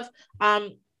stuff.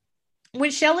 When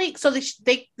Shelly, so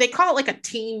they call it like a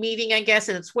team meeting, I guess.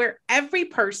 And it's where every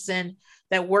person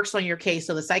that works on your case,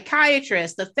 so the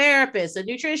psychiatrist, the therapist, the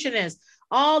nutritionist,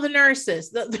 all the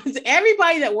nurses,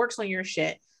 everybody that works on your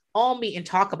shit, all meet and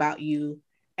talk about you.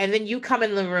 And then you come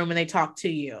in the room and they talk to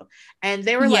you. And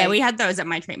they were we had those at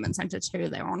my treatment center too.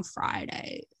 They were on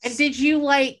Fridays. And did you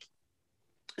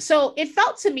so it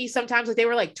felt to me sometimes like they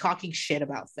were talking shit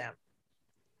about them.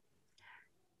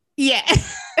 Yeah.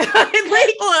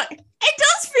 Look, it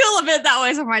does feel a bit that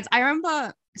way sometimes. I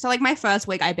remember, so my first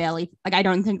week, I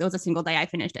don't think there was a single day I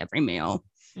finished every meal.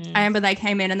 I remember they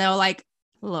came in and they were like,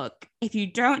 look, if you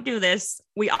don't do this,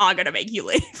 we are going to make you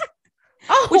leave.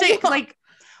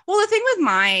 Well, the thing with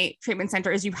my treatment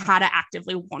center is you had to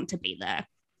actively want to be there,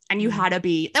 and you had to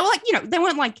be, they were they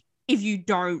weren't if you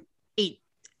don't eat,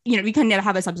 we can never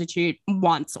have a substitute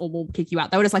once or we'll kick you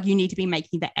out. They were just you need to be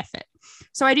making the effort.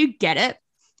 So I do get it,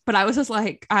 but I was just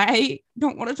I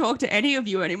don't want to talk to any of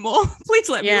you anymore. Please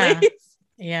let me leave.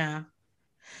 Yeah.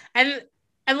 And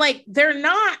they're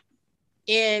not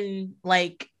in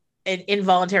an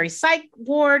involuntary psych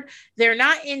ward. They're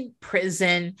not in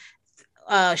prison.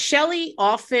 Shelly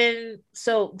often,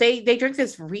 so they drink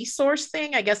this resource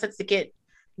thing. I guess that's to get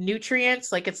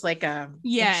nutrients. It's it's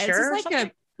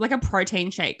just like a protein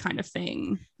shake kind of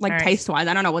thing. Taste wise,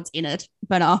 I don't know what's in it,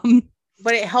 but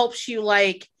it helps you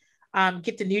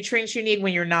get the nutrients you need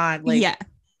when you're not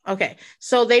okay.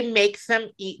 So they make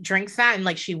them drink that,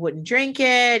 and she wouldn't drink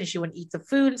it, and she wouldn't eat the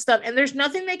food and stuff. And there's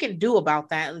nothing they can do about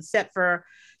that except for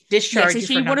discharge. So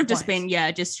she would have just been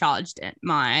discharged at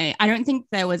I don't think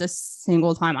there was a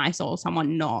single time I saw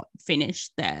someone not finish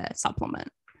their supplement.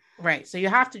 Right. So you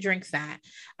have to drink that.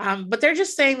 But they're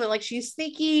just saying that like she's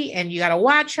sneaky and you got to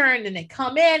watch her. And then they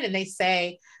come in and they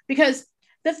say, because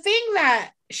the thing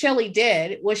that Shelly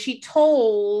did was she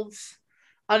told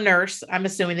a nurse, I'm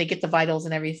assuming they get the vitals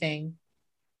and everything,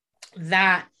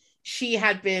 that she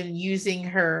had been using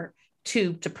her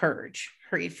tube to purge,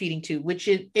 her feeding tube, which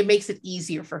it makes it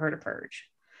easier for her to purge.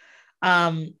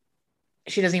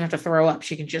 She doesn't even have to throw up.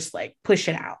 She can just like push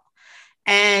it out.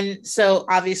 And so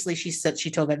obviously she said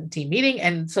she told that in the team meeting.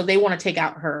 And so they want to take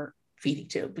out her feeding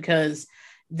tube because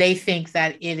they think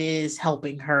that it is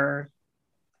helping her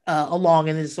along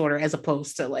in the disorder as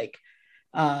opposed to like,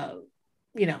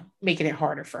 making it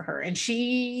harder for her. And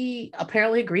she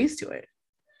apparently agrees to it.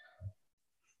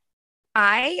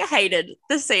 I hated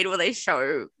the scene where they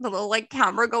show the little like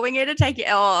camera going in to take it.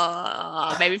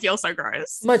 Oh, made me feel so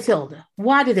gross. Matilda,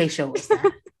 why did they show us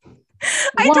that?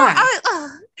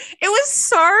 It was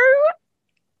so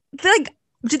like,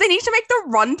 did they need to make the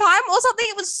runtime or something?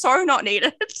 It was so not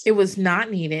needed. It was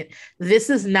not needed. This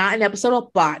is not an episode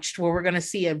of Botched where we're going to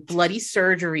see a bloody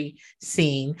surgery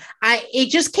scene. It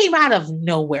just came out of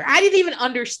nowhere. I didn't even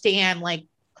understand. Like,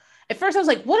 at first I was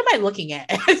like, what am I looking at?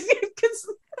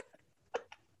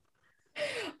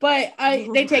 But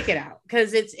they take it out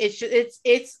because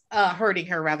it's hurting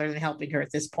her rather than helping her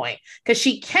at this point, because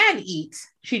she can eat,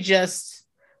 she just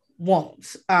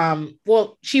won't.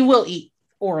 Well, she will eat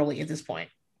orally at this point.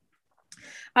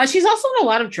 She's also on a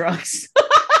lot of drugs,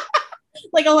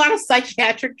 like a lot of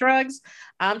psychiatric drugs,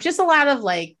 just a lot of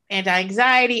like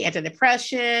anti-anxiety,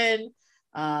 antidepressant,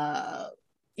 and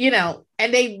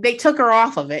they took her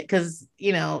off of it because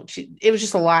it was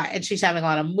just a lot, and she's having a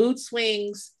lot of mood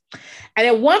swings. And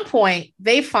at one point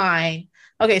they find,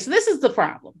 okay, so this is the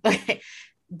problem.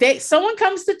 Someone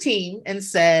comes to the team and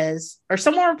says, or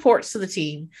someone reports to the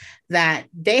team that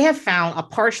they have found a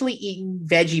partially eaten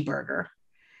veggie burger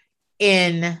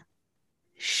in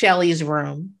Shelly's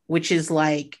room, which is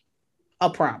like a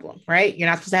problem, right? You're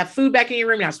not supposed to have food back in your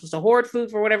room. You're not supposed to hoard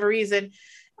food for whatever reason.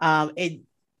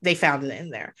 They found it in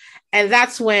there. And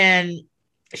that's when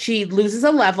she loses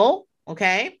a level.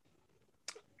 Okay.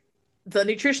 The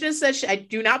nutritionist says, I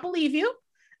do not believe you.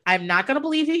 I'm not going to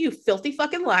believe you, you filthy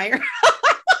fucking liar.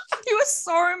 He was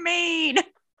so mean.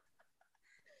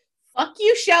 Fuck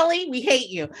you, Shelly. We hate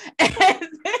you.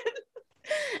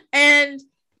 And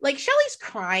like Shelly's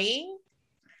crying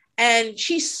and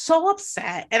she's so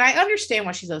upset. And I understand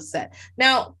why she's upset.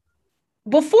 Now,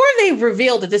 before they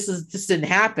revealed that this didn't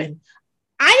happen,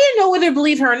 I didn't know whether to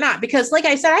believe her or not, because like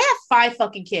I said, I have 5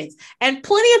 fucking kids and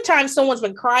plenty of times someone's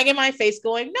been crying in my face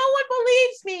going, no one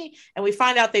believes me. And we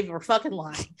find out they were fucking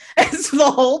lying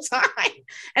the whole time.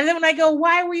 And then when I go,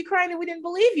 why were you crying and we didn't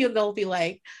believe you? And they'll be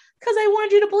like, because I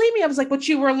wanted you to believe me. I was like, but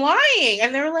you were lying.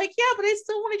 And they were like, yeah, but I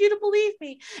still wanted you to believe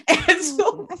me. And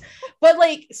so, but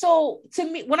like, so to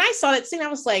me, when I saw that scene, I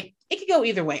was like, it could go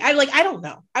either way. I don't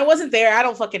know. I wasn't there. I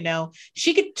don't fucking know.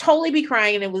 She could totally be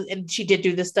crying and she did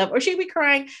do this stuff, or she'd be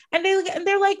crying and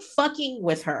they're like fucking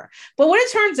with her. But what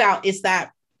it turns out is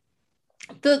that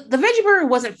the veggie burger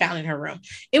wasn't found in her room.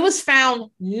 It was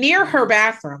found near her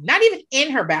bathroom, not even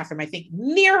in her bathroom, I think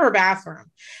near her bathroom.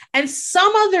 And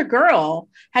some other girl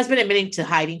has been admitting to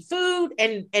hiding food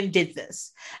and did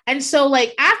this. And so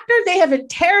like after they have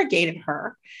interrogated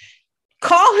her,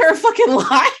 call her a fucking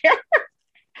liar,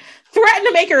 threaten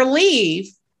to make her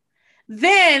leave,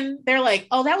 then they're like,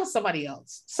 oh, that was somebody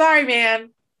else. Sorry, man.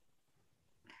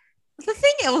 The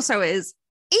thing also is,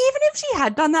 even if she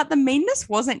had done that, the meanness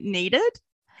wasn't needed.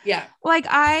 Yeah. Like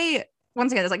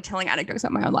once again, it's like telling anecdotes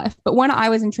about my own life. But when I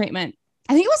was in treatment,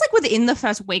 I think it was like within the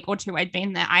first week or 2 I'd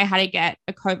been there, I had to get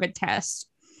a COVID test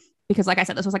because like I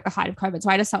said, this was like the height of COVID. So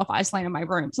I had to self-isolate in my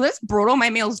room. So this brought all my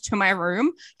meals to my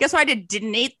room. Guess what I did?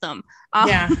 Didn't eat them.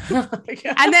 Yeah.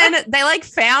 And then they like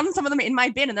found some of them in my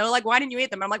bin and they were like, why didn't you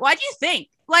eat them? And I'm like, why do you think?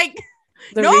 Like,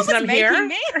 the no reason one was I'm making here?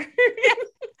 me. Yeah.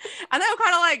 And they were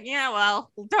kind of like, yeah,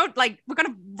 well, don't like, we're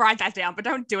going to write that down, but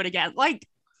don't do it again. Like,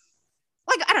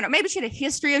 I don't know, maybe she had a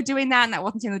history of doing that and that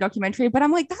wasn't in the documentary, but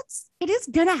I'm like, it is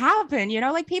going to happen.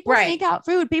 Like people sneak out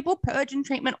food, people purge in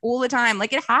treatment all the time.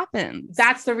 Like it happens.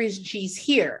 That's the reason she's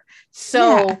here.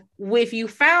 So if you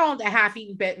found a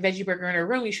half-eaten veggie burger in her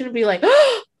room, you shouldn't be like,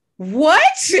 oh,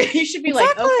 what? You should be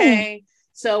like, okay,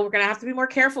 so we're going to have to be more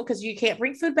careful because you can't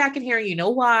bring food back in here. You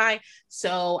know why?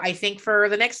 So I think for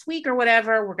the next week or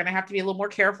whatever, we're going to have to be a little more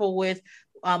careful with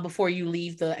before you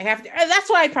leave that's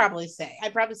what I'd probably say.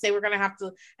 I'd probably say we're going to have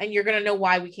to, and you're going to know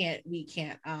why we can't,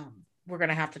 we're going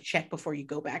to have to check before you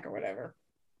go back or whatever.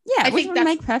 Yeah, which would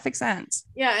make perfect sense.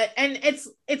 Yeah. And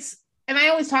and I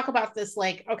always talk about this,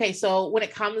 like, okay, so when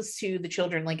it comes to the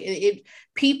children, like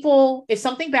people, if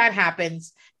something bad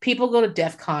happens, people go to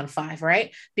DEFCON 5,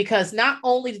 right? Because not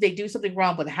only did they do something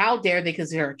wrong, but how dare they,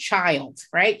 because they're a child,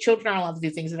 right? Children aren't allowed to do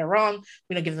things that are wrong.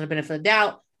 We don't give them the benefit of the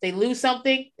doubt. They lose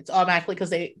something, it's automatically because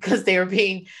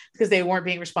they weren't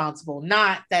being responsible.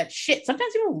 Not that shit.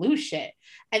 Sometimes people lose shit.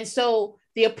 And so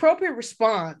the appropriate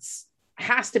response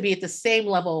has to be at the same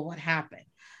level of what happened.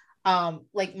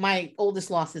 Like my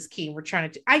oldest lost his key.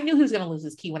 I knew he was going to lose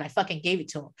his key when I fucking gave it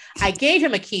to him. I gave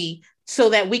him a key so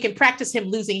that we can practice him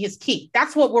losing his key.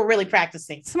 That's what we're really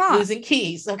practicing. Smart. Losing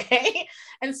keys. Okay.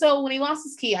 And so when he lost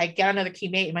his key, I got another key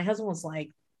made. And my husband was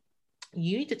like,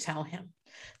 you need to tell him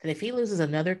that if he loses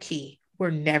another key, we're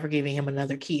never giving him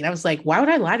another key. And I was like, why would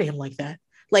I lie to him like that?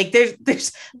 Like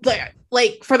there's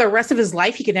like for the rest of his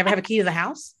life, he could never have a key to the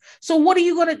house. So what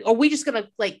are we just going to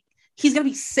like, he's going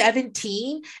to be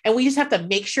 17 and we just have to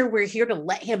make sure we're here to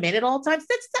let him in at all times.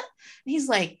 And he's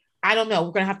like, I don't know.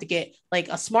 We're going to have to get like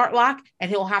a smart lock and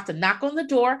he'll have to knock on the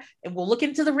door and we'll look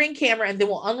into the Ring camera and then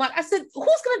we'll unlock. I said, who's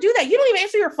going to do that? You don't even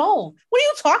answer your phone. What are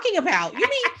you talking about? You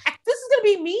mean this is going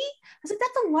to be me? I said,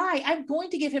 that's a lie. I'm going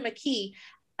to give him a key.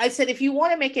 I said, if you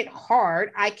want to make it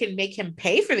hard, I can make him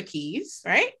pay for the keys,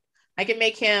 right? I can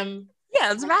make him. Yeah,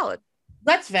 that's valid.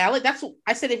 That's valid. That's what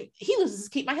I said. If he loses his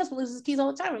key, my husband loses his keys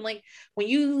all the time. I'm like, when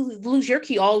you lose your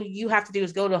key, all you have to do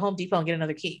is go to Home Depot and get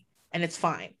another key and it's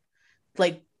fine.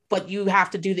 Like, but you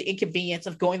have to do the inconvenience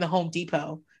of going to Home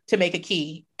Depot to make a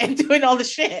key and doing all the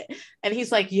shit. And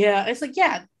he's like, yeah. It's like,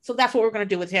 yeah. So that's what we're going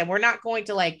to do with him. We're not going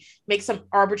to like make some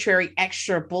arbitrary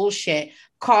extra bullshit,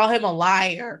 call him a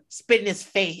liar, spit in his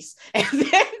face. And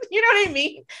then, you know what I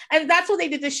mean? And that's what they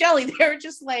did to Shelly. They were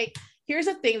just like, here's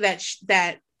a thing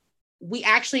that we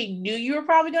actually knew you were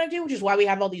probably going to do, which is why we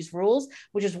have all these rules,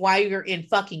 which is why you're in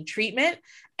fucking treatment.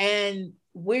 And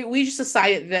we just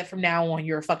decided that from now on,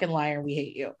 you're a fucking liar and we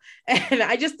hate you. And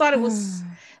I just thought it was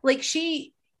like,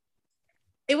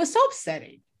 it was so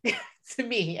upsetting to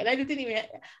me. And I didn't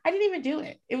even do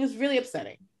it. It was really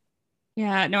upsetting.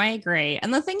 Yeah, no, I agree.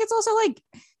 And the thing is also like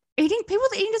people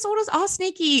with eating disorders are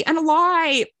sneaky and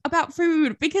lie about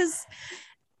food because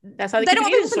that's how they don't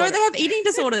want people to know they have eating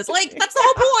disorders. Like that's the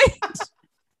whole point.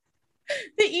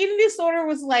 The eating disorder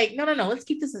was like, no, let's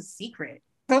keep this a secret.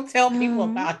 Don't tell people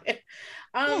about it.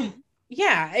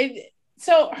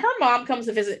 So her mom comes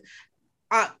to visit.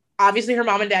 Obviously, her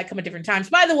mom and dad come at different times.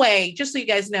 By the way, just so you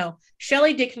guys know,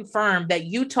 Shelly did confirm that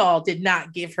Utah did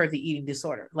not give her the eating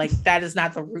disorder. Like that is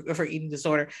not the root of her eating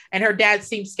disorder. And her dad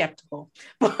seemed skeptical,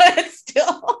 but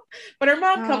still. But her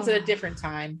mom comes at a different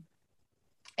time.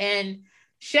 And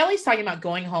Shelly's talking about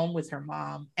going home with her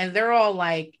mom. And they're all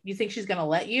like, you think she's going to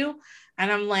let you?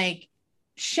 And I'm like,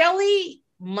 Shelly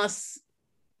must...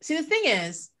 See, the thing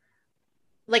is,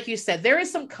 like you said, there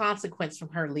is some consequence from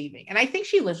her leaving. And I think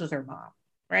she lives with her mom,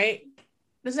 right?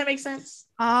 Does that make sense?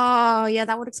 Oh, yeah,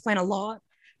 that would explain a lot.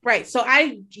 Right. So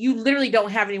you literally don't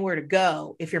have anywhere to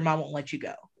go if your mom won't let you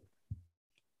go.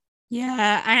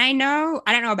 Yeah. And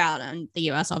I don't know about in the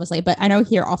US, obviously, but I know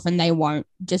here often they won't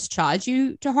discharge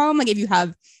you to home. Like if you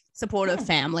have supportive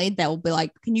family, they'll be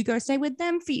like, can you go stay with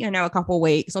them for, a couple of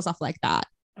weeks or stuff like that.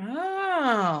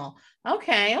 Oh,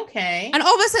 okay. And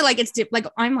obviously, like it's like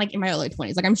I'm like in my early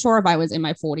 20s. Like I'm sure if I was in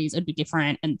my 40s, it'd be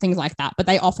different and things like that. But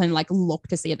they often like look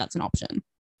to see if that's an option.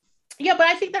 Yeah, but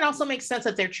I think that also makes sense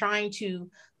that they're trying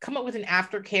to come up with an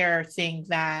aftercare thing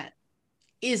that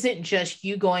isn't just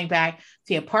you going back to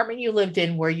the apartment you lived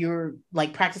in where you're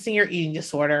like practicing your eating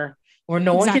disorder, where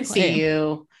no one can see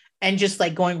you, and just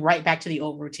like going right back to the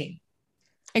old routine.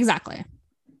 Exactly.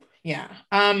 Yeah.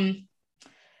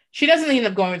 She doesn't end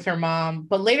up going with her mom,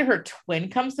 but later her twin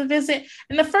comes to visit.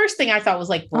 And the first thing I thought was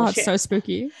like, bullshit. Oh, it's so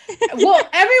spooky. Well,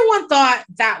 everyone thought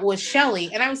that was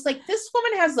Shelly. And I was like, this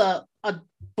woman has a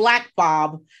black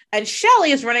bob and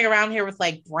Shelly is running around here with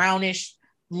like brownish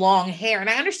long hair. And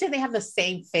I understand they have the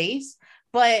same face,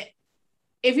 but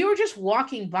if you were just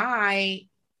walking by,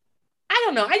 I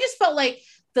don't know. I just felt like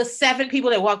the 7 people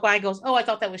that walk by and goes, oh, I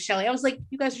thought that was Shelly. I was like,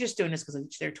 you guys are just doing this because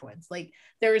they're twins. Like,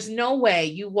 there is no way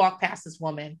you walk past this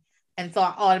woman and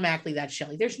thought automatically that's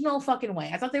Shelly. There's no fucking way.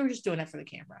 I thought they were just doing it for the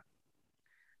camera.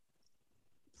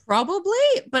 Probably,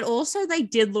 but also they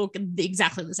did look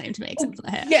exactly the same to me, except for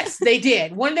the hair. Yes, they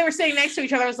did. When they were sitting next to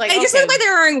each other, I was like, they just looked like they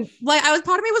were wearing, like,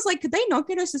 part of me was like, could they not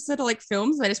get her sister to like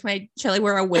film? So they just made Shelly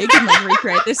wear a wig and like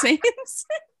recreate the scenes.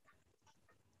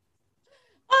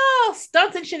 Oh,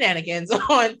 stunts and shenanigans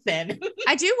on Thin.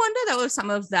 I do wonder though if some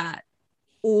of that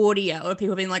audio of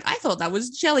people being like, I thought that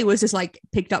was Shelly was just like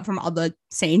picked up from other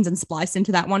scenes and spliced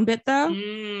into that one bit though.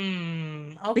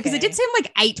 Okay. Because it did seem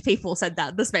like 8 people said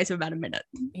that in the space of about a minute.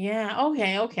 Yeah.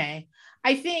 Okay.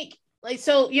 I think like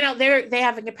so, they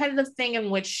have a competitive thing in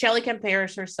which Shelly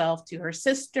compares herself to her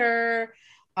sister.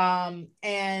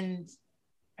 And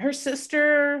her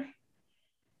sister,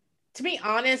 to be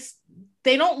honest,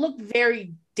 they don't look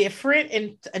very different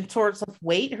in terms of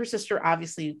weight. Her sister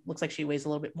obviously looks like she weighs a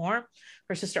little bit more.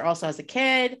 Her sister also has a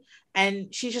kid,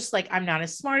 and she's just like, I'm not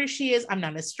as smart as she is. I'm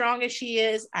not as strong as she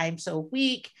is. I'm so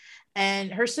weak.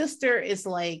 And her sister is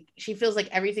like, she feels like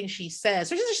everything she says.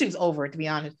 Her sister seems over it, to be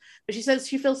honest. But she says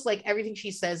she feels like everything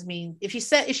she says means if she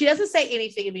doesn't say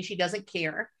anything, it means she doesn't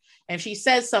care. And if she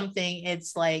says something,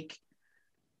 it's like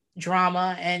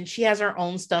drama, and she has her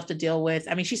own stuff to deal with.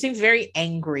 I mean, she seems very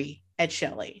angry at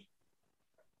Shelly.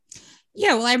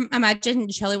 Yeah, well, I imagine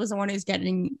Shelley was the one who's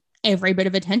getting every bit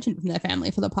of attention from their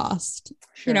family for the past.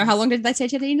 Sure. How long did they say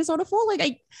she had eating disorder for?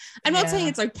 Like, I'm not saying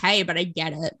it's okay, but I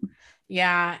get it.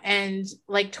 Yeah, and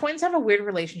like twins have a weird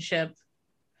relationship.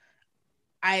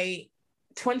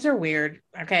 Twins are weird.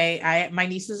 Okay, my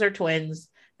nieces are twins,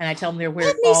 and I tell them they're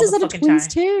weird all the fucking time.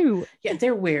 Too. Yeah,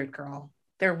 they're weird, girl.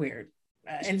 They're weird,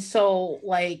 and so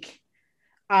like,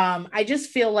 I just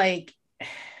feel like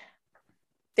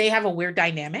they have a weird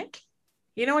dynamic.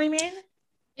 You know what I mean?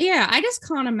 Yeah, I just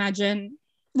can't imagine.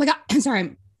 Like, I'm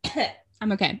sorry,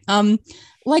 I'm okay.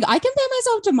 Like I compare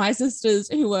myself to my sisters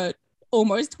who are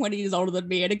almost 20 years older than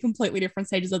me at a completely different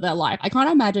stages of their life. I can't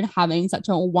imagine having such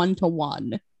a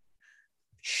one-to-one.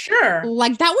 Sure.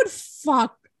 Like that would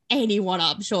fuck anyone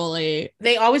up, surely.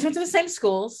 They always went to the same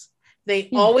schools. They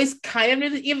always kind of knew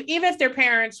that even if their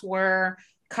parents were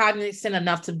cognizant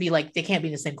enough to be like, they can't be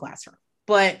in the same classroom.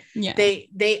 But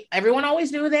everyone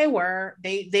always knew who they were.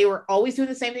 They were always doing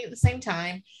the same thing at the same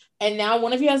time. And now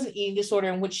one of you has an eating disorder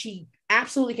in which she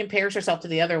absolutely compares herself to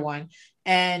the other one.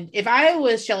 And if I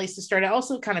was Shelly's sister, I'd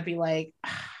also kind of be like,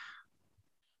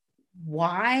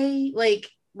 why? Like,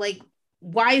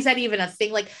 why is that even a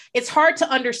thing? Like, it's hard to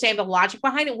understand the logic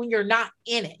behind it when you're not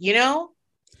in it, you know?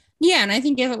 Yeah. And I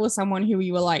think if it was someone who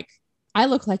you were like, I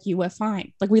look like you, we're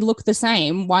fine. Like, we look the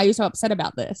same. Why are you so upset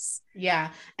about this?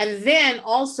 Yeah. And then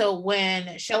also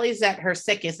when Shelly's at her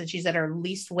sickest and she's at her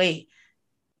least weight,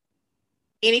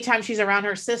 anytime she's around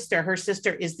her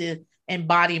sister is the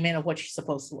embodiment of what she's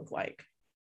supposed to look like.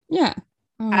 Yeah.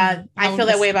 I feel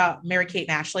that way about Mary-Kate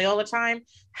and Ashley all the time.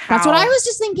 That's what I was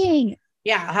just thinking.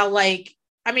 Yeah. How like,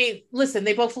 I mean, listen,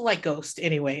 they both look like Ghost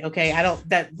anyway. Okay.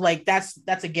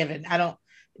 That's a given.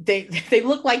 They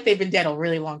look like they've been dead a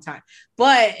really long time.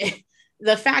 But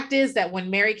the fact is that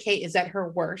when Mary-Kate is at her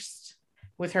worst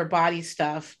with her body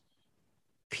stuff,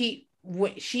 the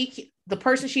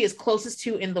person she is closest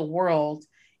to in the world,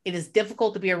 it is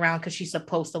difficult to be around because she's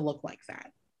supposed to look like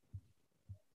that.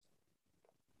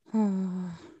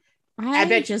 I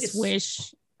bet just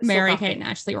wish Mary-Kate and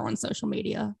Ashley were on social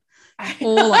media.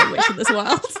 All I wish in this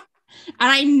world.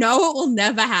 And I know it will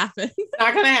never happen. It's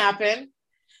not going to happen.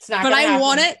 It's not. But I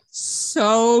want it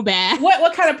so bad.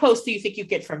 What kind of post do you think you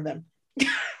get from them?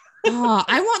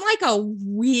 I want like a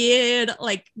weird,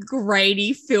 like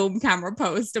grainy film camera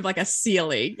post of like a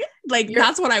ceiling. Like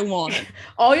that's what I want.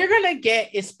 All you're gonna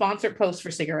get is sponsored posts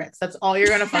for cigarettes. That's all you're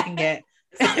gonna fucking get.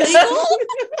 Legal?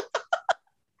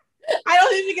 I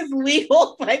don't even think it's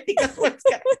legal, but I think that's what's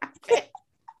gonna happen.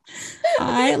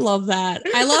 I love that.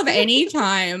 I love any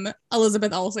time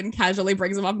Elizabeth Olsen casually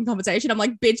brings them up in conversation. I'm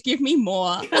like, bitch, give me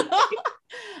more.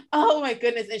 Oh my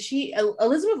goodness. And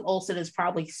Elizabeth Olsen is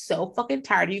probably so fucking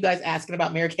tired of you guys asking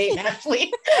about Mary-Kate and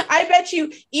Ashley. I bet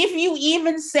you, if you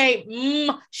even say,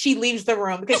 she leaves the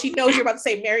room because she knows you're about to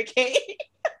say Mary-Kate.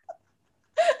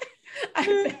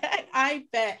 I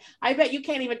bet you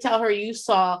can't even tell her you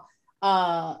saw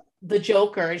the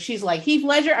Joker and she's like, Heath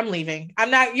Ledger, I'm leaving.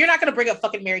 You're not going to bring up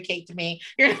fucking Mary-Kate to me.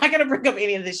 You're not going to bring up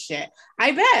any of this shit.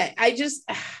 I bet.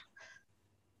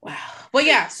 Wow. Well,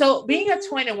 yeah. So being a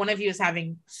twin and one of you is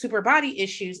having super body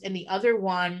issues and the other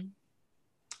one,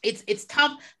 it's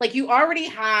tough. Like you already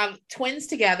have twins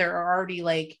together or already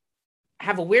like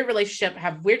have a weird relationship,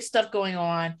 have weird stuff going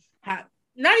on,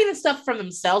 not even stuff from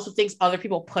themselves, but things other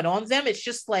people put on them. It's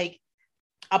just like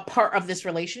a part of this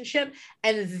relationship.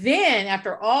 And then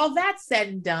after all that's said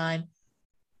and done,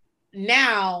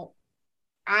 now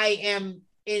I am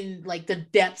in like the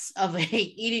depths of a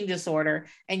eating disorder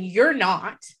and you're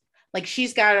not. Like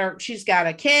she's got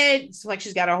a kid, it's like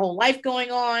she's got her whole life going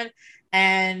on,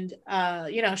 and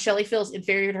Shelly feels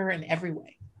inferior to her in every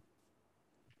way.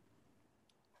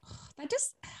 It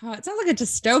sounds like a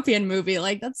dystopian movie.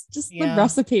 Like that's just the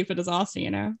recipe for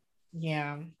disaster,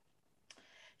 Yeah.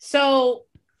 So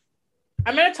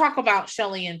I'm going to talk about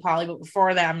Shelly and Polly, but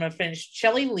before that, I'm going to finish.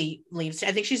 Shelly leaves.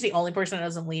 I think she's the only person that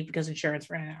doesn't leave because insurance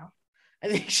ran out. I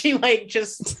think she like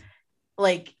just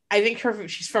Like, I think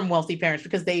she's from wealthy parents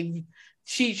because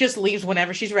she just leaves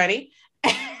whenever she's ready.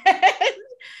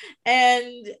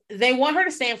 And they want her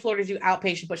to stay in Florida to do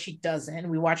outpatient, but she doesn't.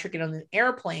 We watch her get on an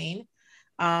airplane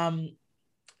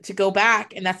to go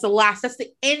back. And that's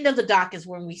the end of the doc is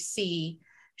when we see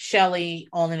Shelley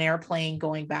on an airplane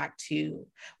going back to,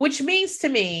 which means to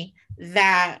me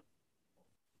that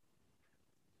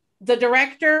the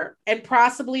director and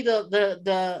possibly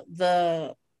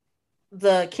the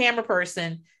camera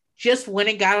person just went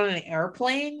and got on an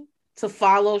airplane to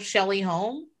follow Shelley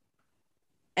home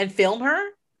and film her.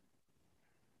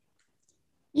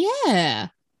 Yeah.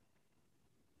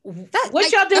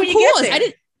 What y'all do when you get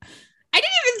there? I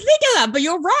didn't even think of that, but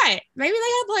you're right. Maybe they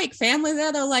had like family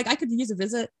there. They're like, I could use a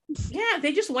visit. Yeah,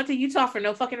 they just went to Utah for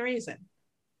no fucking reason.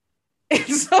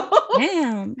 So,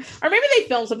 damn. Or maybe they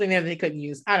filmed something there that they couldn't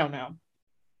use. I don't know.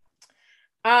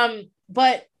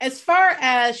 But as far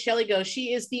as Shelley goes,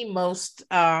 she is the most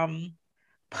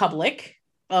public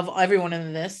of everyone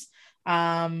in this.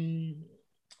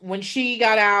 When she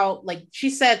got out, like she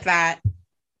said that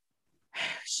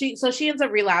she ends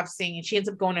up relapsing and she ends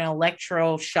up going to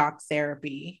electroshock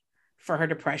therapy for her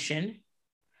depression,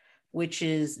 which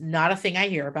is not a thing I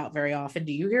hear about very often.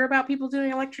 Do you hear about people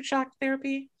doing electroshock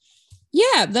therapy?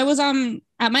 Yeah, there was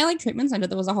at my like treatment center,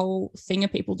 there was a whole thing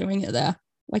of people doing it there.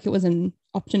 Like it was an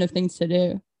option of things to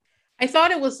do. I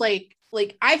thought it was like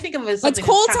I think of it as it's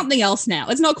called something else now.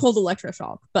 It's not called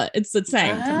electroshock, but it's the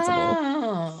same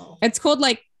principle. It's called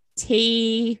like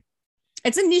T.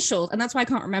 It's initials, and that's why I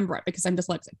can't remember it because I'm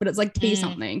dyslexic. But it's like T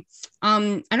something.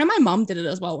 I know my mom did it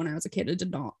as well when I was a kid. It did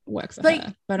not work for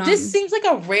her. But this seems like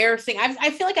a rare thing.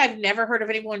 I feel like I've never heard of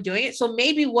anyone doing it. So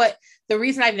maybe the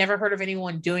reason I've never heard of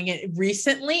anyone doing it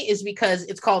recently is because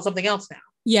it's called something else now.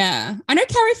 Yeah, I know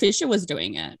Carrie Fisher was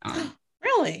doing it.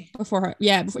 Really? Before her,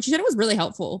 yeah. Before she said it was really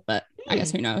helpful, but I guess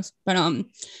who knows? But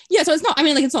yeah. So it's not. I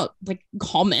mean, like it's not like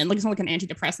common. Like it's not like an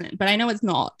antidepressant. But I know it's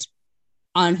not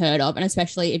unheard of, and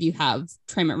especially if you have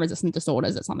treatment-resistant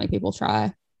disorders, it's something people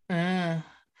try.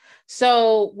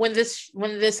 So when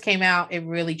this came out, it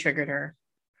really triggered her.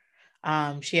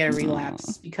 She had a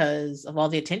relapse because of all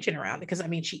the attention around it. Because I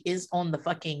mean, she is on the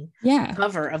fucking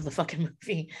cover of the fucking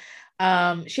movie.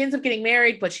 She ends up getting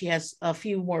married, but she has a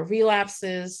few more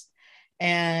relapses,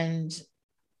 and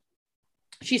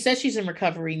she says she's in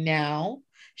recovery now.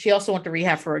 She also went to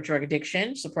rehab for a drug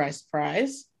addiction. Surprise,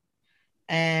 surprise.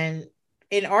 And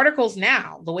in articles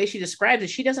now, the way she describes it,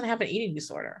 she doesn't have an eating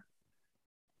disorder.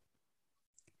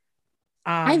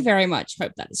 I very much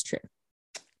hope that is true.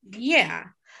 Yeah.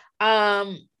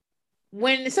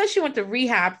 When it says she went to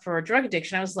rehab for a drug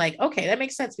addiction, I was like, okay, that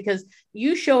makes sense because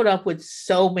you showed up with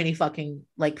so many fucking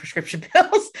like prescription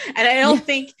pills. And I don't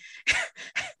think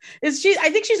I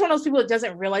think she's one of those people that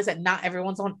doesn't realize that not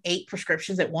everyone's on 8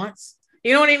 prescriptions at once.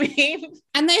 You know what I mean?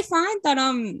 And they find that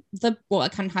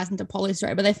it kind of ties into Polly's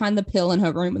story, but they find the pill in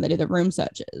her room when they do the room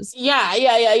searches. Yeah.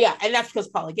 And that's because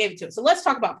Polly gave it to her. So let's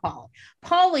talk about Polly.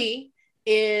 Polly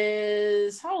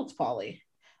is, how old's Polly?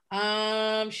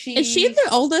 Is she the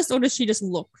oldest or does she just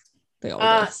look the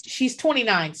oldest? She's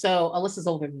 29, so Alyssa's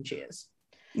older than she is.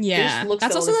 Yeah.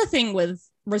 That's also the thing with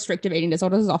restrictive eating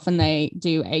disorders. Often they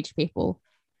do age people.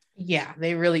 Yeah,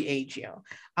 they really age you.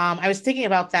 I was thinking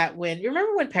about that when you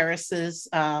remember when Paris's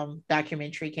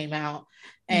documentary came out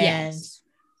and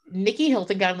Nikki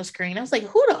Hilton got on the screen. I was like,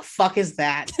 who the fuck is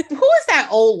that? Who is that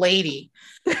old lady?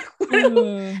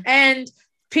 And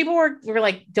people were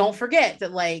like, don't forget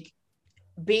that like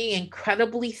being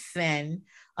incredibly thin,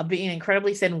 being an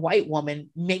incredibly thin white woman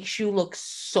makes you look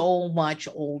so much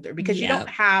older because you don't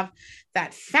have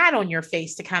that fat on your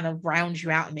face to kind of round you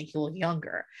out and make you look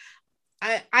younger.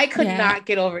 I could not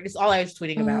get over it. It's all I was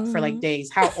tweeting about for like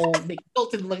days, how old Nikki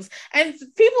Hilton looks. And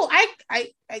people, I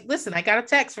listen, I got a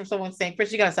text from someone saying,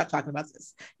 Chris, you got to stop talking about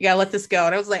this. You got to let this go.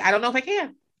 And I was like, I don't know if I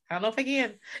can.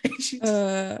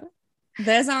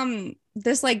 There's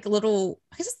this like little,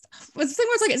 I guess it's the thing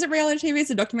where it's like, is it reality TV? It's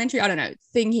a documentary. I don't know.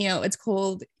 Thing here. It's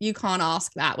called You Can't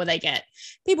Ask That, where they get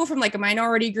people from like a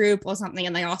minority group or something,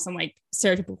 and they ask them like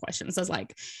stereotypical questions. There's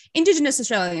like Indigenous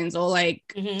Australians or like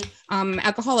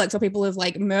alcoholics or people who've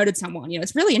like murdered someone. You know,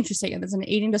 it's really interesting. And there's an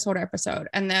eating disorder episode,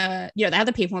 and they have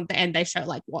the people at the end. They show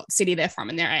like what city they're from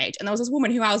and their age. And there was this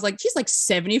woman who I was like, she's like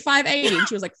 75, 80, and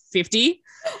she was like 50.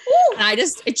 And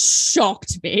it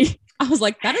shocked me. I was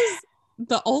like, that is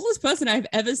the oldest person I've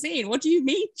ever seen. What do you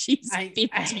mean she's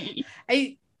 50?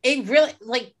 It really,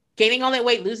 like, gaining all that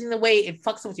weight, losing the weight, it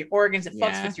fucks with your organs, it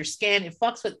fucks with your skin, it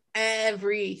fucks with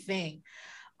everything.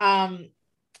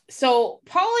 So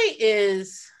Polly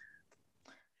is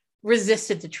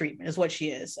resistant to treatment is what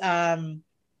she is.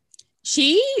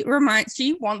 She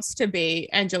wants to be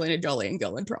Angelina Jolie and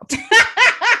Girl Interrupted.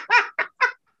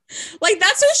 Like,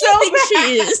 that's who she thinks she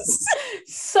is.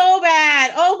 So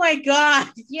bad. Oh my God.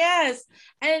 Yes.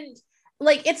 And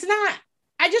like, it's not,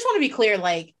 I just want to be clear.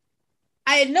 Like,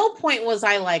 at no point was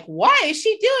I like, why is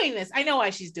she doing this? I know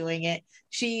why she's doing it.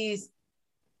 She's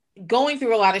going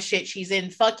through a lot of shit. She's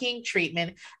in fucking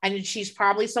treatment, and she's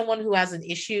probably someone who has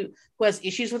issues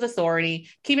with authority.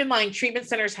 Keep in mind, treatment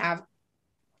centers have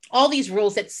all these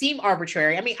rules that seem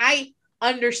arbitrary. I mean, I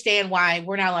understand why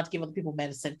we're not allowed to give other people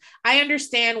medicine. I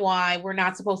understand why we're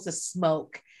not supposed to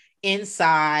smoke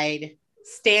inside,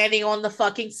 standing on the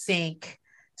fucking sink,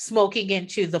 smoking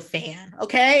into the fan.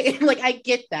 Okay. Like, I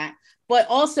get that. But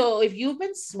also, if you've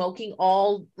been smoking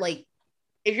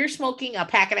if you're smoking a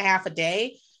pack and a half a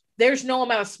day, there's no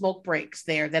amount of smoke breaks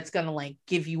there that's going to like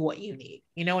give you what you need.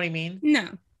 You know what I mean? No.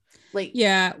 Like,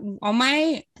 yeah,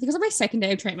 I think it was on my second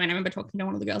day of treatment. I remember talking to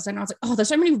one of the girls and I was like, oh, there's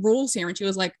so many rules here. And she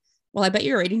was like, well, I bet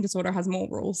your eating disorder has more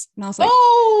rules. And I was like,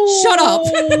 oh, shut up.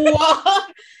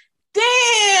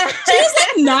 Damn. She was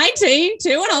like 19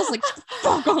 too. And I was like,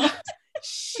 fuck off.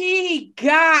 She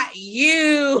got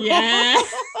you. Yeah.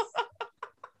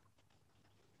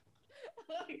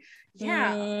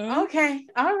 Yeah. Okay.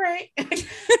 All right.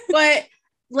 But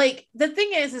like, the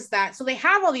thing is that, so they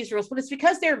have all these rules, but it's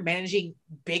because they're managing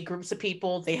big groups of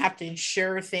people. They have to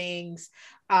ensure things.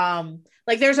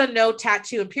 Like, there's a no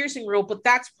tattoo and piercing rule, but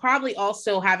that's probably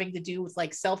also having to do with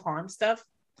like self-harm stuff.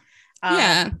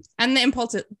 Yeah. And the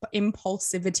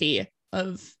impulsivity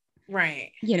of,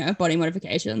 right, body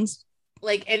modifications.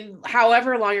 Like, and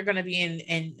however long you're going to be in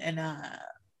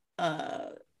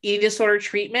eating disorder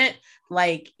treatment,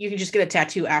 like, you can just get a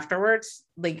tattoo afterwards.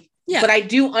 Like, yeah. But I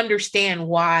do understand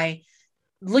why,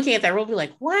 looking at that rule, be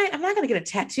like, what? I'm not going to get a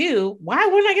tattoo. Why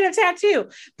wouldn't I get a tattoo?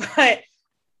 But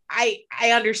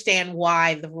I understand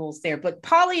why the rule's there. But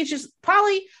Polly,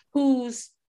 whose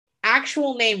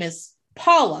actual name is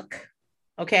Pollock.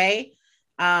 Okay.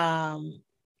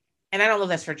 And I don't know if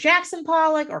that's for Jackson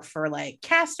Pollock or for like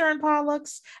Castor and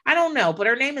Pollocks. I don't know, but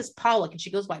her name is Pollock and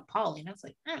she goes by Polly. And I was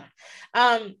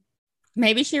like,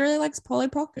 maybe she really likes Polly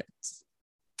Pockets.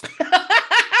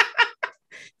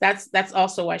 That's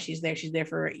also why she's there. She's there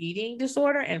for her eating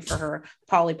disorder and for her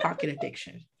Polly Pocket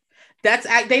addiction. They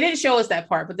didn't show us that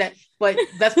part, but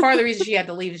that's part of the reason she had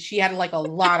to leave. She had like a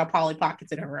lot of Polly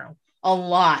Pockets in her room, a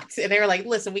lot. And they were like,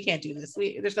 listen, we can't do this.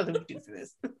 There's nothing we can do for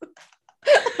this.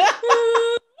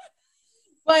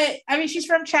 But I mean, she's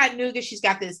from Chattanooga. She's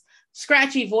got this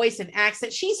scratchy voice and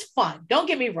accent. She's fun. Don't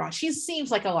get me wrong. She seems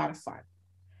like a lot of fun.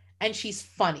 And she's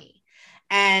funny.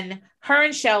 And her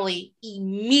and Shelly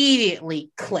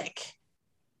immediately click.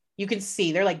 You can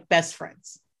see they're like best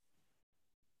friends.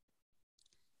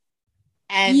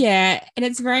 And yeah, and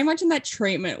it's very much in that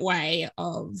treatment way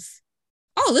of,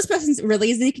 oh, this person's really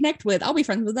easy to connect with. I'll be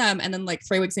friends with them. And then like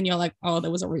 3 weeks in, you're like, oh,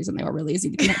 there was a reason they were really easy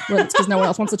to connect with. It's because no one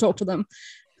else wants to talk to them.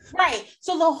 Right.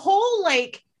 So the whole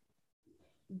like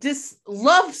this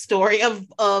love story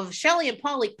of Shelly and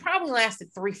Polly probably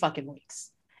lasted 3 fucking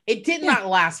weeks. It did not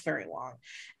last very long.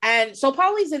 And so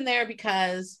Polly's in there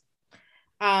because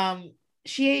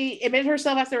she admitted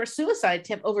herself after a suicide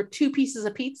attempt over 2 pieces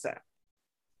of pizza.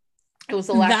 It was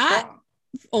the last straw.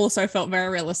 Also felt very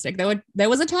realistic. There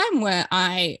was a time where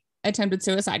I attempted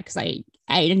suicide because I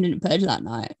ate and didn't purge that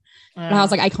night. And I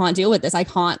was like, I can't deal with this. I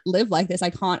can't live like this. I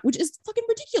can't, which is fucking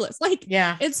ridiculous. Like,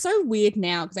 yeah, it's so weird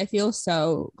now because I feel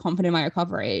so confident in my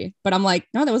recovery. But I'm like,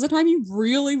 no, there was a time you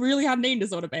really, really had an eating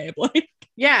disorder, babe. Like,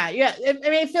 yeah. I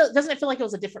mean, doesn't it feel like it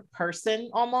was a different person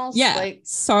almost? Yeah, like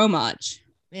so much.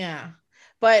 Yeah,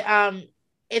 but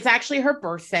it's actually her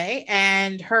birthday,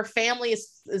 and her family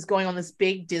is going on this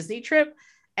big Disney trip,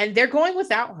 and they're going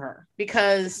without her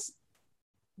because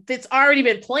it's already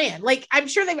been planned. Like, I'm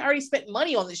sure they've already spent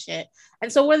money on this shit.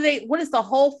 And so what is the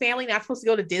whole family not supposed to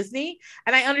go to Disney?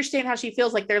 And I understand how she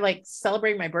feels like they're like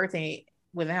celebrating my birthday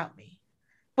without me.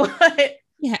 But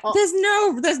yeah, there's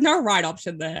no right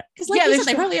option there. Because like you said,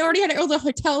 they probably already had all the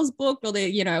hotels booked, all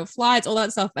the, flights, all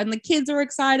that stuff. And the kids are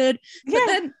excited. But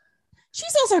then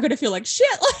she's also going to feel like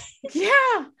shit.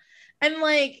 Yeah. And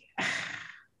like,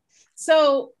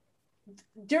 so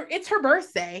it's her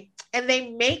birthday and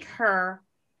they make her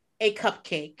a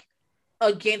cupcake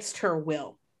against her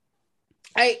will.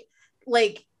 I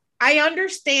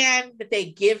understand that they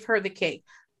give her the cake,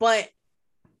 but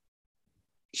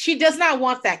she does not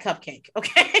want that cupcake.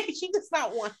 Okay. She does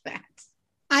not want that.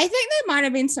 I think there might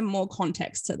have been some more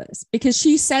context to this because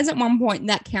she says at one point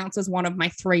that counts as one of my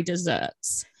 3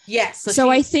 desserts. Yes. So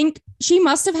I think she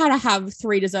must have had to have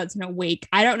 3 desserts in a week.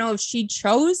 I don't know if she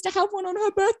chose to have one on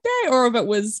her birthday or if it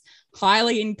was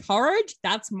highly encouraged.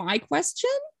 That's my question.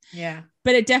 Yeah.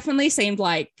 But it definitely seemed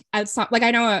like, like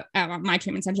I know at my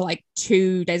treatment center, like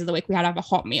 2 days of the week, we had to have a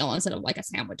hot meal instead of like a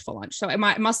sandwich for lunch. So it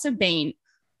must have been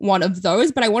one of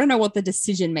those, but I want to know what the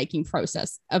decision-making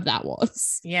process of that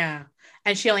was. Yeah.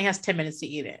 And she only has 10 minutes to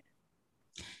eat it.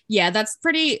 Yeah, that's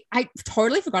pretty. I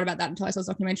totally forgot about that until I saw this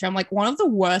documentary. I'm like, one of the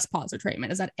worst parts of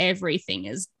treatment is that everything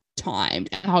is timed,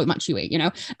 how much you eat,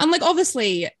 And like,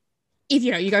 obviously, if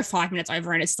you go 5 minutes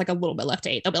over and it's like a little bit left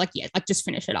to eat, they'll be like, yeah, like just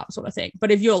finish it up, sort of thing.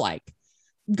 But if you're like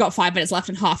got 5 minutes left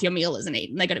and half your meal isn't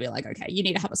eaten, they're gonna be like, okay, you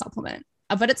need to have a supplement.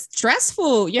 But it's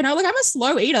stressful, like I'm a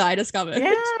slow eater, I discovered.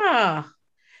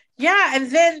 Yeah.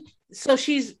 And then so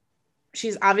she's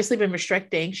obviously been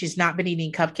restricting. She's not been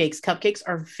eating cupcakes. Cupcakes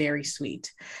are very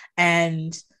sweet.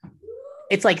 And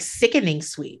it's like sickening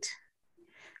sweet.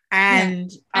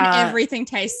 And everything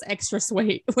tastes extra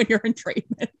sweet when you're in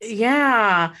treatment.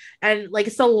 Yeah. And like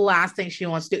it's the last thing she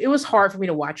wants to do. It was hard for me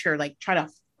to watch her like try to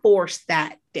force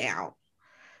that down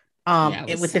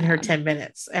within her 10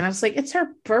 minutes. And I was like, it's her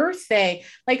birthday.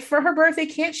 Like for her birthday,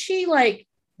 can't she like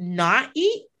not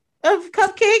eat of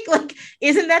cupcake? Like,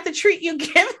 isn't that the treat you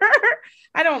give her?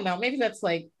 I don't know. Maybe that's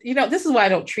like, this is why I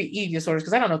don't treat eating disorders,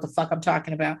 because I don't know what the fuck I'm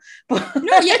talking about. No,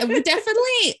 yeah,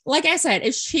 definitely. Like I said,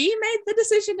 if she made the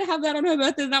decision to have that on her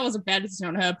birthday, that was a bad decision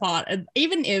on her part. And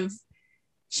even if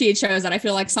she had chose that, I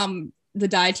feel like the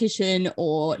dietitian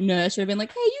or nurse should have been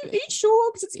like, hey, are you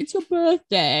sure? Because it's your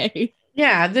birthday.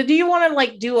 Yeah. Do you want to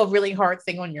like do a really hard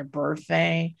thing on your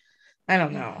birthday? I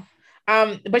don't know.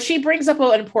 But she brings up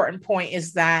an important point,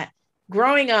 is that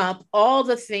growing up, all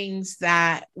the things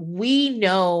that we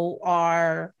know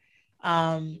are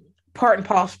part and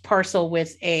parcel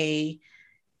with a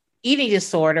eating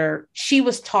disorder, she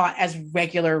was taught as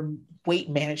regular weight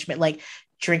management, like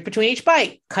drink between each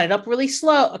bite, cut it up really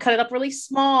slow, cut it up really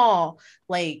small.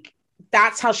 Like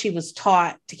that's how she was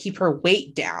taught to keep her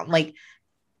weight down, like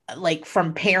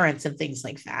from parents and things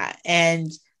like that.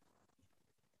 And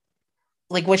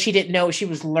like what she didn't know, she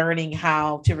was learning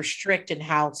how to restrict and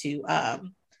how to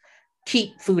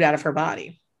keep food out of her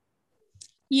body.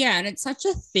 Yeah, and it's such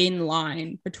a thin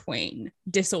line between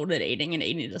disordered eating and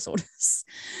eating disorders.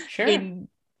 Sure.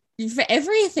 For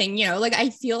everything, like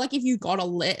I feel like if you got a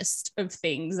list of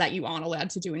things that you aren't allowed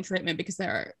to do in treatment because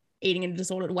they're eating in a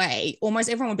disordered way, almost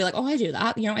everyone would be like, oh, I do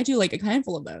that. I do like a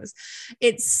handful of those.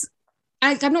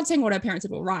 I'm not saying what our parents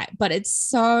did were right, but it's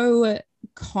so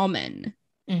common.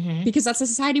 Mm-hmm. Because that's the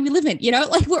society we live in,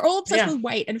 like we're all obsessed with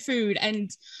weight and food and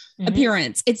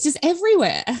appearance. It's just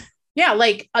everywhere. Yeah,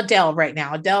 like Adele right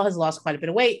now. Adele has lost quite a bit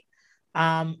of weight.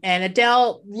 And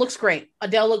Adele looks great.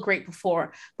 Adele looked great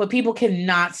before, but people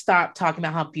cannot stop talking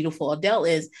about how beautiful Adele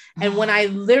is. And when I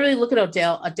literally look at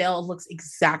Adele looks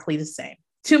exactly the same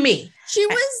to me. She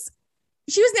was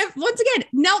never, once again,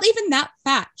 not even that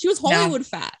fat. She was Hollywood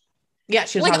fat. Yeah,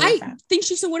 she was like, Hollywood fat. Think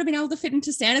she still would have been able to fit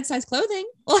into standard size clothing.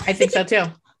 I think so too.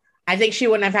 I think she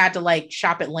wouldn't have had to like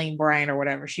shop at Lane Bryant or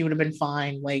whatever. She would have been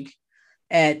fine. Like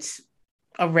at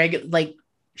a regular, like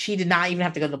she did not even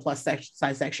have to go to the plus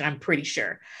size section. I'm pretty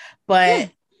sure, but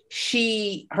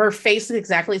her face is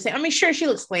exactly the same. I mean, sure, she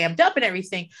looks slammed up and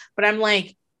everything, but I'm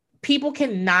like, people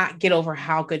cannot get over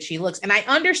how good she looks. And I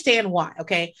understand why.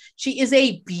 Okay. She is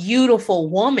a beautiful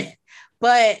woman,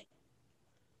 but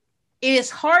it is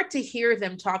hard to hear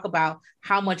them talk about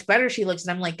how much better she looks.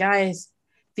 And I'm like, guys,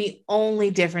 the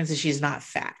only difference is she's not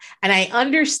fat. And I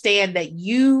understand that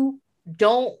you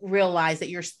don't realize that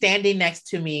you're standing next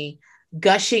to me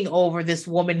gushing over this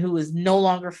woman who is no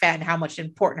longer fat and how much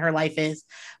important her life is.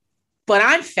 But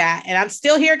I'm fat and I'm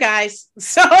still here, guys.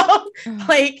 So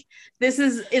like,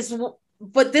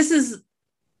 but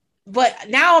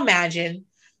now imagine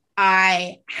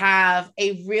I have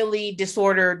a really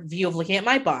disordered view of looking at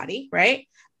my body, right?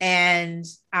 And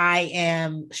I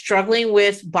am struggling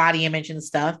with body image and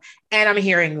stuff. And I'm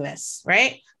hearing this,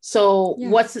 right? So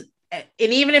and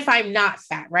even if I'm not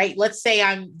fat, right? Let's say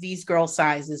I'm these girl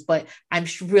sizes, but I'm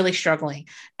really struggling.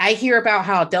 I hear about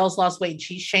how Adele's lost weight and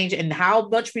she's changed and how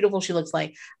much beautiful she looks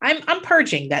like. I'm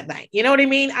purging that night. You know what I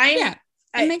mean? It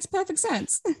makes perfect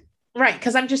sense. Right.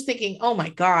 Cause I'm just thinking, oh my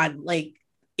God, like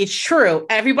it's true.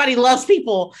 Everybody loves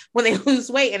people when they lose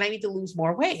weight and I need to lose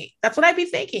more weight. That's what I'd be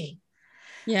thinking.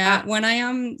 Yeah, when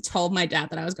I told my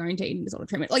dad that I was going to eating disorder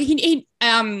treatment, like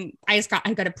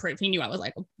I got a proof. He knew I was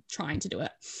like trying to do it,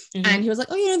 and he was like,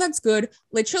 "Oh, that's good."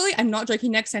 Literally, I'm not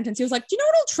joking. Next sentence, he was like, "Do you know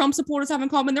what all Trump supporters have in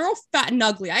common? They're all fat and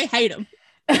ugly. I hate them."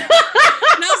 And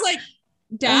I was like,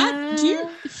 "Dad, do you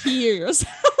hear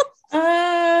yourself?"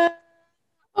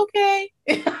 Okay.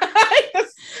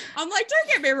 I'm like, don't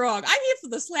get me wrong. I'm here for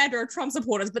the slander of Trump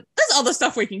supporters, but there's other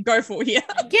stuff we can go for here.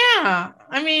 Yeah.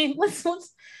 I mean, let's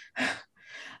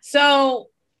so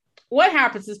what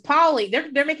happens is Polly,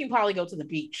 they're making Polly go to the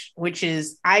beach, which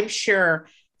is, I'm sure,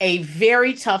 a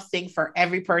very tough thing for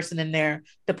every person in there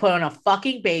to put on a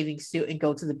fucking bathing suit and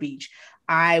go to the beach.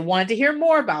 I wanted to hear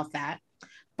more about that.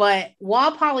 But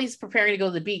while Polly's preparing to go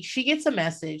to the beach, she gets a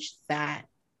message that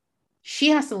she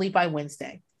has to leave by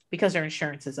Wednesday because her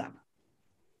insurance is up.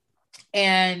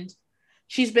 And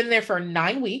she's been there for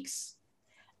 9 weeks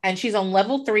and she's on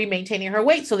level 3 maintaining her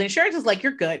weight. So the insurance is like,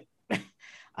 you're good.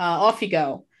 Off you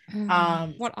go.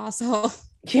 What asshole.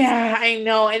 Yeah, I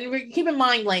know. And keep in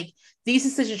mind, like, these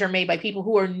decisions are made by people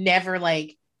who are never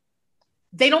like,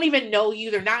 they don't even know you.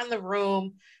 They're not in the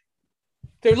room.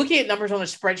 They're looking at numbers on a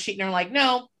spreadsheet and they're like,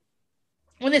 no,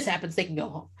 when this happens, they can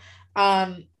go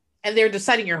home. And they're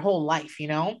deciding your whole life, you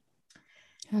know?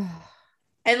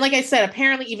 And like I said,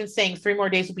 apparently even saying 3 more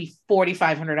days would be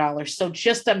 $4,500. So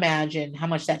just imagine how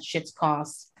much that shit's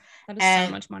cost. That is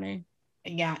so much money.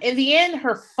 Yeah. In the end,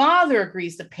 her father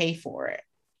agrees to pay for it.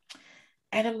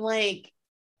 And I'm like,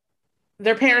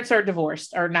 their parents are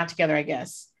divorced or not together, I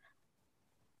guess.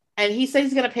 And he says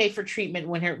he's going to pay for treatment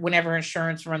whenever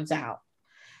insurance runs out.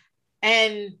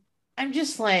 And I'm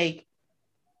just like,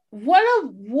 what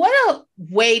a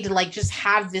way to like just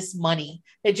have this money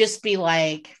to just be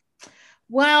like,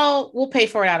 well, we'll pay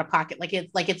for it out of pocket, like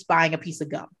it's buying a piece of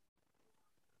gum,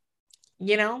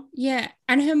 you know? Yeah.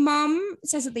 And her mom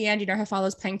says at the end, you know, her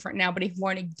father's paying for it now, but he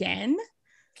won't again.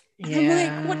 And I'm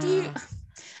like, what do you?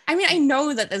 I mean, I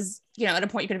know that there's, you know, at a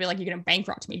point you're going to be like, you're going to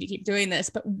bankrupt me if you keep doing this,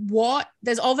 but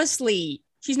there's obviously,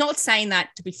 she's not saying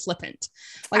that to be flippant.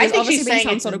 Like, I think she's saying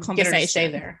some sort of conversation. Stay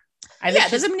there.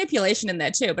 There's a manipulation in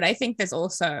there too, but I think there's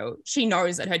also, she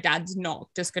knows that her dad's not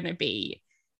just going to be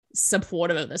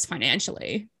supportive of this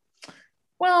financially.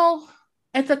 Well,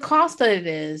 at the cost that it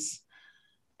is.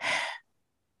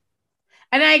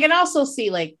 And I can also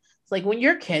see like when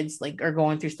your kids like are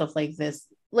going through stuff like this,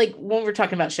 like when we're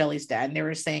talking about Shelly's dad, and they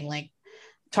were saying like,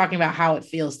 talking about how it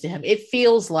feels to him. It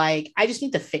feels like I just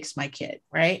need to fix my kid,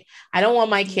 right? I don't want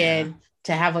my kid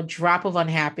to have a drop of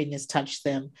unhappiness touch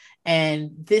them.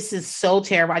 And this is so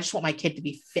terrible. I just want my kid to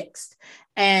be fixed.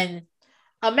 And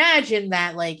imagine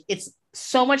that, like, it's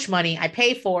so much money. I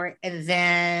pay for it. And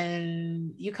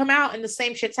then you come out and the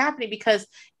same shit's happening, because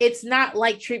it's not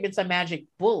like treatment's a magic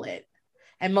bullet.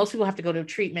 And most people have to go to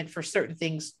treatment for certain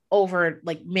things over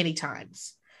like many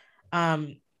times. But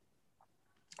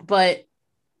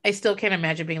I still can't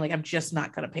imagine being like, I'm just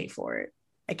not going to pay for it.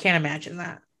 I can't imagine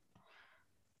that.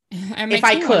 If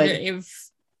I could.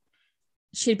 If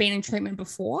she'd been in treatment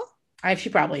before? She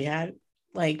probably had.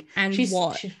 Like, and she's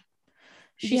what?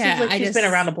 She seems like she's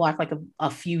been around the block like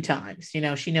a few times. You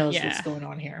know, she knows what's going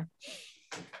on here.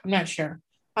 I'm not sure.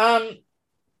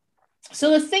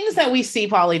 So the things that we see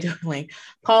Polly doing,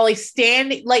 Polly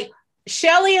standing, like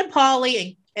Shelly and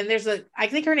Polly, and there's I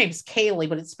think her name's Kaylee,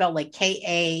 but it's spelled like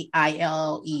Kaile,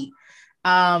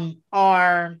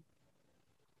 are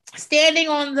standing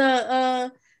on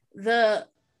the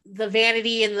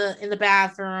vanity in the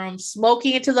bathroom,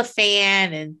 smoking into the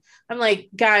fan. And I'm like,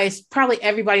 guys, probably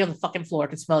everybody on the fucking floor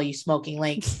can smell you smoking.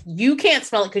 Like, you can't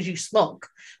smell it because you smoke,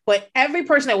 but every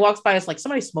person that walks by is like,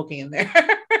 somebody's smoking in there.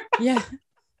 Yeah.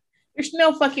 There's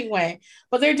no fucking way.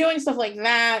 But they're doing stuff like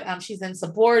that. She's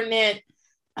insubordinate.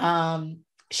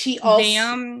 She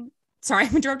also sorry,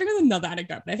 I'm interrupting with another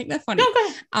anecdote, but I think they're funny. No,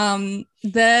 go ahead.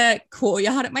 The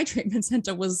courtyard at my treatment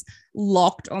center was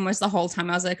locked almost the whole time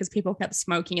I was there because people kept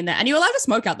smoking in there. And you were allowed to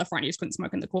smoke out the front, you just couldn't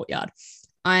smoke in the courtyard.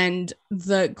 And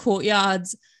the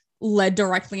courtyards led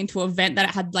directly into a vent that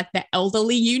had like the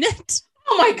elderly unit.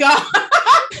 Oh my God.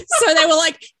 So they were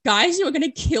like, guys, you are going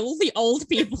to kill the old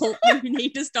people. You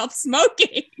need to stop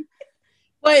smoking.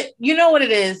 But you know what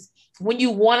it is? When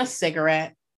you want a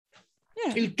cigarette,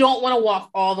 you don't want to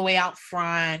walk all the way out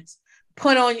front,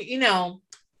 put on, no.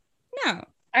 No.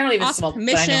 I don't even smoke.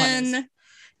 Permission.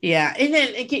 Yeah.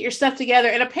 And get your stuff together.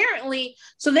 And apparently,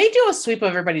 so they do a sweep of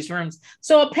everybody's rooms.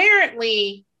 So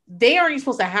apparently they aren't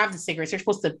supposed to have the cigarettes. They're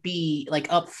supposed to be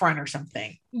like up front or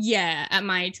something. Yeah. At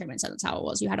my treatment center, that's how it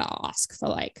was. You had to ask for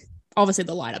like, obviously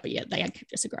the lighter, but yeah, they had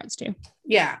kept your cigarettes too.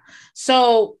 Yeah.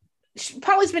 So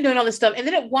Polly's been doing all this stuff. And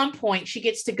then at one point she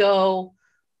gets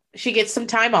some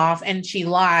time off and she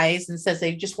lies and says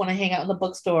they just want to hang out in the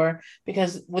bookstore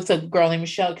because with a girl named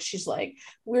Michelle, because she's like,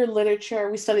 we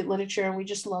studied literature and we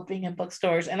just love being in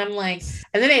bookstores. And I'm like,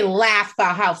 and then they laugh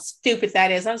about how stupid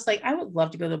that is. I was like, I would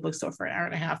love to go to the bookstore for an hour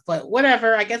and a half, but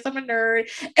whatever. I guess I'm a nerd.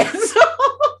 And so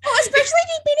especially if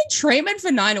you've been in treatment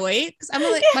for 9 weeks. I'm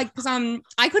like, Yeah. because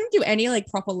I couldn't do any like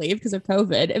proper leave because of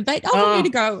COVID. If they offered me to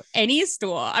go any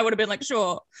store, I would have been like,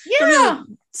 sure. Go to Yeah.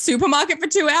 the supermarket for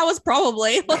 2 hours,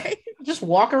 probably. Like, Just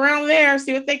walk around there,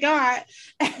 see what they got.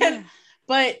 yeah.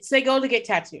 But so they go to get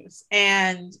tattoos.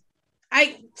 And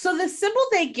so the symbol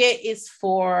they get is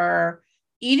for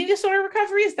eating disorder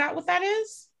recovery. Is that what that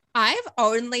is? I've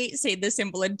only seen this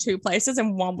symbol in 2 places,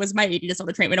 and one was my eating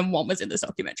disorder treatment, and one was in this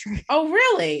documentary. Oh,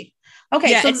 really?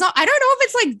 Okay. Yeah, So it's not. I don't know if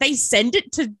it's like they send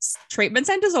it to treatment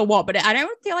centers or what, but I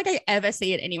don't feel like I ever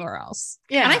see it anywhere else.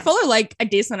 yeah. And I follow like a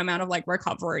decent amount of like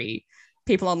recovery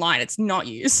people online. It's not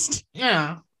used.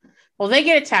 Yeah. Well, they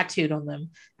get it tattooed on them.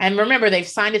 And remember, they've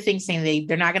signed a thing saying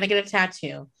they're not going to get a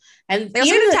tattoo. And They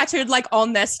also even get it tattooed like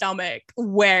on their stomach,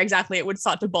 where exactly it would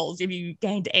start to bulge if you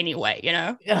gained any weight, you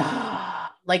know?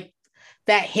 like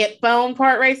that hip bone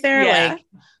part right there. Yeah. Like,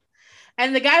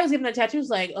 and the guy was giving the tattoos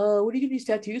like, oh, what are you getting these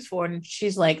tattoos for? And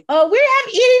she's like, oh, we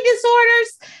have eating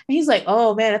disorders. And he's like,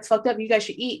 oh man, that's fucked up. You guys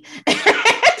should eat.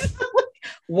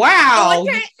 Wow.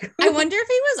 I wonder if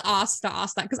he was asked to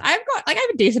ask that, because I have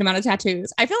a decent amount of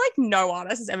tattoos. I feel like no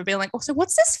artist has ever been like, oh, so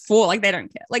what's this for? Like, they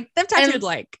don't care. Like, they've tattooed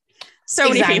like so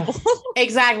many people.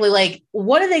 Exactly. Like,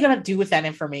 what are they gonna do with that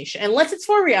information? Unless it's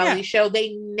for a reality show,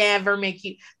 they never make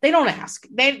you. They don't ask.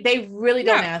 They really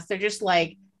don't ask. They're just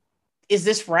like, is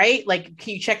this right? Like,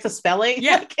 can you check the spelling?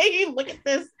 Yeah. Like, can you look at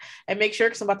this and make sure?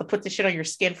 Because I'm about to put this shit on your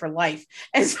skin for life.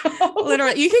 And so,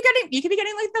 literally, you could be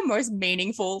getting like the most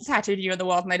meaningful tattoo to you in the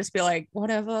world, and they just be like,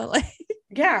 whatever. Like,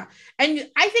 yeah. And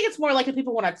I think it's more like if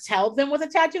people want to tell them what the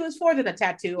tattoo is for than a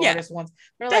tattoo artist wants.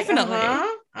 They're definitely.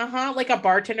 like, like a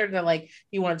bartender they're like,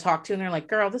 you want to talk to, and they're like,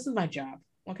 girl, this is my job.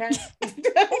 Okay.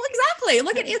 Well, exactly.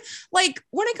 Look at it. Like,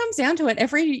 when it comes down to it,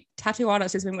 every tattoo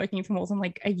artist who's been working for more than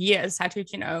like a year has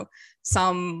tattooed, you know,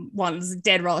 someone's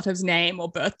dead relative's name or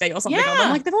birthday or something on them.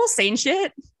 Like, they've all seen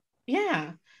shit.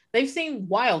 Yeah. They've seen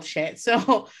wild shit.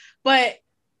 So, but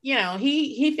you know,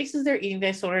 he fixes their eating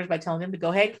disorders by telling them to go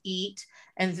ahead and eat.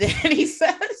 And then he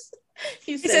says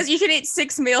you should eat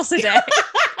 6 meals a day.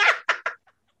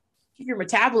 Keep your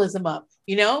metabolism up,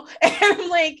 you know? And I'm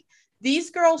like,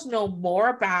 these girls know more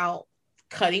about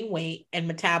cutting weight and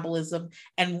metabolism,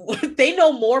 and they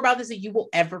know more about this than you will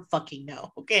ever fucking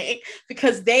know, okay?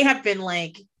 Because they have been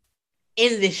like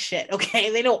in this shit, okay?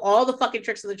 They know all the fucking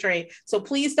tricks of the trade. So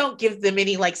please don't give them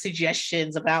any like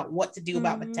suggestions about what to do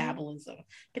about metabolism.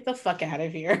 Get the fuck out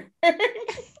of here.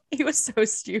 He was so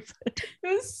stupid. It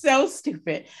was so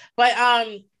stupid. But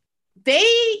they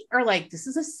are like, this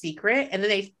is a secret, and then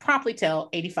they promptly tell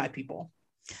 85 people.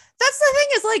 That's the thing,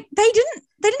 is like they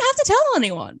didn't have to tell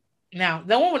anyone.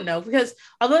 No one would know, because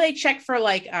although they check for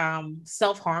like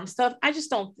self-harm stuff, I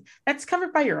just don't, that's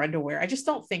covered by your underwear. I just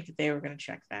don't think that they were going to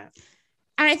check that.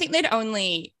 And I think they'd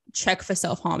only check for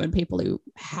self-harm in people who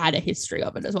had a history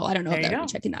of it as well. I don't know if they'd be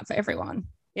checking that for everyone.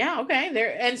 Yeah,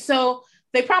 okay. And so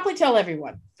they promptly tell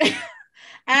everyone.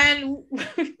 And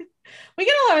we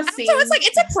get a lot of scenes. So it's like,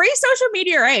 it's a pre-social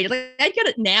media age. Like, I'd get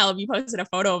it now if you posted a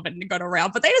photo of it and got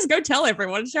around, but they just go tell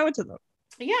everyone and show it to them.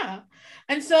 Yeah.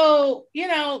 And so, you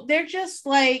know, they're just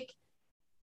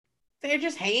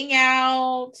hanging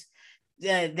out.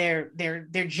 They're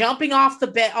jumping off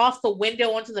the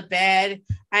window onto the bed.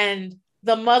 And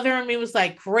the mother and me was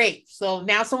like, great. So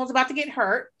now someone's about to get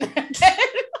hurt.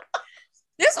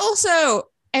 There's also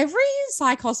every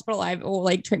psych hospital or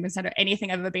like treatment center,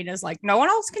 anything I've ever been, is like, no one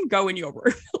else can go in your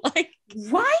room. Like,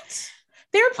 what?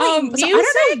 They're playing music. So I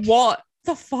don't know what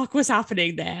the fuck was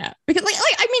happening there, because like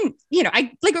I mean, you know,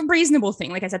 I like a reasonable thing,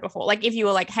 like I said before, like if you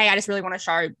were like, hey, I just really want to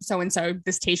show so and so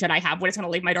this t-shirt I have, we're just gonna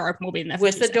leave my door open, we'll be in there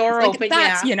with the door open.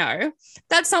 That's, you know,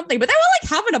 that's something. But they were like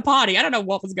having a party. I don't know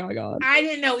what was going on. I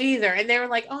didn't know either. And they were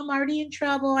like, oh, I'm already in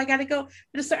trouble, I gotta go.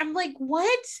 I'm like,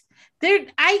 what?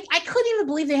 I couldn't even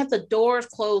believe they had the doors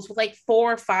closed with like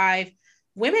 4 or 5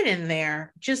 women in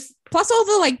there, just plus all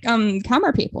the like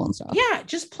camera people and stuff. Yeah,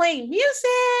 just playing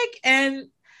music. And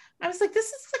I was like, this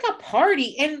is like a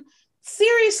party. And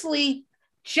seriously,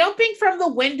 jumping from the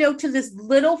window to this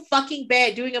little fucking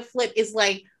bed doing a flip is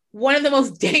like one of the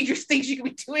most dangerous things you can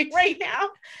be doing right now.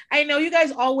 I know you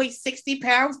guys all weigh 60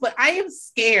 pounds, but I am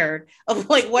scared of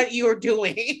like what you're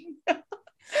doing.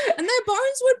 And their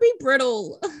bones would be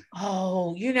brittle.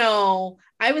 Oh, you know,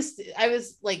 I was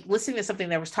like listening to something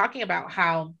that was talking about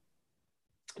how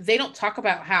they don't talk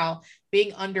about how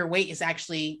being underweight is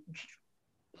actually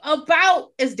about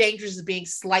as dangerous as being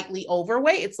slightly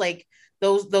overweight. It's like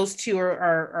those two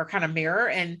are kind of mirror.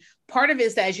 And part of it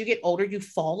is that as you get older, you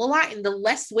fall a lot, and the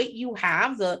less weight you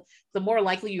have, the more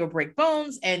likely you'll break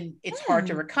bones, and it's hard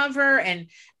to recover. And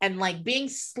like being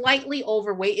slightly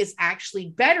overweight is actually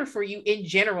better for you in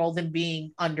general than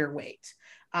being underweight.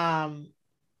 And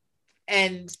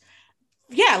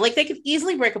yeah, like they could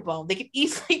easily break a bone. They could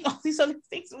easily all these other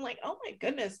things. I'm like, oh my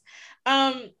goodness.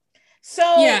 So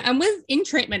yeah, and in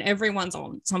treatment, everyone's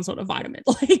on some sort of vitamin.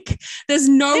 Like, there's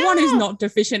no one who's not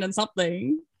deficient in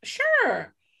something.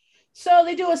 Sure. So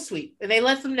they do a sweep, and they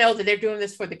let them know that they're doing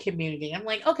this for the community. I'm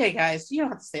like, okay, guys, you don't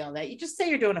have to say all that. You just say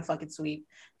you're doing a fucking sweep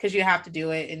because you have to do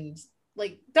it, and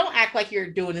like, don't act like you're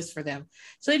doing this for them.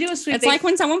 So they do a sweep. It's like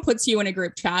when someone puts you in a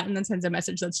group chat and then sends a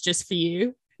message that's just for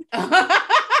you.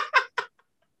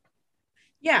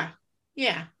 Yeah.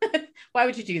 Why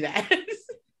would you do that?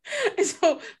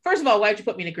 So first of all, why would you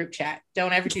put me in a group chat?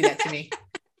 Don't ever do that to me.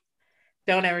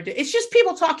 Don't ever do. It's just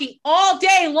people talking all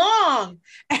day long,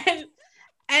 and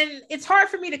it's hard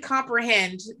for me to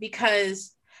comprehend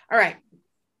because, all right,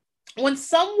 when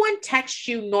someone texts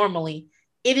you normally,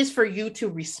 it is for you to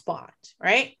respond,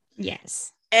 right?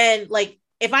 Yes. And like,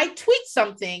 if I tweet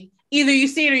something, either you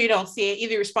see it or you don't see it,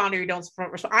 either you respond or you don't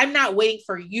respond. I'm not waiting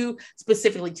for you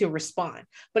specifically to respond.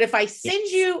 But if I send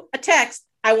you a text,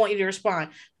 I want you to respond.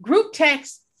 Group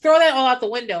text, throw that all out the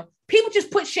window. People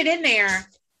just put shit in there.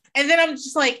 And then I'm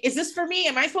just like, is this for me?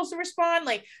 Am I supposed to respond?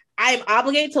 Like, I'm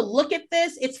obligated to look at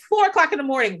this. It's 4:00 in the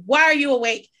morning. Why are you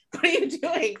awake? What are you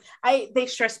doing? They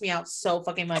stress me out so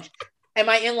fucking much. And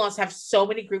my in-laws have so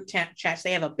many group chats.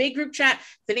 They have a big group chat.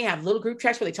 Then they have little group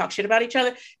chats where they talk shit about each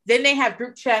other. Then they have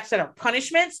group chats that are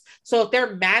punishments. So if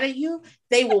they're mad at you,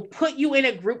 they will put you in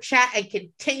a group chat and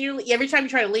continually, every time you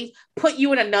try to leave, put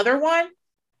you in another one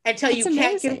until you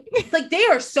can't get, like, they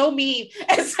are so mean.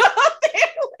 And so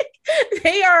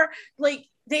they are like,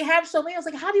 they have so many. I was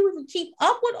like, how do you even keep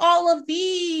up with all of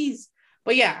these?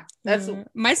 But yeah, that's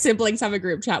my siblings have a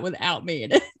group chat without me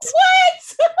in it.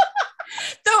 What?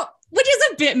 Though, which is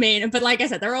a bit mean, but like I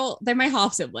said, they're my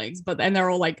half siblings, but then they're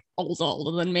all like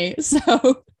older than me. So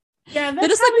yeah, they're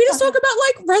just like, we just talk about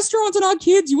like restaurants and our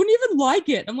kids. You wouldn't even like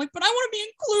it. I'm like, but I want to be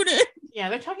included. Yeah,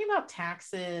 they're talking about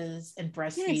taxes and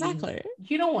breastfeeding. Yeah, exactly.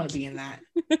 You don't want to be in that.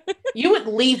 You would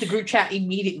leave the group chat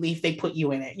immediately if they put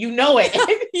you in it. You know it.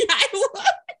 Yeah, I would.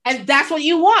 And that's what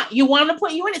you want. You want them to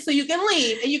put you in it so you can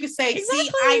leave and you can say, exactly.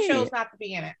 See, I chose not to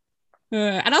be in it.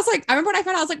 And I was like, I remember when I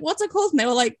found out, I was like, what's it called? And they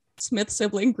were like, Smith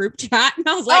sibling group chat. And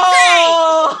I was like,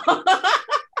 oh! Great.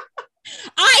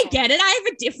 I get it. I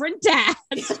have a different dad.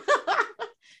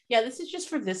 Yeah, this is just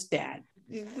for this dad.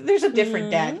 There's a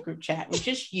different dad group chat with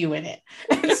just you in it.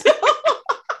 So,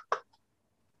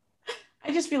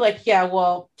 I just feel like, yeah,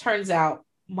 well, turns out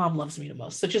mom loves me the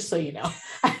most. So just so you know,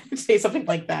 I would say something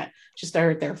like that just to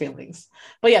hurt their feelings.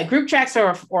 But yeah, group chats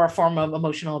are a form of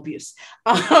emotional abuse.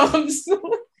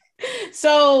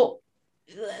 So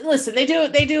listen, they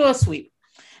do a sweep,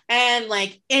 and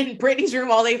like in Brittany's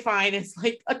room, all they find is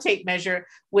like a tape measure,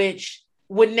 which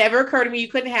would never occur to me you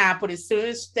couldn't have. But as soon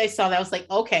as they saw that, I was like,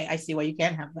 okay, I see why you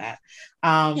can't have that.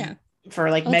 Yeah, for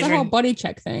like measuring the whole body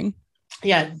check thing.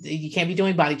 Yeah, you can't be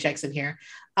doing body checks in here.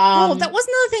 That was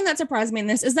another thing that surprised me in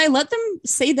this is they let them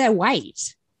see their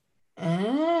weight.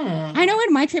 I know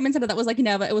in my treatment center that was like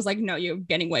never. It was like, no, you're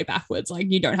getting way backwards.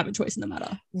 Like you don't have a choice in the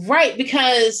matter. Right,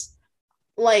 because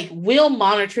like we'll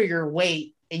monitor your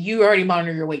weight, and you already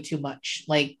monitor your weight too much.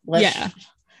 Like let's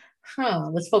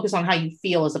focus on how you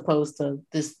feel as opposed to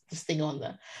this thing on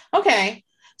the. Okay.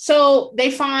 So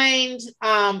they find,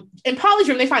 in Polly's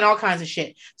room, they find all kinds of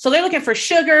shit. So they're looking for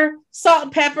sugar, salt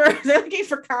and pepper. They're looking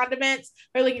for condiments.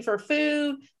 They're looking for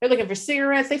food. They're looking for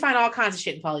cigarettes. They find all kinds of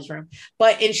shit in Polly's room.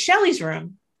 But in Shelly's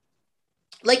room,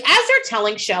 like as they're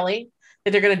telling Shelly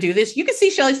that they're going to do this, you can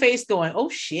see Shelly's face going, oh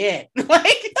shit.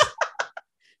 Like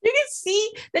you can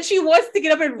see that she wants to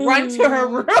get up and run to her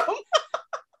room.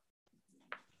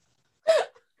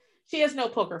 She has no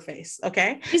poker face,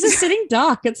 okay? She's a sitting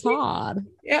duck. It's hard.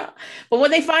 Yeah. But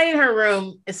what they find in her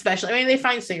room, especially, I mean, they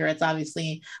find cigarettes,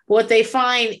 obviously. But what they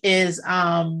find is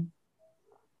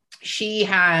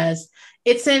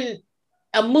it's in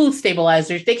a mood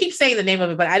stabilizer. They keep saying the name of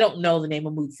it, but I don't know the name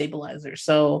of mood stabilizer.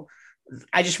 So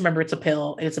I just remember it's a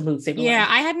pill and it's a mood stabilizer. Yeah,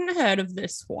 I hadn't heard of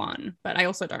this one, but I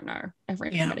also don't know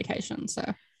every medication, so.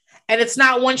 And it's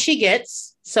not one she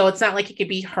gets, so it's not like it could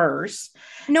be hers.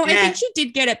 No, I think she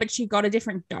did get it, but she got a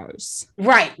different dose.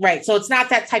 Right. So it's not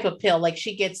that type of pill. Like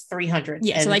she gets 300.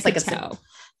 Yeah, so I could tell.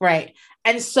 Right.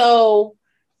 And so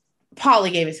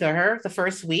Polly gave it to her the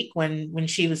first week when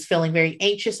she was feeling very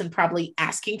anxious and probably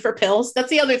asking for pills. That's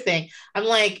the other thing. I'm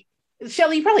like,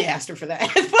 Shelly, you probably asked her for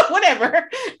that, but whatever.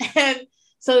 And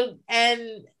So,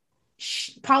 and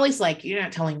Polly's like, you're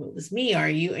not telling me it was me, are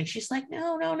you? And she's like,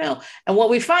 no, no, no. And what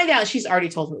we find out, she's already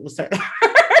told him it was her.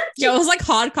 Yeah, it was like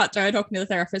hard cut to her talking to the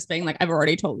therapist being like, I've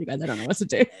already told you guys I don't know what to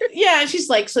do. Yeah, and she's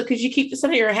like, so could you keep this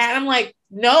under your hat? I'm like,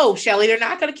 no, Shelly, they're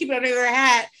not going to keep it under their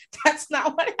hat. That's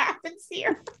not what happens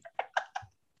here.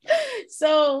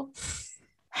 So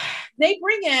they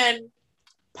bring in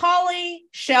Polly,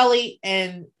 Shelly,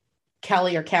 and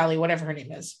Kelly or Callie, whatever her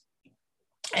name is.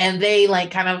 And they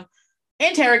like kind of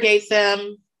interrogate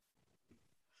them.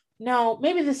 No,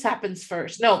 maybe this happens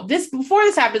first. No, before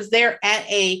this happens, they're at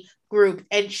a group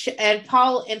and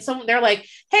Paul and someone, they're like,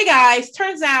 hey guys,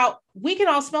 turns out we can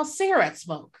all smell cigarette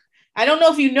smoke. I don't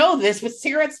know if you know this, but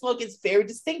cigarette smoke is very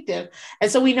distinctive. And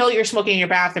so we know you're smoking in your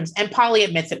bathrooms. And Polly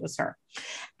admits it was her.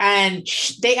 And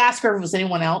they ask her if it was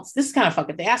anyone else. This is kind of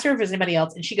fucked up. They ask her if it was anybody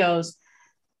else. And she goes,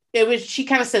 she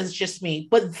kind of says it's just me.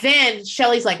 But then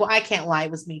Shelly's like, well, I can't lie.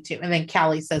 It was me too. And then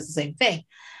Callie says the same thing.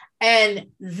 And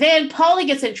then Polly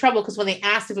gets in trouble because when they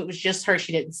asked if it was just her,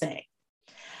 she didn't say.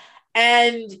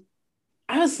 And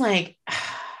I was like,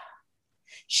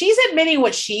 she's admitting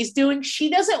what she's doing. She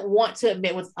doesn't want to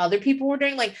admit what other people were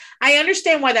doing. Like, I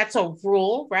understand why that's a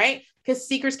rule, right? Because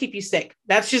secrets keep you sick.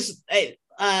 That's just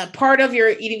part of your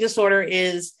eating disorder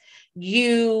is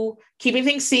you keeping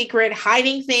things secret,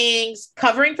 hiding things,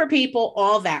 covering for people,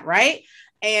 all that, right?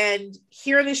 And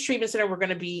here in this treatment center, we're going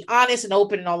to be honest and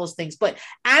open and all those things. But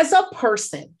as a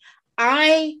person,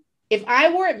 if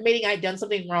I were admitting I'd done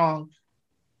something wrong,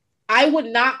 I would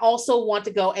not also want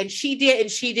to go, and she did,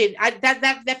 and she did.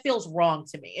 That feels wrong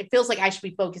to me. It feels like I should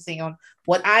be focusing on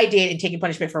what I did and taking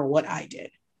punishment for what I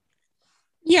did.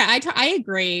 Yeah, I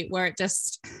agree. Where it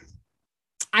just,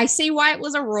 I see why it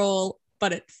was a rule,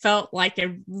 but it felt like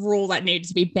a rule that needed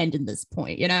to be bent at this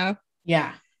point, you know?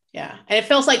 Yeah, yeah. And it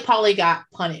feels like Polly got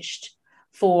punished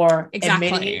for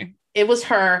admitting it was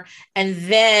her, and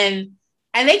they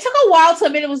took a while to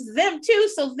admit it was them too.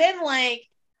 So then, like,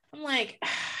 I'm like.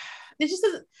 It just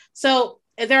doesn't. So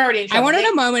they're already in trouble. I wanted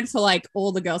a moment for like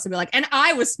all the girls to be like, and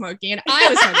I was smoking, and I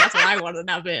was smoking. That's what I wanted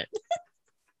that bit.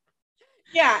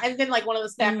 Yeah, and then like one of the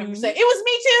staff members said, "It was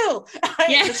me too."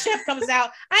 Yeah. The chef comes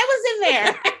out. I was in there.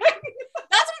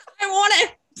 That's what I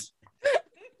wanted.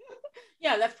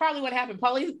 Yeah, that's probably what happened.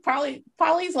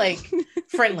 Polly's like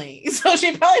friendly, so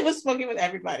she probably was smoking with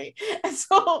everybody. And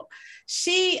so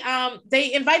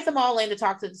they invite them all in to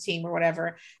talk to the team or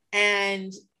whatever,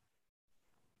 and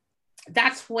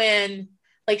that's when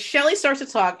like Shelly starts to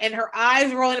talk and her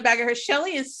eyes roll in the back of her.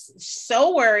 Shelly is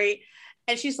so worried.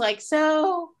 And she's like,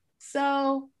 so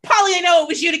Polly, I know it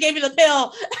was you that gave me the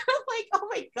pill. I'm like, oh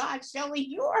my God,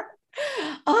 Shelly,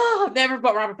 I've never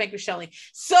bought Robert Bank with Shelly.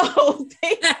 So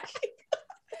they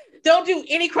don't do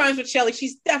any crimes with Shelly.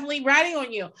 She's definitely ratting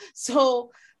on you.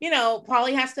 So,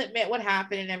 Polly has to admit what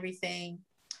happened and everything.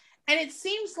 And it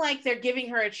seems like they're giving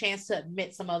her a chance to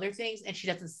admit some other things and she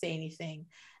doesn't say anything.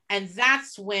 And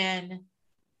that's when,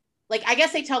 like, I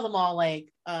guess they tell them all,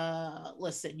 like,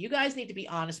 listen, you guys need to be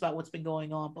honest about what's been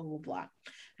going on, blah, blah, blah.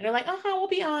 And they're like, we'll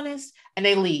be honest. And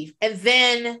they leave. And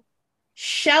then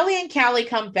Shelly and Callie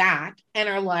come back and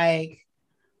are like,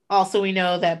 also, we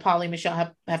know that Polly and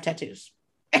Michelle have tattoos.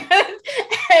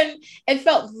 And it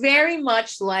felt very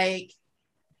much like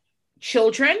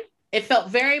children. It felt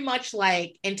very much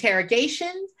like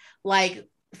interrogation, like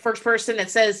first person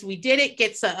that says we did it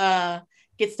gets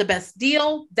the best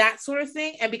deal, that sort of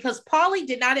thing. And because Polly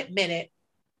did not admit it,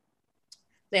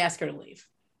 they asked her to leave.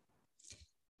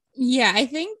 Yeah, I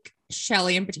think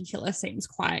Shelly in particular seems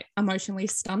quite emotionally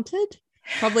stunted,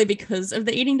 probably because of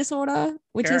the eating disorder,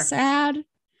 which is sad.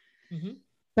 Mm-hmm.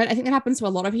 But I think that happens to a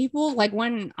lot of people. Like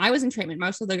when I was in treatment,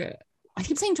 I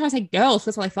keep trying to say girls,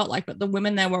 that's what I felt like, but the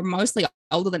women there were mostly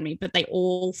older than me, but they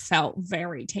all felt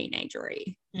very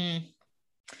teenagery. Mm.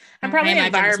 And probably the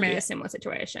environment, a similar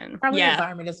situation. Probably the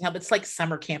environment doesn't help. It's like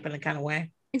summer camp in a kind of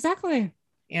way. Exactly.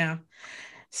 Yeah.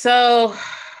 So,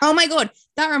 oh my God,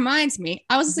 that reminds me.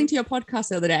 I was listening to your podcast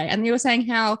the other day, and you were saying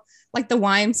how like the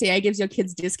YMCA gives your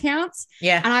kids discounts.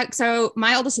 Yeah. And so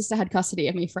my older sister had custody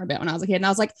of me for a bit when I was a kid, and I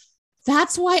was like,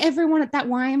 that's why everyone at that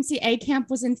YMCA camp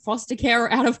was in foster care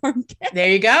or out of home care.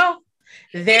 There you go.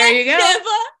 It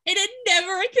had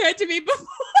never occurred to me before.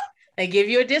 They give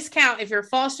you a discount if you're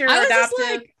foster or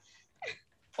adoptive.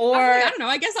 I don't know.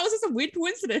 I guess that was just a weird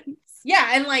coincidence.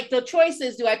 Yeah, and like the choice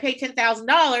is, do I pay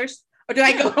 $10,000 or do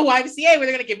I go to YMCA where they're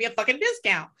going to give me a fucking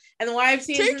discount? And the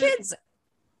YMCA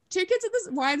two kids at this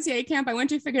YMCA camp I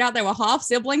went to figured out they were half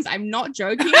siblings. I'm not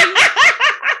joking.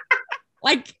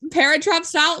 Like Parent Trap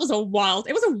style. It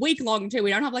was a week long too.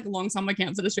 We don't have like long summer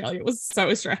camps in Australia. It was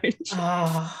so strange.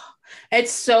 Oh,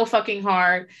 it's so fucking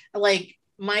hard. Like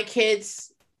my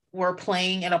kids were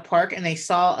playing at a park and they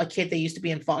saw a kid they used to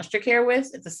be in foster care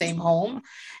with at the same home.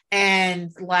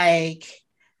 And like,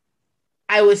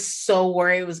 I was so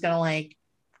worried it was going to like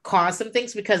cause some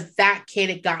things because that kid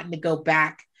had gotten to go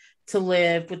back to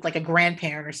live with like a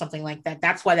grandparent or something like that.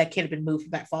 That's why that kid had been moved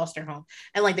from that foster home.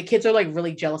 And like the kids are like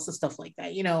really jealous of stuff like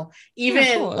that, you know,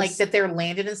 even like that they're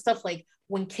landed and stuff. Like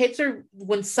when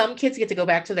some kids get to go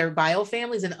back to their bio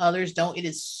families and others don't, it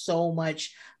is so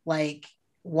much like,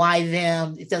 why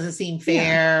them? It doesn't seem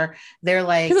fair. They're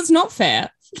like, because it's not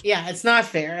fair. Yeah, it's not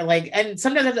fair. Like, and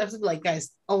sometimes I have to be like, guys,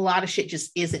 a lot of shit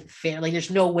just isn't fair. Like, there's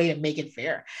no way to make it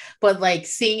fair. But like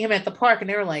seeing him at the park and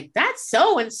they were like, that's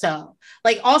so and so.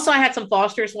 Like, also, I had some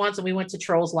fosters once and we went to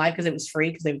Trolls Live because it was free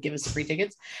because they would give us free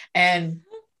tickets. And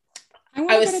I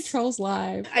want to go to Trolls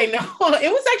Live. I know.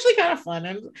 It was actually kind of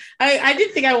fun. I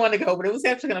didn't think I wanted to go, but it was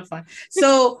actually kind of fun.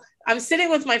 So I'm sitting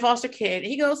with my foster kid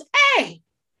and he goes, hey,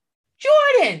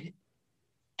 Jordan.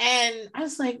 And I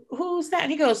was like, who's that?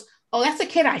 And he goes, oh, that's a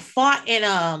kid I fought in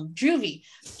juvie.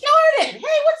 Jordan, hey,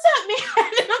 what's up,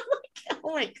 man? And I'm like,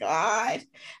 oh my God.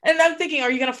 And I'm thinking, are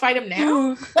you gonna fight him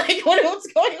now? Like, what's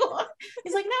going on?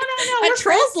 He's like, no. At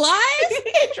Trolls Live?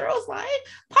 At Trolls Live?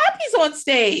 Poppy's on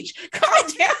stage. Calm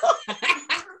down.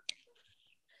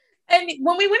 And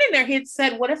when we went in there, he had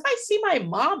said, what if I see my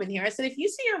mom in here? I said, if you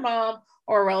see your mom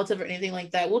or a relative or anything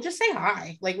like that, we'll just say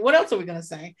hi. Like, what else are we gonna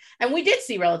say? And we did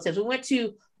see relatives. We went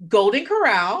to Golden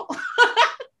Corral,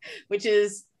 which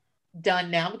is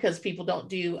done now because people don't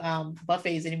do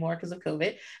buffets anymore because of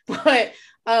COVID. But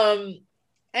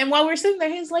and while we were sitting there,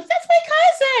 he's like, that's my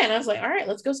cousin. I was like, all right,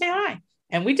 let's go say hi.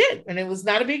 And we did, and it was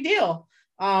not a big deal.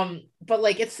 But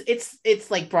like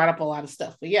it's like brought up a lot of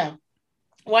stuff. But yeah,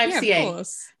 YMCA.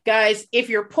 Guys, if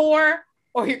you're poor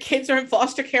or your kids are in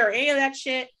foster care or any of that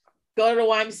shit, go to the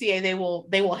YMCA.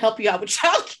 They will help you out with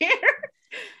childcare.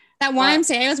 That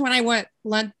YMCA was when I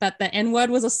learned that the N-word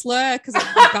was a slur because a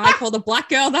guy called a black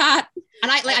girl that.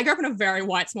 And I grew up in a very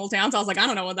white small town, so I was like, I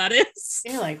don't know what that is.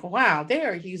 You're like, wow, they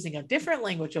are using a different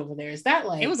language over there. Is that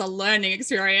like... It was a learning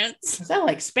experience. Is that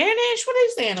like Spanish? What are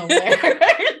you saying over there?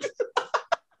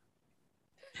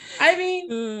 I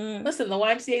mean, listen, the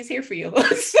YMCA is here for you.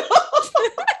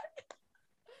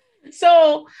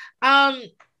 So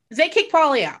they kicked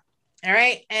Polly out. All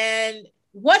right. And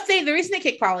the reason they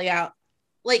kicked Polly out,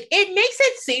 like, it makes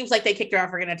it seems like they kicked her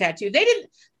out for getting a tattoo. They didn't,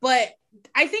 but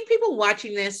I think people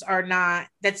watching this are not,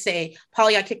 that say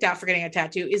Polly got kicked out for getting a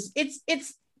tattoo it's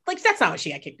like, that's not what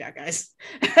she got kicked out, guys.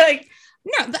 Like,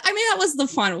 no, I mean, that was the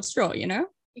final straw, you know?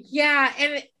 Yeah.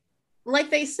 And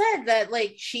like they said that,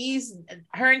 like,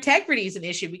 her integrity is an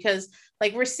issue because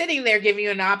like, we're sitting there giving you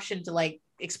an option to like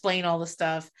explain all the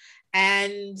stuff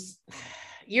and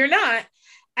you're not.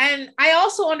 And I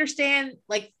also understand,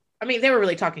 like, I mean, they were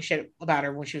really talking shit about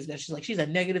her when she was there. She's like, she's a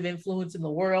negative influence in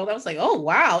the world. I was like, oh,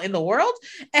 wow, in the world?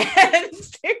 And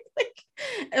like,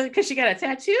 because she got a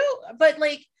tattoo. But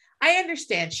like, I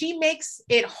understand. She makes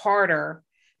it harder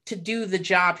to do the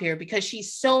job here because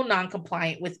she's so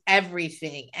non-compliant with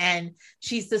everything. And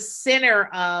she's the center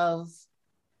of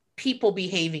people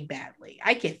behaving badly.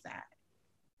 I get that.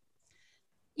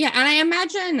 Yeah, and I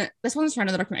imagine this one's trying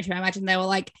to the documentary. I imagine they were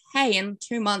like, "Hey, in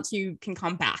 2 months you can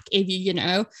come back if you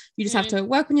just have to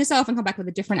work on yourself and come back with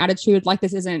a different attitude. Like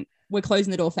we're closing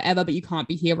the door forever, but you can't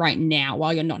be here right now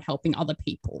while you're not helping other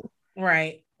people."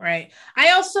 Right.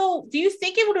 I also, do you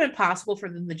think it would have been possible for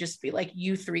them to just be like,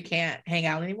 "You three can't hang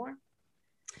out anymore"?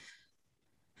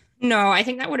 No, I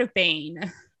think that would have been.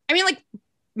 I mean, like,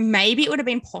 maybe it would have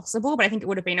been possible, but I think it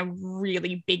would have been a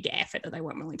really big effort that they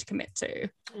weren't willing to commit to.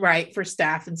 Right, for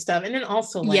staff and stuff. And then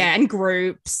also like, and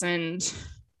groups and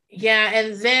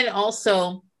then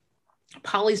also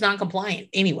Polly's non-compliant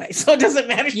anyway, so it doesn't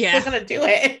matter. She's still gonna do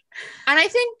it. And I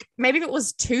think maybe if it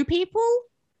was 2 people,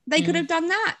 they could have done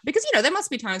that because there must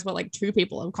be times where like 2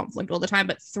 people have conflict all the time,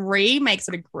 but 3 makes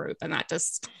it a group, and that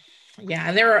just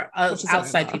and there were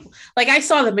outside people. Like, I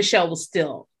saw that Michelle was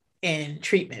still in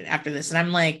treatment after this, and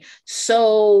I'm like,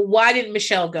 so why didn't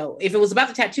Michelle go? If it was about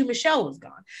the tattoo, Michelle was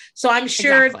gone. So I'm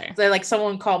sure that like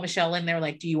someone called Michelle in, they were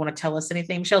like, do you want to tell us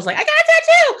anything? Michelle's like, I got a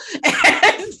tattoo.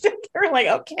 And they're like,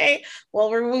 okay,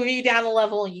 well, we're moving you down a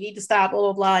level and you need to stop, blah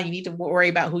blah blah. You need to worry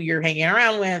about who you're hanging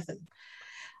around with.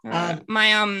 And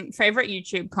my favorite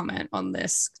YouTube comment on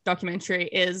this documentary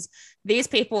is, these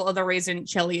people are the reason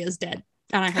Chelly is dead,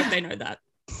 and I hope they know that.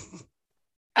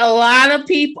 A lot of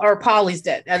people, or Polly's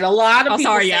dead, and a lot of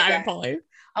people. I meant Polly.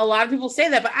 A lot of people say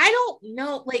that, but I don't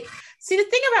know. Like, see, the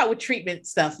thing about with treatment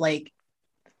stuff, like,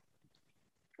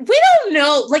 we don't don't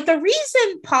know. Like the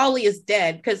reason Polly is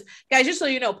dead, because guys, just so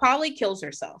you know, Polly kills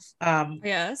herself.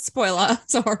 Yeah, spoiler.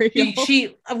 Sorry.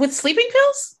 She with sleeping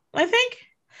pills, I think.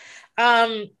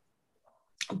 Um,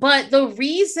 but the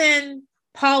reason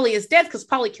Polly is dead because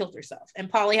Polly killed herself, and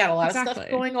Polly had a lot of stuff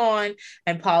going on,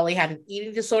 and Polly had an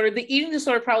eating disorder. The eating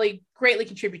disorder probably greatly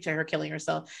contributed to her killing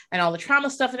herself, and all the trauma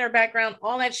stuff in her background,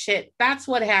 all that shit. That's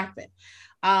what happened.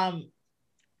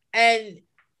 And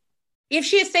if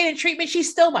she had stayed in treatment, she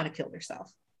still might have killed herself.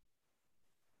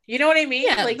 You know what I mean?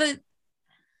 Yeah, like,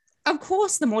 of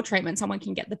course, the more treatment someone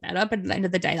can get, the better. But at the end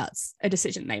of the day, that's a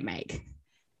decision they make.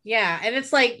 Yeah, and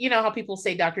it's like, you know how people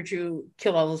say Dr. Drew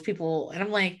killed all those people, and I'm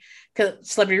like, because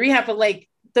celebrity rehab, but like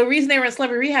the reason they were in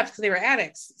celebrity rehab is because they were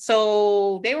addicts,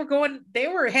 so they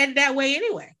were headed that way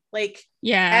anyway. Like,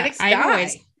 yeah, addicts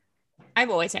die. I've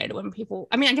always hated when people,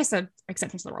 I mean, I guess the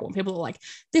exceptions to the rule, when people are like,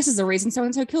 this is the reason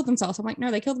so-and-so killed themselves. I'm like,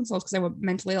 no, they killed themselves because they were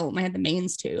mentally ill and they had the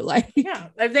means to. Like, yeah,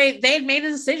 they had made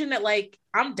a decision that like,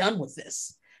 I'm done with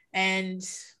this. And,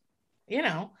 you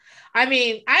know, I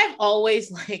mean, I've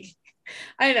always like,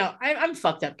 I know I'm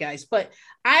fucked up, guys, but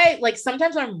I like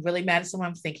sometimes I'm really mad at someone.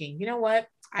 I'm thinking, you know what?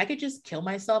 I could just kill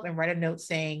myself and write a note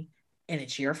saying, and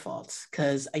it's your fault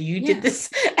because you did this.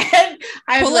 And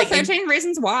I was like, 13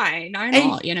 reasons why.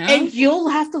 Not, you know, and you'll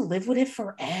have to live with it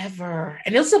forever,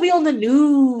 and it'll still be on the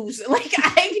news. Like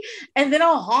and then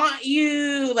I'll haunt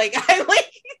you. Like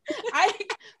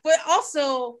but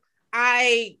also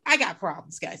I got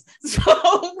problems, guys.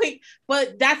 So like,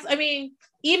 but that's, I mean,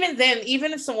 even then,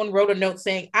 even if someone wrote a note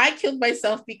saying, I killed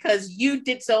myself because you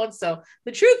did so and so,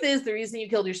 the truth is the reason you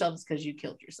killed yourself is because you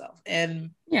killed yourself.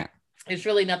 And yeah, it's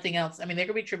really nothing else. I mean, there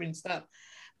could be tripping stuff.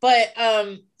 But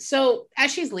so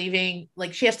as she's leaving,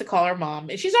 like she has to call her mom.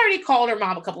 And she's already called her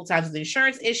mom a couple of times with the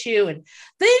insurance issue. And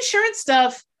the insurance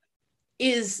stuff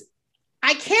is,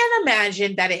 I can't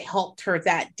imagine that it helped her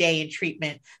that day in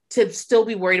treatment to still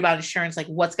be worried about insurance, like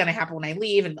what's going to happen when I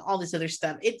leave and all this other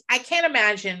stuff. I can't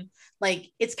imagine,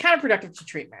 like, it's counterproductive to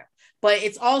treatment, but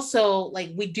it's also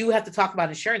like, we do have to talk about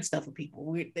insurance stuff with people.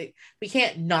 We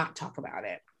can't not talk about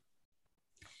it.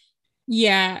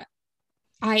 Yeah.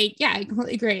 I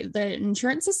completely agree. The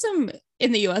insurance system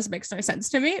in the US makes no sense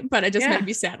to me, but it just made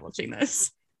me sad watching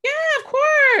this. Yeah, of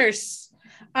course.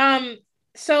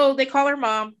 So they call her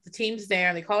mom, the team's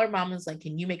there. They call her mom and is like,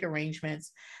 can you make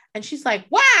arrangements? And she's like,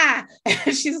 why?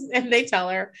 And they tell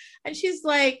her, and she's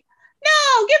like,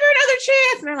 no, give her another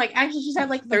chance. And they're like, actually, she's had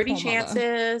like 30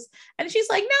 chances. And she's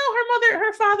like, no,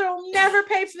 her father will never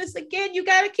pay for this again. You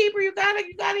got to keep her. You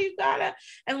gotta.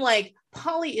 And like,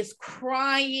 Polly is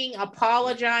crying,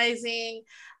 apologizing.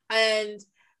 And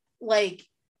like,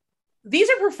 these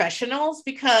are professionals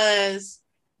because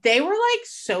they were like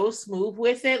so smooth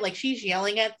with it. Like she's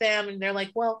yelling at them and they're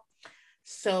like, well,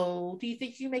 so do you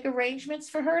think you make arrangements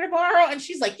for her tomorrow? And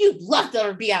she's like, you'd love to let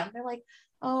her be out. And they're like,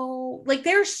 oh, like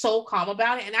they're so calm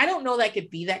about it. And I don't know that I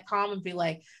could be that calm and be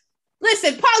like,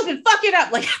 listen, Paul's been fucking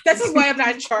up. Like, this is why I'm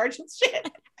not in charge of shit.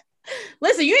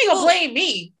 Listen, you ain't gonna blame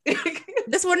me.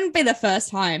 This wouldn't be the first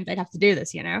time they'd have to do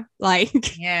this, you know?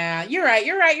 Like, yeah, you're right.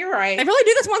 They really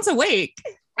do this once a week.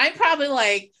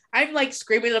 I'm like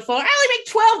screaming to the phone, I only make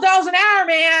 $12 an hour,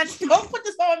 man. Don't put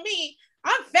this on me.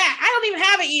 I'm fat. I don't even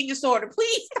have an eating disorder.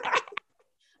 Please.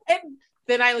 And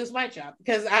then I lose my job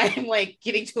because I'm like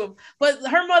getting to him. But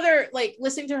her mother, like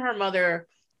listening to her mother,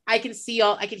 I can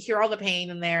hear all the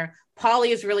pain in there. Polly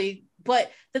is really,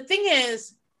 but the thing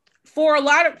is, for a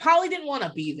lot of, Polly didn't want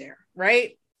to be there,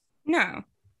 right? No.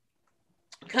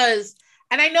 Because,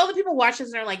 and I know that people watch this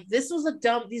and they're like,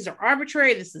 these are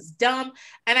arbitrary, this is dumb.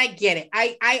 And I get it.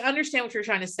 I understand what you're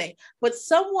trying to say. But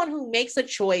someone who makes a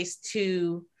choice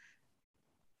to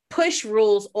push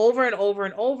rules over and over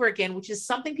and over again, which is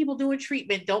something people do in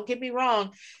treatment, don't get me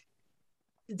wrong,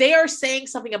 they are saying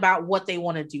something about what they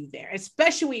want to do there,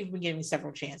 especially when you've been giving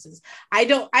several chances. I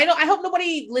hope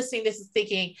nobody listening to this is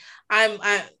thinking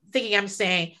I'm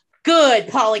saying, good,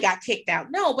 Polly got kicked out.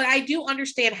 No, but I do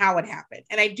understand how it happened.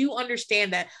 And I do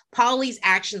understand that Polly's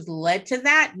actions led to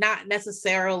that, not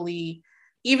necessarily,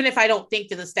 even if I don't think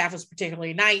that the staff was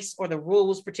particularly nice or the rule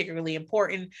was particularly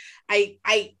important.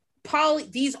 Polly,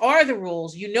 these are the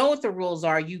rules. You know what the rules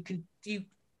are. You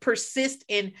persist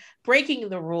in breaking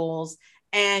the rules,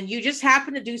 and you just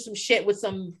happen to do some shit with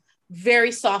some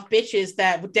very soft bitches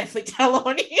that would definitely tell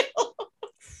on you.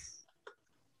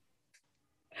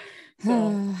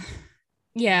 So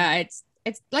yeah, it's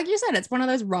like you said, it's one of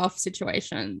those rough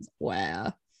situations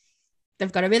where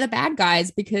they've got to be the bad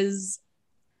guys, because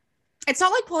it's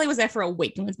not like Polly was there for a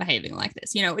week and was behaving like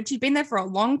this. You know, she'd been there for a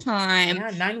long time.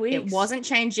 Yeah, 9 weeks. It wasn't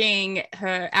changing.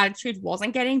 Her attitude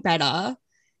wasn't getting better.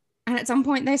 And at some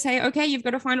point they say, okay, you've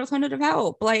got to find alternative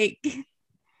help. Like,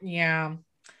 Yeah.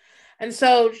 And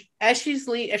so as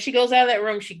as she goes out of that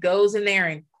room, she goes in there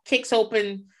and kicks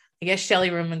open, I guess, Shelly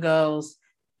room and goes,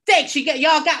 thanks,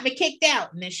 y'all got me kicked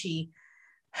out. And then she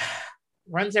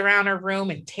runs around her room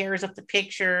and tears up the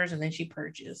pictures, and then she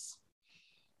purges.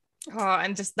 oh,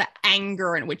 and just the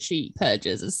anger in which she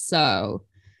purges is so,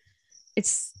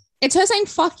 it's her saying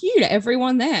fuck you to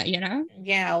everyone there, you know?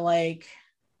 Yeah, like,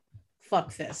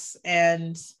 fuck this.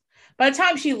 And by the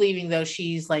time she's leaving, though,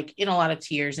 she's like in a lot of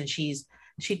tears, and she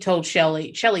told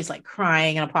Shelly's like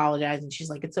crying and apologizing. She's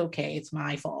like, it's okay, it's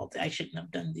my fault, I shouldn't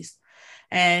have done this.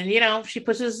 And she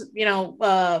pushes,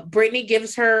 Brittany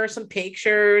gives her some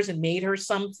pictures and made her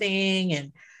something,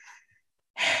 and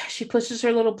she pushes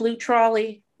her little blue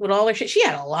trolley with all her shit. She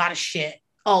had a lot of shit.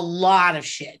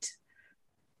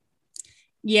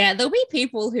 Yeah, there'll be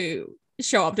people who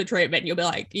show up to treatment and you'll be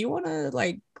like, you want to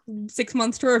like 6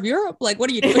 months tour of Europe? Like,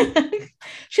 what are you doing?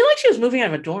 She was moving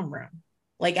out of a dorm room,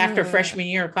 like after freshman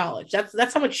year of college.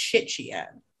 That's how much shit she had.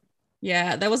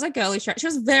 Yeah, there was a girl she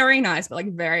was very nice, but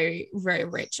like very, very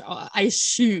rich. I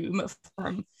assume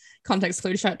from context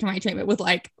clue to show up to my treatment with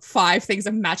like 5 things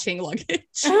of matching luggage.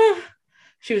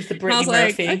 She was the Brittany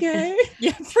Murphy. Like, okay,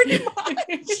 yeah, pretty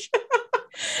much.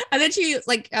 And then she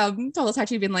like told us how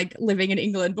she'd been like living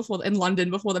in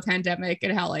London before the pandemic,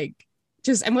 and how like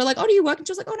and we're like, oh, do you work? And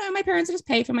she was like, oh no, my parents just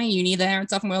pay for my uni there and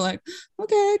stuff. And we're like,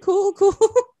 okay, cool.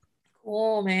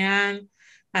 Oh man,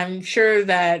 I'm sure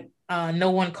that no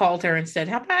one called her and said,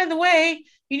 "How by the way,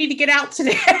 you need to get out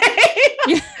today."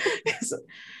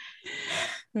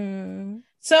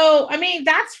 So, I mean,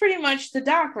 that's pretty much the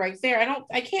doc right there.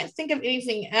 I can't think of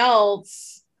anything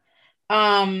else.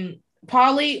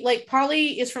 Polly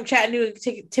is from Chattanooga,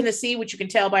 Tennessee, which you can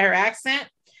tell by her accent.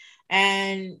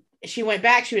 And she went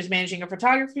back. She was managing a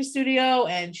photography studio,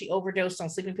 and she overdosed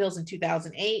on sleeping pills in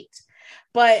 2008.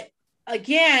 But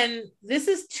again, this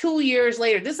is 2 years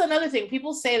later. This is another thing.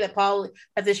 People say that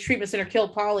this treatment center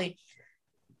killed Polly.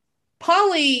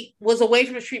 Polly was away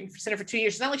from the treatment center for 2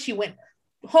 years. It's not like she went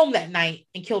home that night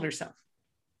and killed herself.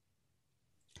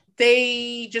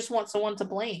 They just want someone to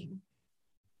blame.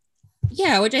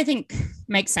 Yeah, which I think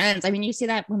makes sense. I mean, you see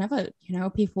that whenever,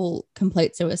 people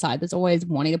complete suicide, there's always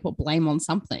wanting to put blame on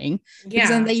something. Yeah. Because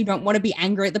then you don't want to be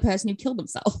angry at the person who killed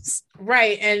themselves.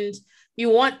 Right. And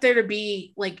you want there to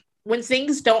be like, when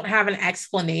things don't have an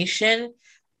explanation,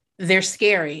 they're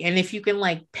scary. And if you can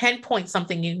like pinpoint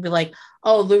something, you can be like,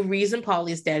 oh, the reason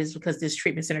Polly is dead is because this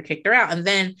treatment center kicked her out. And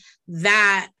then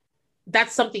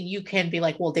that's something you can be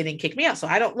like, well, they didn't kick me out. So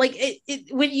I don't like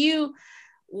it.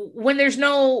 When there's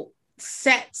no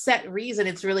set reason,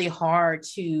 it's really hard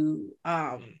to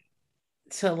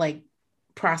like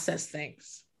process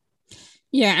things.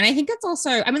 Yeah. And I think it's also,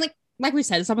 I mean, like we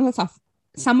said,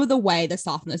 some of the way the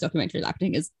stuff in this documentary is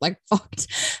acting is like fucked.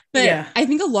 But yeah. I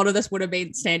think a lot of this would have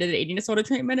been standard eating disorder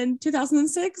treatment in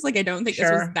 2006. Like, I don't think this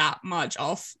was that much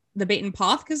off the beaten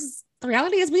path, because the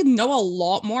reality is we know a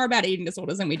lot more about eating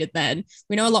disorders than we did then.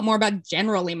 We know a lot more about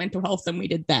generally mental health than we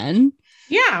did then.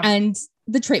 Yeah. And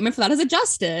the treatment for that has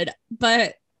adjusted,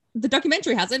 but the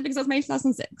documentary hasn't, because it was made in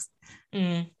 2006.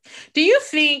 Do you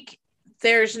think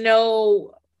there's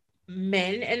no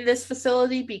men in this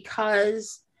facility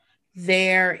because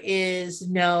there is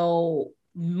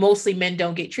mostly men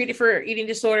don't get treated for eating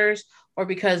disorders, or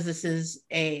because this is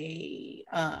they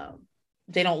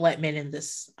don't let men in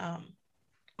this I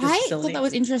facility? thought that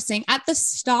was interesting. At the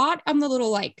start on the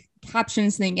little like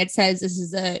captions thing, it says this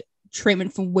is a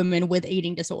treatment for women with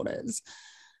eating disorders.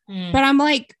 But I'm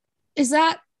like, is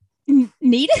that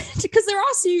needed? Because there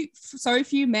are so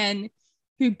few men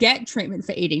who get treatment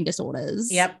for eating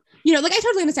disorders. Yep. Like I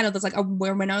totally understand if there's like a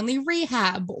women-only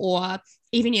rehab, or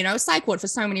even, psych ward for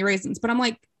so many reasons. But I'm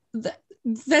like,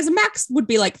 there's a max would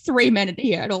be like 3 men in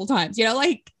here at all times.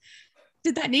 Like,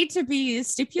 did that need to be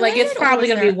stipulated? Like, it's probably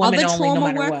going to be women only, trauma no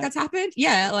matter work what that's happened.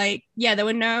 Yeah, there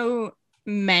were no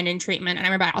men in treatment. And I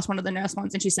remember I asked one of the nurse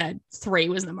ones, and she said 3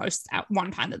 was the most at one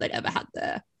time that they'd ever had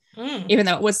there. Even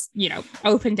though it was,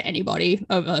 open to anybody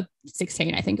over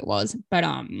 16, I think it was. But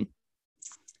and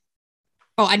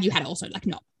you had also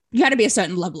you had to be a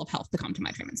certain level of health to come to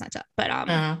my treatment center. But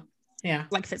yeah,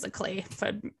 like physically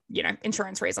for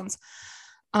insurance reasons.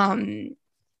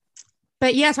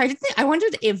 But yeah, so I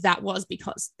wondered if that was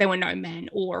because there were no men,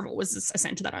 or if it was a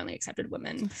center that only accepted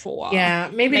women for. Yeah,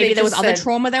 maybe there was other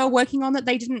trauma they were working on that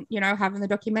they didn't, have in the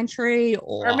documentary,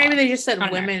 or maybe they just said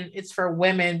women. It's for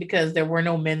women because there were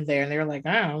no men there, and they were like,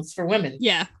 oh, it's for women.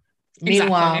 Yeah.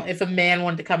 Meanwhile, exactly. If a man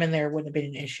wanted to come in there, it wouldn't have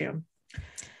been an issue.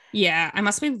 Yeah, it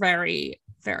must be very,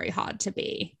 very hard to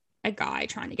be a guy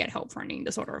trying to get help for an eating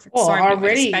disorder if it's Well, so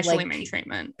already, especially like, main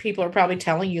treatment. People are probably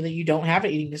telling you that you don't have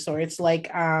an eating disorder. It's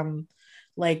like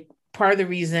part of the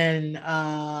reason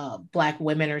Black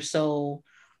women are so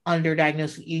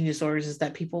underdiagnosed with eating disorders is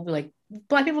that people be like,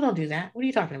 Black people don't do that. What are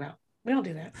you talking about? We don't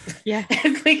do that. Yeah.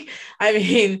 Like, I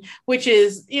mean, which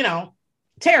is,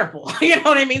 terrible. You know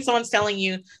what I mean? Someone's telling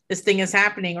you this thing is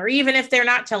happening, or even if they're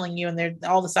not telling you and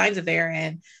all the signs are there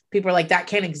and people are like, that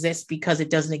can't exist because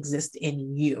it doesn't exist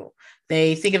in you.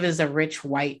 They think of it as a rich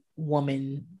white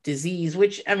woman disease,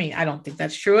 which, I mean, I don't think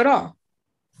that's true at all.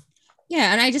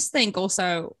 Yeah, and I just think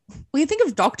also we think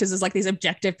of doctors as like these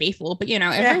objective people, but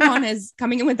everyone is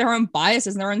coming in with their own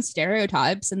biases and their own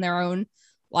stereotypes and their own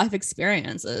life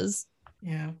experiences.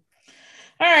 Yeah.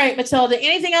 All right, Matilda,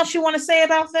 anything else you want to say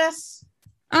about this?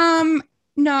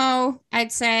 No,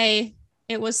 I'd say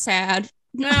it was sad.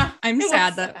 I'm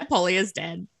sad that Polly is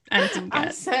dead and it didn't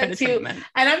get better treatment.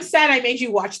 And I'm sad I made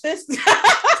you watch this. No,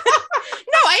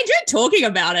 I enjoyed talking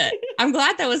about it. I'm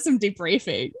glad there was some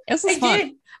debriefing. It was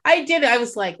fun. I did. I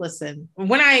was like, listen,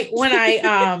 when I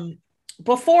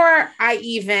before I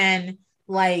even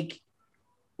like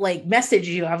message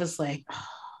you, I was like, oh,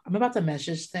 I'm about to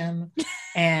message them,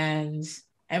 and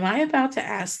am I about to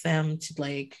ask them to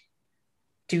like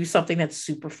do something that's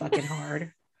super fucking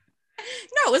hard?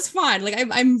 No, it was fine. Like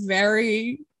I'm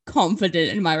very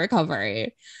confident in my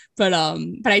recovery, but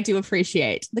I do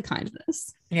appreciate the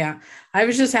kindness. Yeah, I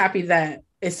was just happy that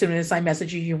as soon as I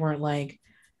messaged you, you weren't like,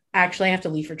 actually, I have to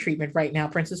leave for treatment right now,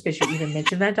 Princess, because you even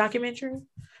mentioned that documentary,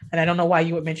 and I don't know why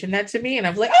you would mention that to me. And I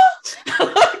was like,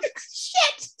 oh,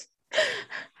 shit.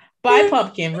 Bye,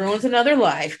 pumpkin, ruins another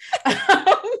life.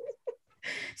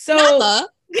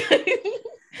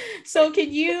 So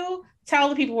can you tell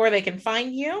the people where they can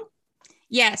find you?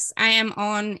 Yes, I am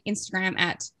on Instagram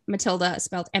at Matilda,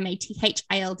 spelled MATHILDE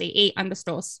 __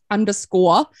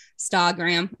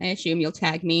 Stargram. I assume you'll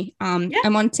tag me.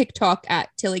 I'm on TikTok at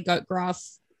Tilly Goat Graph.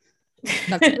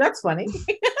 That's funny.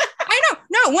 I know.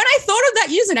 No, when I thought of that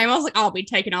username, I was like, I'll be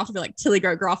taken off to be like Tilly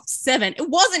Goat Graph 7. It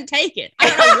wasn't taken. I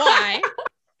don't know why.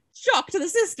 Shock to the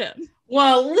system.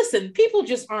 Well, listen, people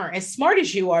just aren't as smart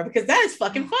as you are, because that is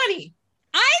fucking funny.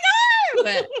 I know.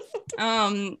 But,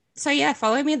 so yeah,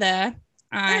 follow me there.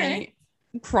 I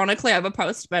chronically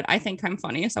overpost, but I think I'm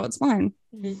funny, so it's fine.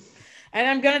 Mm-hmm. And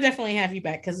I'm gonna definitely have you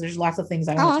back because there's lots of things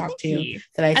I want to talk to you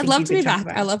that I think I'd love to be back.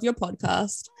 About. I love your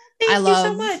podcast. Thank you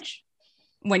so much.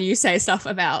 When you say stuff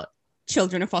about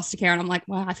children in foster care, and I'm like,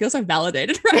 wow, I feel so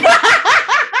validated right now.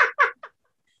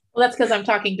 Well, that's because I'm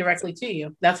talking directly to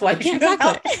you. That's why. Yeah,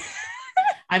 exactly.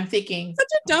 I'm thinking. Such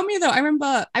a dummy, though. I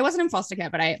remember I wasn't in foster care,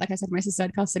 but like I said, my sister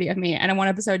had custody of me. And in one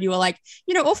episode, you were like,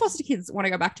 all foster kids want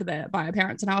to go back to their bio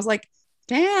parents. And I was like,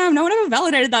 damn, no one ever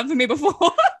validated that for me before.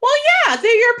 Well, yeah,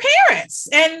 they're your parents.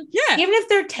 And even if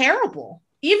they're terrible,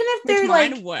 even if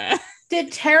they're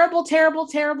did terrible, terrible,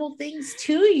 terrible things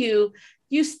to you,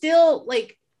 you still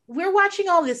like, we're watching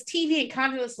all this TV and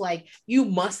content that's like, you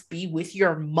must be with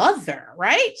your mother,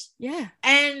 right? Yeah.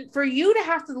 And for you to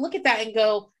have to look at that and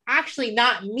go, actually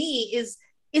not me, is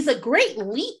a great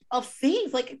leap of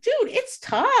things. Like, dude, it's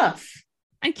tough.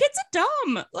 And kids are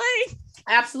dumb. Like,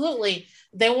 absolutely.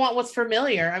 They want what's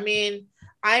familiar. I mean,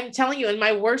 I'm telling you, in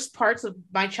my worst parts of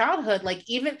my childhood, like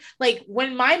even like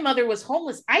when my mother was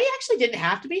homeless, I actually didn't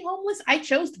have to be homeless. I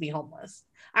chose to be homeless.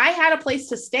 I had a place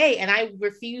to stay and I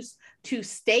refused to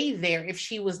stay there if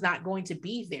she was not going to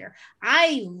be there.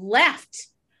 I left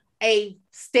a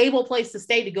stable place to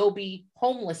stay to go be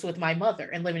homeless with my mother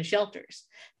and live in shelters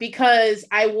because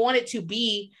I wanted to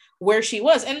be where she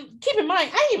was. And keep in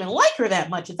mind, I didn't even like her that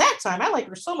much at that time. I like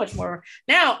her so much more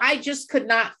now. I just could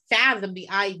not fathom the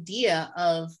idea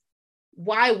of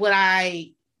why would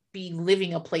I be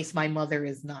living a place my mother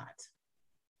is not.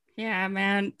 Yeah,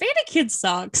 man. Being a kid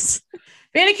sucks.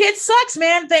 Being a kid sucks,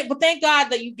 man. But thank God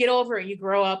that you get over it and you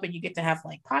grow up and you get to have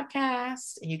like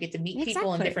podcasts and you get to meet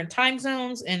people in different time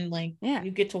zones and like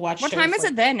you get to watch. What time is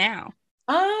it there now?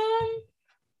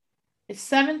 It's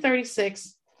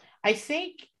 7:36. I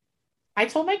think I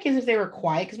told my kids if they were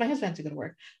quiet, because my husband had to go to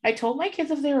work. I told my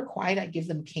kids if they were quiet, I'd give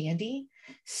them candy.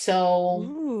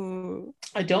 So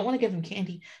I don't want to give them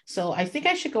candy. So I think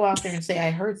I should go out there and say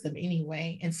I heard them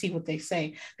anyway and see what they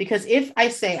say. Because if I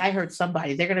say I heard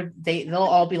somebody, they'll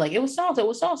all be like, it was so-and-so, it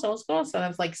was so-and-so, it was so-and-so. And I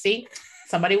was like, see,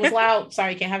 somebody was loud.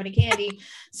 Sorry, can't have any candy.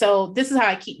 So this is how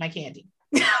I keep my candy.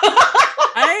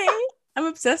 I'm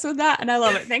obsessed with that and I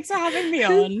love it. Thanks for having me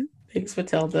on. Thanks,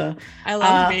 Matilda. I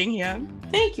love being here.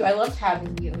 Thank you. I loved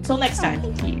having you. Until next time.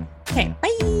 Thank you. Okay,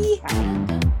 bye.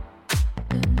 Bye.